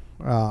now,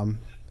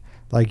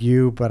 like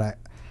you, but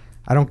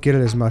I don't get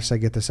it as much as I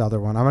get this other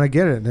one. I'm going to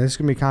get it, and this is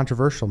going to be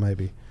controversial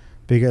maybe,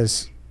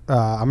 because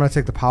I'm going to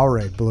take the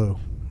Powerade Blue.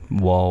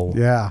 Whoa.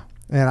 Yeah,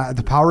 and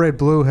the Powerade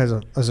Blue has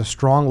a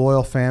strong,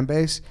 loyal fan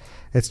base.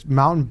 It's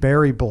Mountain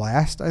Berry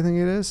Blast, I think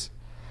it is.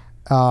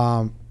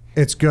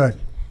 It's good.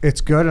 It's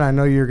good, and I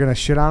know you're going to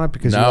shit on it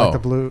because you like the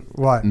blue.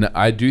 What? No,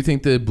 I do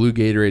think the blue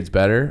Gatorade's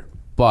better,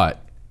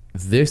 but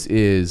this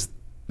is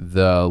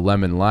the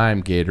lemon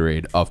lime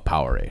Gatorade of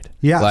Powerade.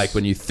 Yes. Like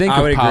when you think I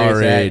of would agree with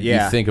that, Powerade,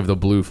 yeah. you think of the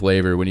blue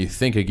flavor. When you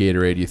think of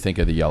Gatorade, you think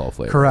of the yellow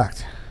flavor.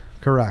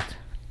 Correct.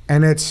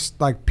 And it's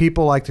like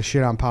people like to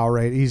shit on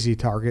Powerade, easy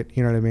target.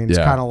 You know what I mean? It's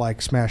Yeah. kind of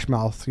like Smash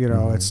Mouth. You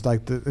know, it's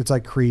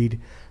like Creed,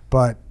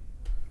 but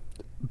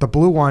the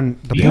blue one,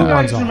 Do you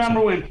guys one's remember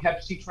awesome. when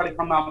Pepsi tried to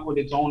come out with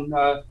its own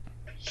the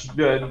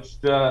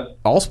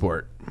All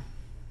sport.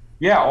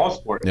 All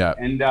sport? Yeah,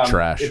 and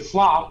trash. It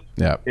flopped.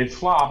 Yeah. It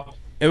flopped.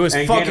 It was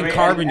And fucking Gatorade-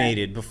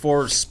 carbonated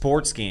before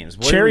sports games.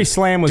 What are Cherry we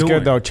Slam was doing?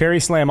 good though. Cherry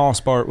Slam All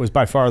Sport was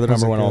by far the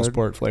Was number it one All good?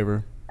 Sport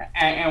flavor.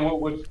 And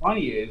what's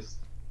funny is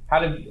how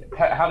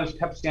does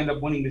Pepsi end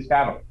up winning this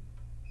battle?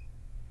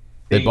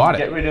 They bought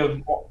it.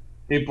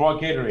 They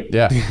brought Gatorade.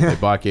 Yeah, they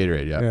bought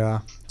Gatorade. Yeah. Yeah,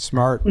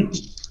 smart.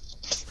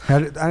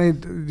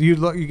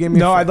 You gave me.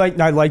 No, I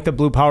like the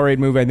blue Powerade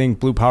move. I think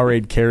blue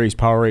Powerade carries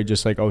Powerade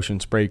just like Ocean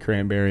Spray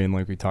Cranberry and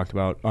like we talked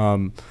about.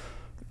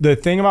 The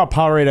thing about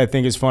Powerade I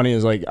think is funny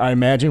is like I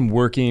imagine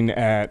working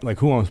at like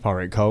who owns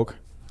Powerade? Coke.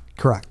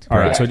 Correct. All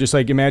right, Correct. so just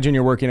like imagine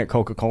you're working at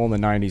Coca-Cola in the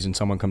 90s and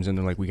someone comes in,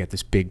 they're like, we got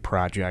this big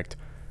project.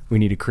 We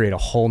need to create a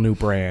whole new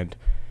brand.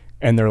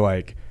 And they're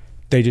like,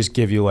 they just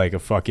give you like a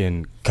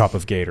fucking cup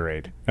of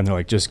Gatorade. And they're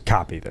like, just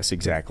copy this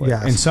exactly.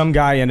 Yes. And some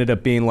guy ended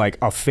up being like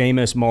a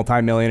famous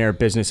multimillionaire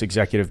business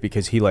executive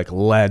because he like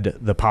led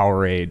the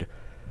Powerade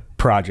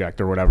project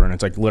or whatever. And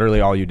it's like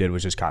literally all you did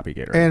was just copy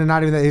Gatorade. And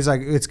not even that. He's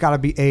like, it's got to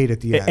be aid at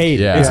the end. Aid.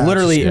 Yeah. It's Yeah,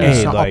 literally just-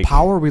 aid. So Like, a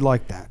power, we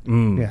like that.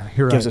 Yeah,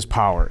 you're right. gives us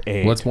power.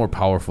 Aid. What's more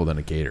powerful than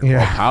a Gator? Yeah.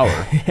 Well,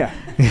 power. Yeah.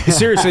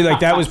 Seriously, like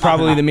that was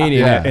probably the meaning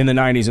Yeah. in the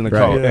 90s in the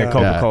Right. at Yeah.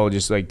 Coca-Cola,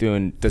 just like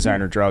doing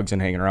designer drugs and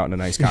hanging around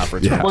in a nice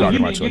conference. Yeah. and Well, talking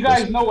you about shit like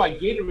guys this. know why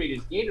Gatorade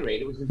is Gatorade.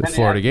 It was invented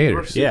Florida at the Gators.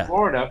 University Yeah. of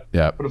Florida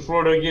Yeah. for the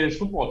Florida Gators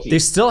football team. They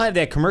still have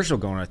that commercial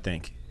going, I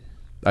think.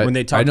 When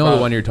they talk I know about-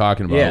 the one you're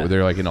talking about. Yeah. Where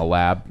they're like in a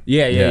lab.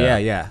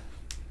 Yeah.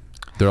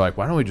 They're like,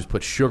 why don't we just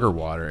put sugar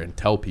water and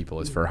tell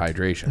people it's for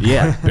hydration?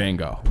 Yeah.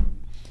 Bingo.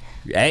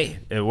 Hey,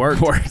 it worked.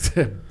 Worked.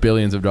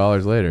 Billions of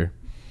dollars later.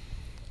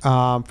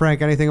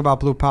 Frank, anything about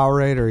blue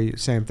Powerade or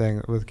same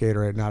thing with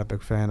Gatorade? Not a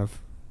big fan of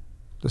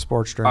the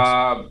sports drinks.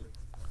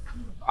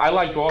 I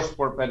like All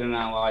Sport better than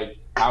I like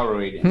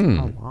Powerade.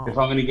 Wow. If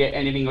I'm going to get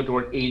anything with the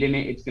word 8 in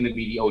it, it's going to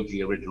be the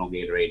OG original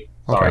Gatorade.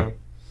 Sorry. Okay.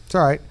 It's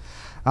all right.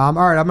 All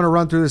right, I'm going to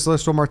run through this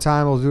list one more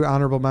time. We'll do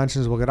honorable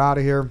mentions. We'll get out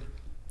of here.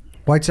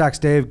 White Sox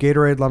Dave,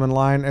 Gatorade Lemon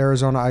Lime,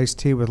 Arizona iced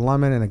tea with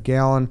lemon in a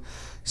gallon,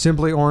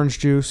 Simply Orange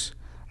Juice,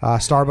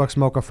 Starbucks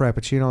Mocha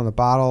Frappuccino in the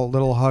bottle,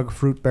 Little Hug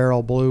Fruit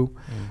Barrel Blue,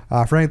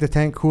 Frank the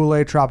Tank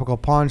Kool-Aid Tropical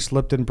Punch,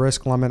 Lipton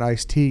Brisk Lemon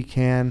Iced Tea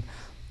Can,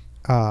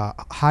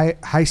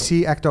 High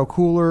C Ecto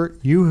Cooler,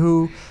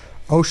 Yoo-Hoo,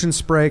 Ocean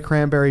Spray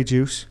Cranberry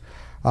Juice,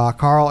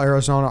 Carl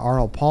Arizona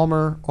Arnold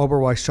Palmer,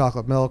 Oberweis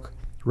Chocolate Milk,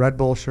 Red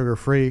Bull Sugar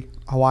Free,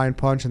 Hawaiian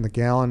Punch in the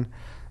gallon,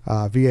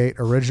 V8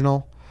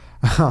 Original,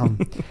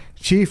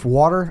 Chief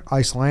Water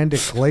Icelandic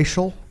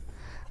Glacial,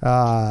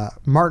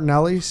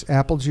 Martinelli's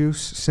Apple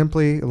Juice,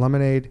 Simply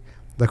Lemonade,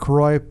 the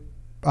Croy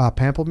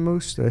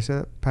Pamplemousse. Did I say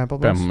that?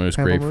 Pamplemousse,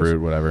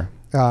 grapefruit, whatever.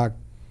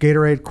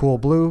 Gatorade Cool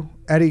Blue,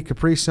 Eddie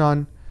Capri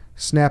Sun,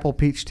 Snapple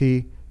Peach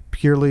Tea,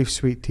 Pure Leaf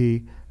Sweet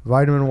Tea,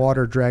 Vitamin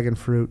Water Dragon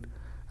Fruit,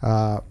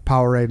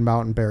 Powerade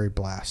Mountain Berry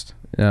Blast.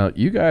 Now,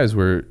 you guys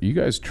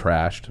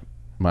trashed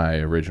my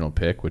original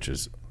pick, which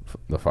is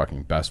the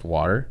fucking best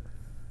water.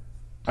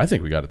 I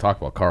think we got to talk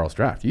about Carl's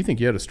draft. Do you think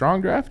you had a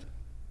strong draft?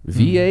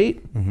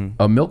 V8,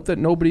 a milk that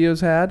nobody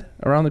has had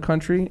around the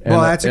country. And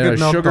Well, that's a good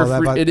milk, though.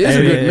 sugar-free. That- It is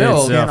a good milk.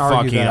 It's a Can't argue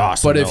fucking that.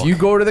 awesome But if milk. you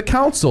go to the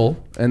council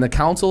and the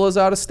council is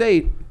out of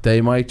state, they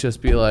might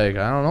just be like,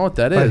 I don't know what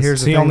that is. But here's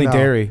It's the the thing, only though.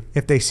 dairy.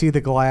 If they see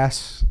the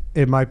glass,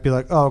 it might be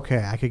like, oh,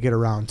 okay, I could get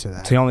around to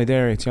that. It's the only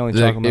dairy. It's the only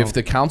chocolate milk. If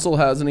the council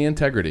has any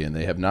integrity, and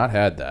they have not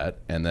had that,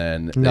 and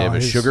then No, they have a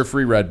his-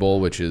 sugar-free Red Bull,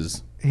 which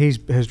is His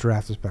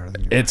draft is better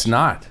than yours. it's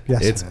not.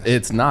 Yes, it's it is.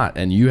 it's not.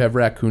 And you have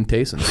raccoon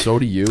taste, and so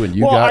do you. And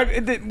you well, got.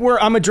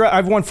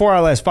 I've won 4 out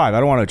of the last 5. I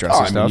don't want to address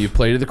Oh, this I stuff. mean, you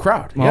play to the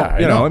crowd. Well, yeah,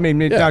 you know, I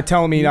mean, Yeah. now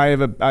telling me you're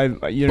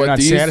But not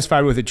these-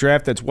 satisfied with a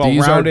draft that's well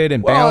These are- rounded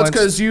and well, balanced.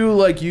 it's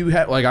because you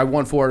had I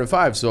won 4 out of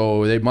 5,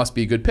 so they must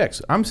be good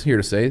picks. I'm here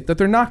to say that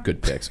they're not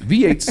good picks.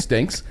 V8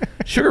 stinks.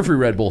 Sugar-free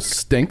Red Bull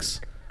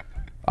stinks.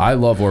 I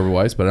love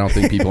Oberweis, but I don't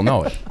think people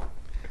know it.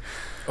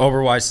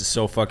 Overwise is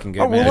so fucking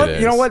good, Oh, well, man.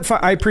 you know what?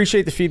 I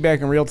appreciate the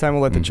feedback in real time.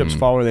 We'll let the chips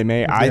fall where they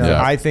may.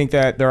 I think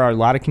that there are a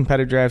lot of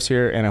competitive drafts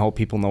here, and I hope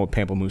people know what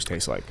Pamplemousse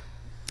tastes like.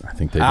 I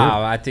think they do.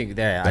 I think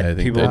that I think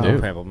people they know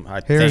do. Pample.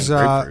 I Here's think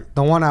grapefruit.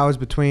 the one I was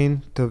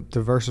between to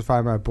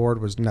diversify my board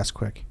was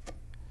Nesquik.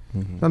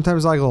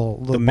 Sometimes like a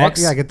little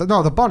mix? Yeah,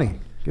 the bunny.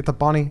 Get the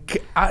bunny. They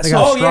got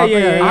Oh, yeah, strawberry-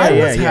 yeah, yeah, I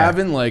yeah. was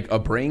having like a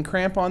brain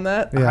cramp on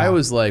that. Yeah. I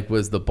was like,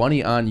 was the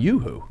bunny on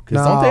Yoo-hoo?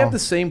 Because don't they No. have the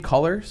same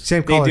colors?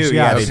 Same They colors, do,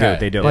 yeah, yes.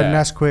 they do. But Yeah.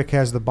 Nesquik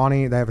has the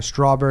bunny. They have a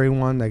strawberry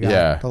one. They got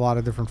Yeah. a lot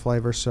of different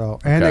flavors. So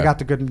and they Okay.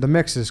 got the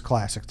mix is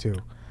classic too.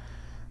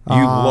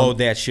 You load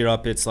that shit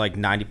up. It's like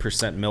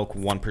 90% milk,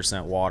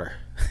 1% water.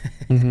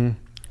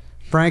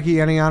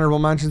 Frankie, any honorable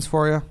mentions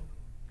for you?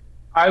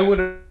 I would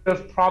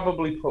have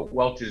probably put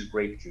Welch's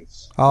grape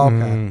juice. Oh,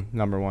 okay.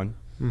 Number one.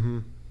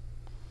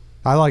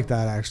 I like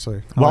that actually. I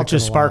like Welch's it a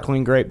lot.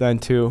 sparkling grape then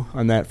too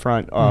on that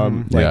front.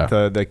 Like Yeah.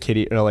 the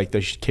kitty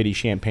kitty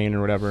champagne or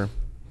whatever.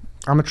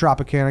 I'm a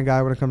Tropicana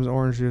guy when it comes to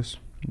orange juice.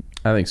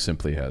 I think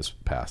Simply has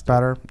passed.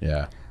 Better.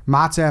 Yeah.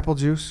 Mott's apple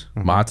juice.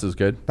 Mott's is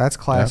good. That's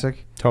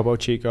classic. Topo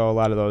Chico, a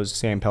lot of those.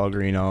 San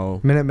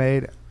Pellegrino. Minute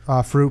Maid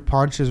fruit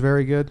punch is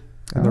very good.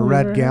 And the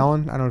red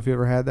gallon. I don't know if you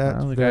ever had that. I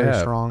don't It's think I very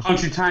have. strong.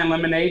 Country Time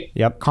lemonade.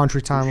 Yep.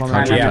 Country Time Country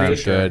lemonade. Country Yeah, Time's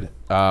sure.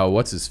 good.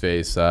 What's his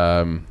face?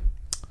 The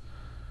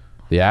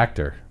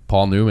actor.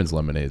 Paul Newman's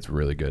lemonade's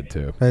really good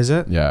too. Is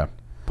it? Yeah.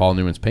 Paul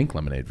Newman's pink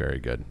lemonade, very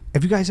good.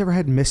 Have you guys ever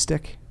had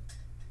Mystic?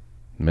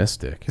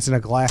 Mystic. It's in a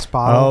glass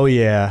bottle. Oh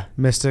yeah.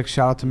 Mystic.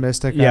 Shout out to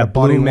Mystic. I Yeah. had a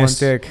buddy Blue once.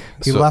 Mystic.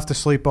 He So- left to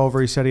sleep over.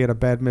 He said he had a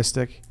bad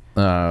Mystic.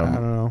 I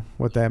don't know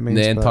what that means.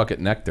 but- Nantucket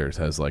Nectars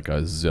has like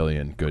a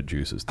zillion good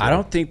juices too. I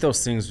don't think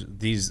those things,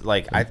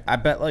 I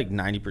bet like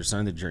 90%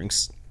 of the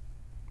drinks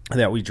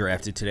that we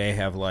drafted today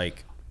have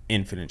like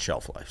infinite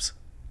shelf lives.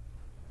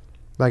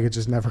 Like it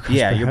just never comes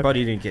Yeah, back. your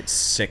buddy didn't get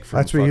sick from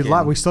That's what he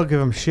fucking- we still give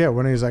him shit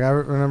when he's like, I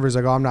remember he's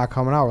like, oh, I'm not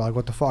coming out. We're like,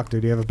 what the fuck,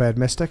 dude? Do you have a bad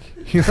Mystic?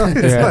 You know,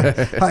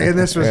 it's like, and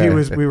this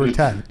was we were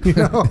 10. You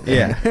know,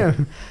 Yeah.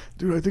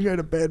 dude, I think I had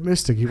a bad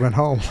Mystic. He went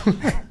home.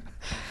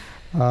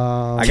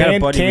 I got a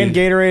buddy. Canned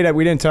Gatorade.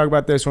 We didn't talk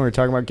about this when we were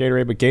talking about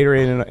Gatorade, but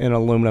Gatorade in an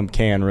aluminum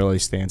can really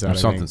stands out. There's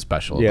I something think.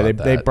 special Yeah,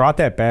 about they that. brought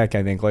that back.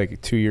 I think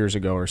like 2 years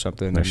ago or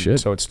something. They and should.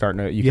 So it's starting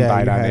to. You Yeah, can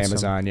buy it you on had some.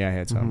 Amazon. Yeah, I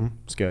had some.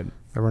 It's good.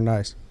 They were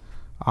nice.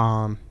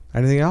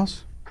 Anything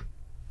else?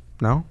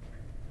 No.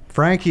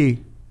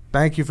 Frankie,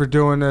 thank you for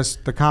doing this.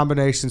 The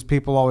combinations,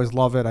 people always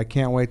love it. I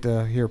can't wait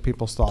to hear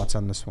people's thoughts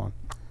on this one.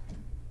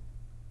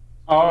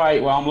 All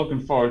right. Well, I'm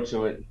looking forward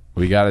to it.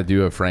 We got to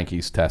do a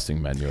Frankie's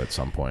testing menu at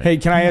some point. Hey,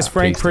 can I ask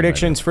Frank Tasting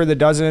predictions for the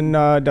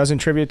dozen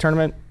trivia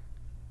tournament?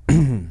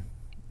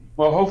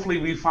 Well, hopefully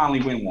we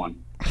finally win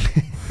one.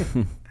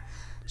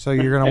 So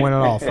you're going to win it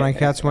all. Frank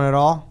Katz win it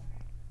all?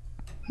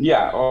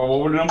 Yeah. Well,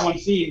 we're the number one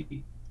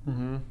seed.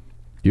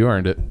 You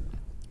earned it.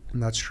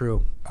 That's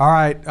true. All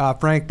right,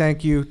 Frank,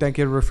 thank you. Thank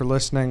you everybody for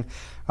listening.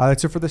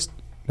 That's it for this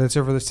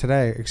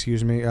today,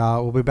 excuse me.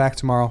 We'll be back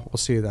tomorrow. We'll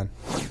see you then.